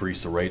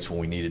increased the rates when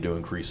we needed to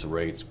increase the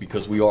rates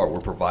because we're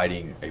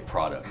providing a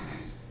product.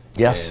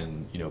 Yes.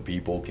 And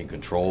people can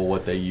control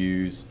what they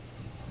use.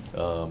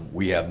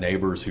 We have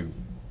neighbors who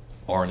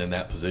aren't in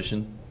that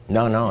position.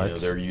 No,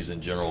 they're using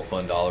general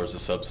fund dollars to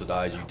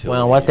subsidize utilities.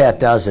 Well, what that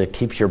does, it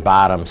keeps your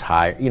bottoms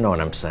high. You know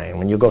what I'm saying?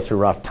 When you go through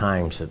rough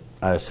times,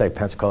 I say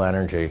Pensacola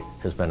Energy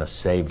has been a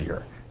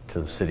savior to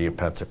the city of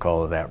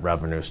Pensacola, that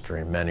revenue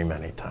stream, many,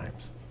 many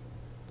times.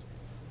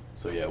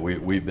 So yeah,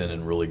 we've been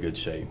in really good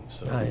shape.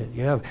 So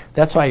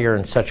that's why you're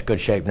in such good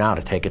shape now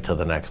to take it to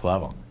the next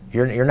level.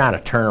 You're not a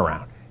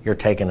turnaround. You're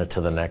taking it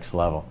to the next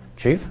level.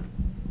 Chief?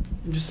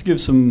 Just to give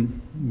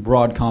some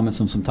broad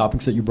comments on some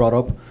topics that you brought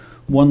up.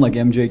 One, like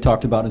MJ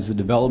talked about, is the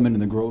development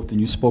and the growth,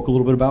 and you spoke a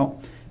little bit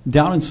about.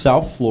 Down in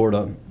South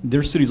Florida,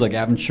 there's cities like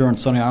Aventura and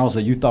Sunny Isles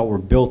that you thought were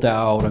built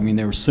out. I mean,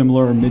 they were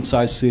similar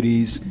mid-sized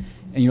cities,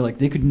 and you're like,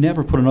 they could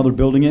never put another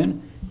building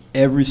in.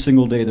 Every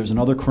single day there's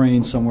another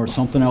crane somewhere,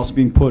 something else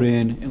being put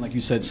in, and like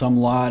you said, some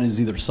lot is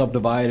either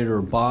subdivided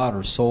or bought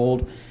or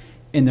sold,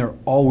 and they're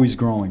always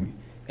growing.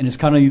 And it's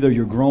kind of either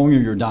you're growing or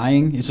you're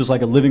dying. It's just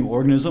like a living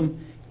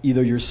organism.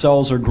 Either your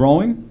cells are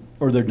growing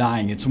or they're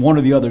dying. It's one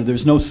or the other.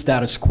 There's no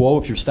status quo.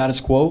 If you're status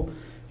quo,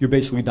 you're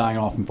basically dying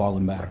off and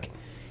falling back.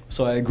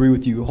 So I agree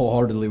with you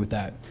wholeheartedly with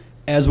that.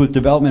 As with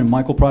development,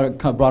 Michael brought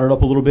it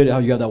up a little bit, how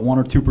you got that 1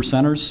 or 2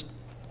 percenters.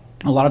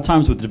 A lot of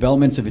times with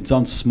developments, if it's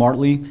done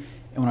smartly,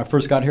 and when I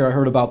first got here, I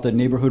heard about the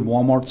neighborhood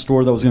Walmart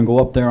store that was going to go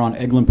up there on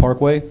Eglin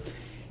Parkway.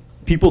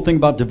 People think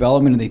about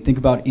development and they think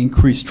about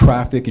increased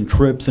traffic and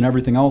trips and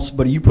everything else,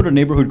 but you put a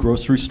neighborhood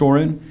grocery store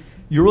in,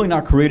 you're really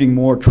not creating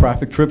more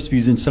traffic trips,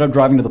 because instead of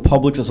driving to the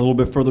Publix that's a little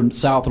bit further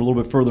south or a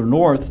little bit further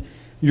north,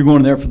 you're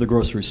going there for the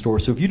grocery store.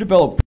 So if you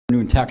develop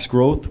revenue and tax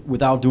growth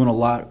without doing a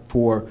lot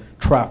for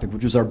traffic,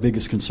 which is our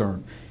biggest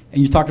concern,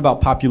 and you talked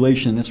about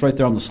population, and it's right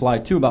there on the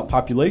slide too about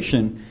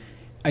population.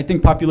 I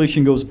think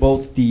population goes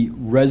both the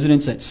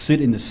residents that sit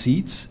in the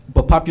seats,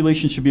 but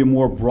population should be a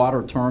more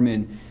broader term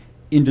in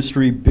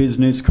industry,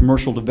 business,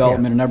 commercial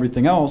development, and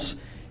everything else.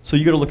 So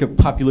you got to look at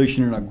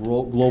population in a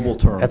global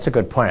term. That's a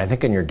good point. I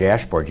think in your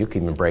dashboard you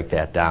can even break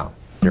that down,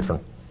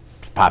 different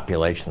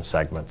population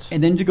segments.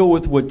 And then to go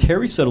with what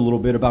Terry said a little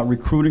bit about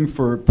recruiting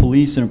for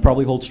police, and it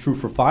probably holds true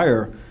for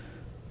fire,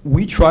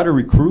 we try to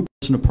recruit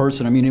person to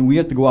person. I mean, and we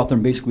have to go out there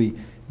and basically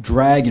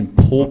drag and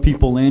pull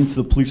people into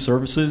the police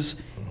services.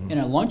 And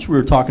at lunch we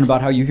were talking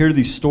about how you hear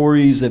these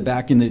stories that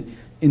back in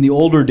the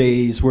older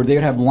days where they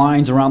would have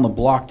lines around the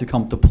block to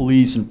come to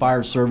police and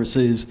fire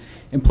services,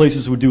 and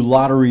places would do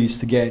lotteries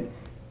to get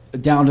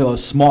down to a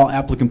small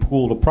applicant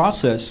pool to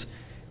process.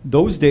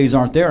 Those days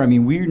aren't there. I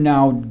mean, we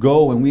now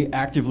go and we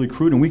actively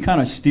recruit, and we kind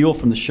of steal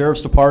from the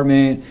sheriff's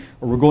department,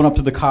 or we're going up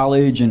to the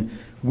college, and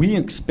we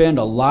expend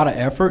a lot of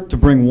effort to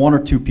bring 1 or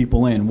 2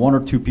 people in,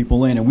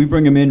 and we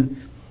bring them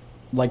in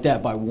like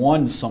that by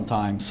one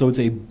sometimes. So it's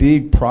a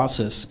big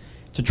process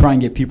to try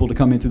and get people to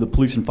come in through the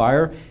police and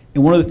fire.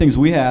 And one of the things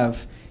we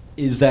have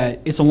is that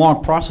it's a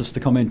long process to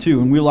come in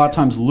too, and we a lot of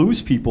times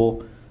lose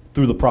people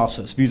through the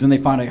process because then they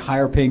find a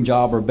higher paying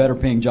job or a better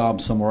paying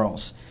job somewhere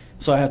else.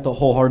 So I have to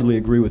wholeheartedly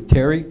agree with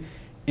Terry,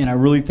 and I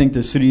really think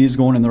the city is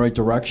going in the right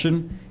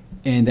direction,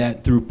 and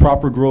that through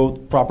proper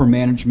growth, proper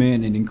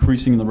management, and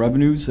increasing the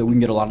revenues, that we can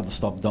get a lot of the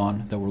stuff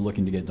done that we're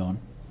looking to get done.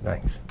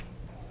 Thanks.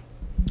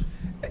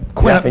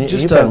 Quinn,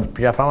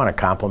 Jeff, I want to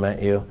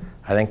compliment you.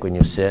 I think when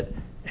you sit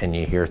and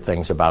you hear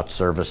things about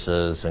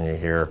services, and you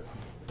hear,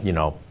 you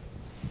know,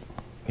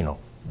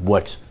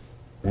 what's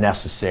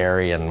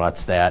necessary and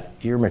what's that,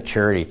 your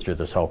maturity through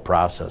this whole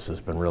process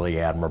has been really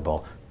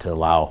admirable to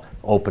allow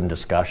open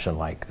discussion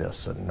like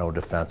this and no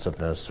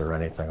defensiveness or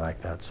anything like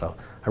that. So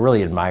I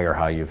really admire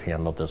how you've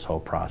handled this whole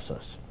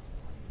process.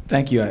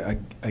 Thank you,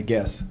 I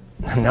guess.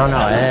 No,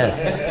 it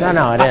is.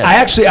 No, it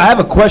is. I have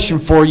a question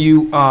for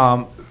you. You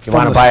want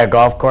to buy a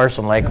golf course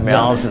in Lake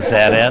Mills? Is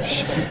that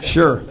it?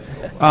 Sure.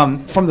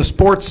 From the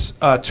sports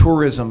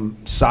tourism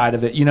side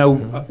of it,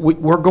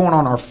 we're going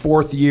on our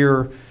 4th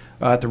year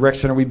at the rec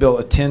center. We built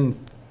a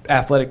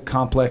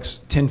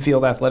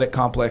 10-field athletic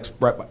complex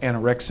right and a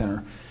rec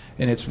center,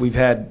 and we've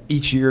had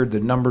each year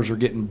the numbers are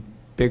getting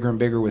bigger and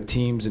bigger with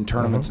teams and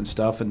tournaments and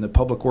stuff, and the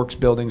public works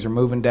buildings are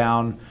moving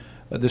down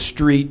the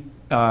street,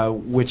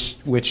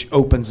 which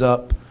opens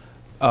up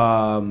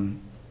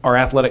our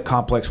athletic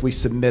complex. We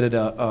submitted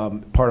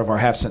a part of our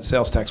half-cent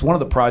sales tax. One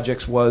of the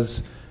projects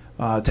was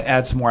to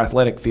add some more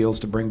athletic fields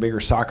to bring bigger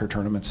soccer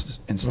tournaments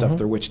and stuff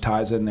there, which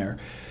ties in there.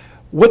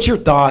 What's your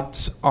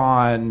thoughts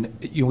on,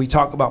 we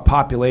talk about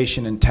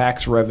population and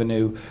tax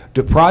revenue.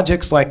 Do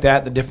projects like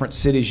that, the different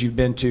cities you've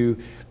been to,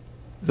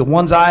 the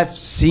ones I've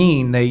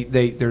seen,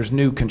 there's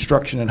new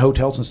construction and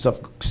hotels and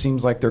stuff,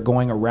 seems like they're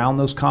going around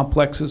those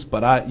complexes,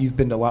 but you've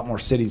been to a lot more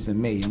cities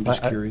than me. I'm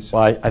just curious.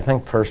 Well, I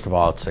think, first of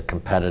all, it's a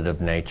competitive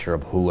nature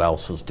of who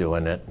else is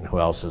doing it and who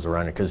else is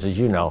around it, because as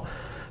you know,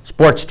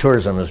 sports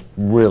tourism is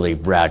really,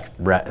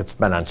 it's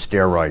been on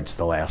steroids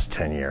the last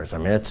 10 years. I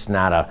mean, it's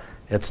not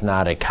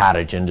a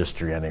cottage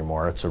industry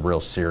anymore. It's a real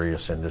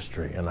serious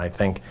industry. And I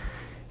think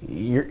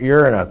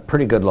you're in a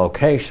pretty good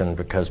location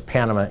because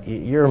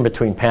you're in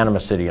between Panama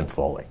City and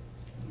Foley.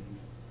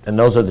 And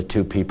those are the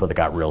two people that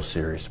got real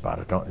serious about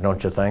it,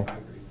 don't you think?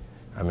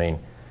 I mean,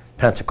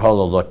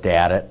 Pensacola looked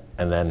at it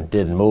and then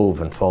didn't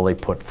move, and Foley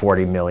put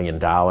 $40 million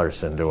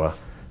into a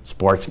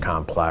sports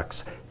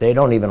complex. They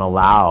don't even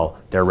allow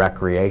their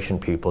recreation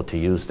people to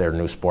use their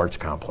new sports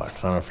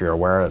complex. I don't know if you're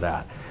aware of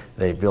that.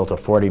 They built a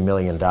 $40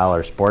 million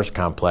sports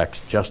complex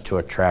just to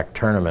attract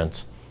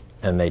tournaments,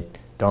 and they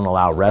don't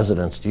allow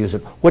residents to use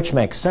it, which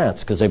makes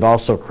sense because they've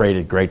also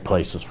created great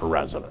places for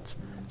residents.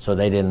 So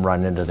they didn't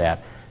run into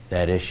that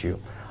issue.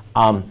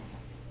 You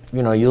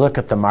look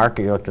at the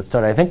market, you look at the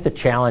study. I think the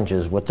challenge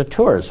is with the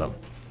tourism.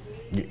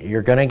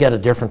 You're going to get a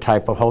different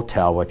type of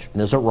hotel, which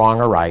isn't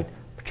wrong or right,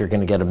 but you're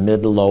going to get a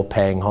mid to low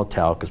paying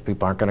hotel because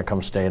people aren't going to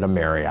come stay at a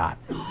Marriott.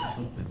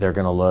 They're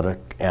going to look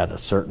at a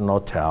certain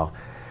hotel.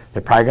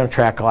 They're probably going to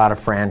track a lot of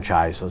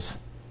franchises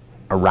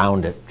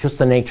around it, just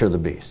the nature of the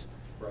beast,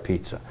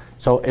 pizza.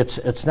 So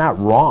it's not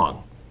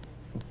wrong,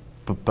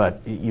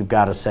 but you've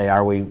got to say,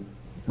 are we,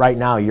 right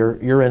now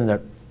you're in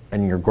the,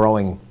 and you're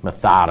growing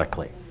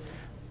methodically.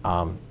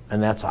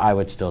 And that's, I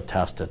would still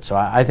test it. So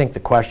I think the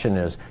question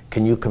is,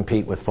 can you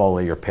compete with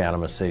Foley or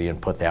Panama City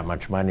and put that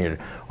much money in it?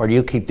 Or do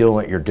you keep doing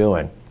what you're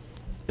doing?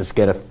 Is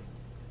get a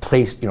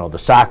place, you know, the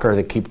soccer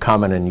that keep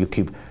coming and you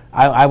keep,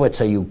 I would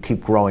say you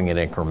keep growing it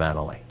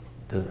incrementally.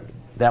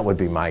 That would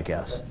be my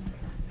guess.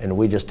 And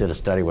we just did a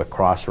study with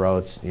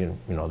Crossroads. You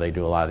know, they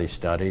do a lot of these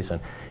studies. And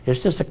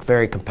it's just a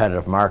very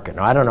competitive market.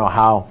 Now, I don't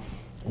know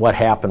what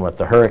happened with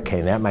the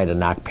hurricane. That might have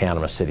knocked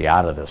Panama City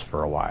out of this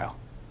for a while.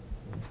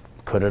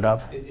 Could it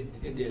have?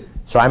 It did.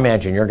 So I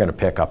imagine you're going to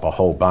pick up a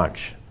whole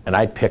bunch. And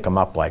I'd pick them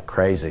up like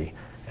crazy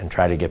and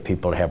try to get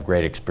people to have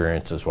great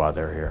experiences while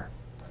they're here.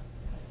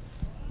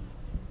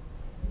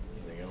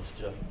 Anything else,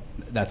 Jeff?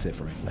 That's it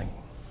for me.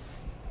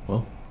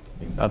 Well,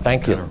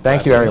 thank you.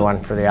 Thank you, everyone,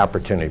 for the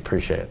opportunity.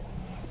 Appreciate it.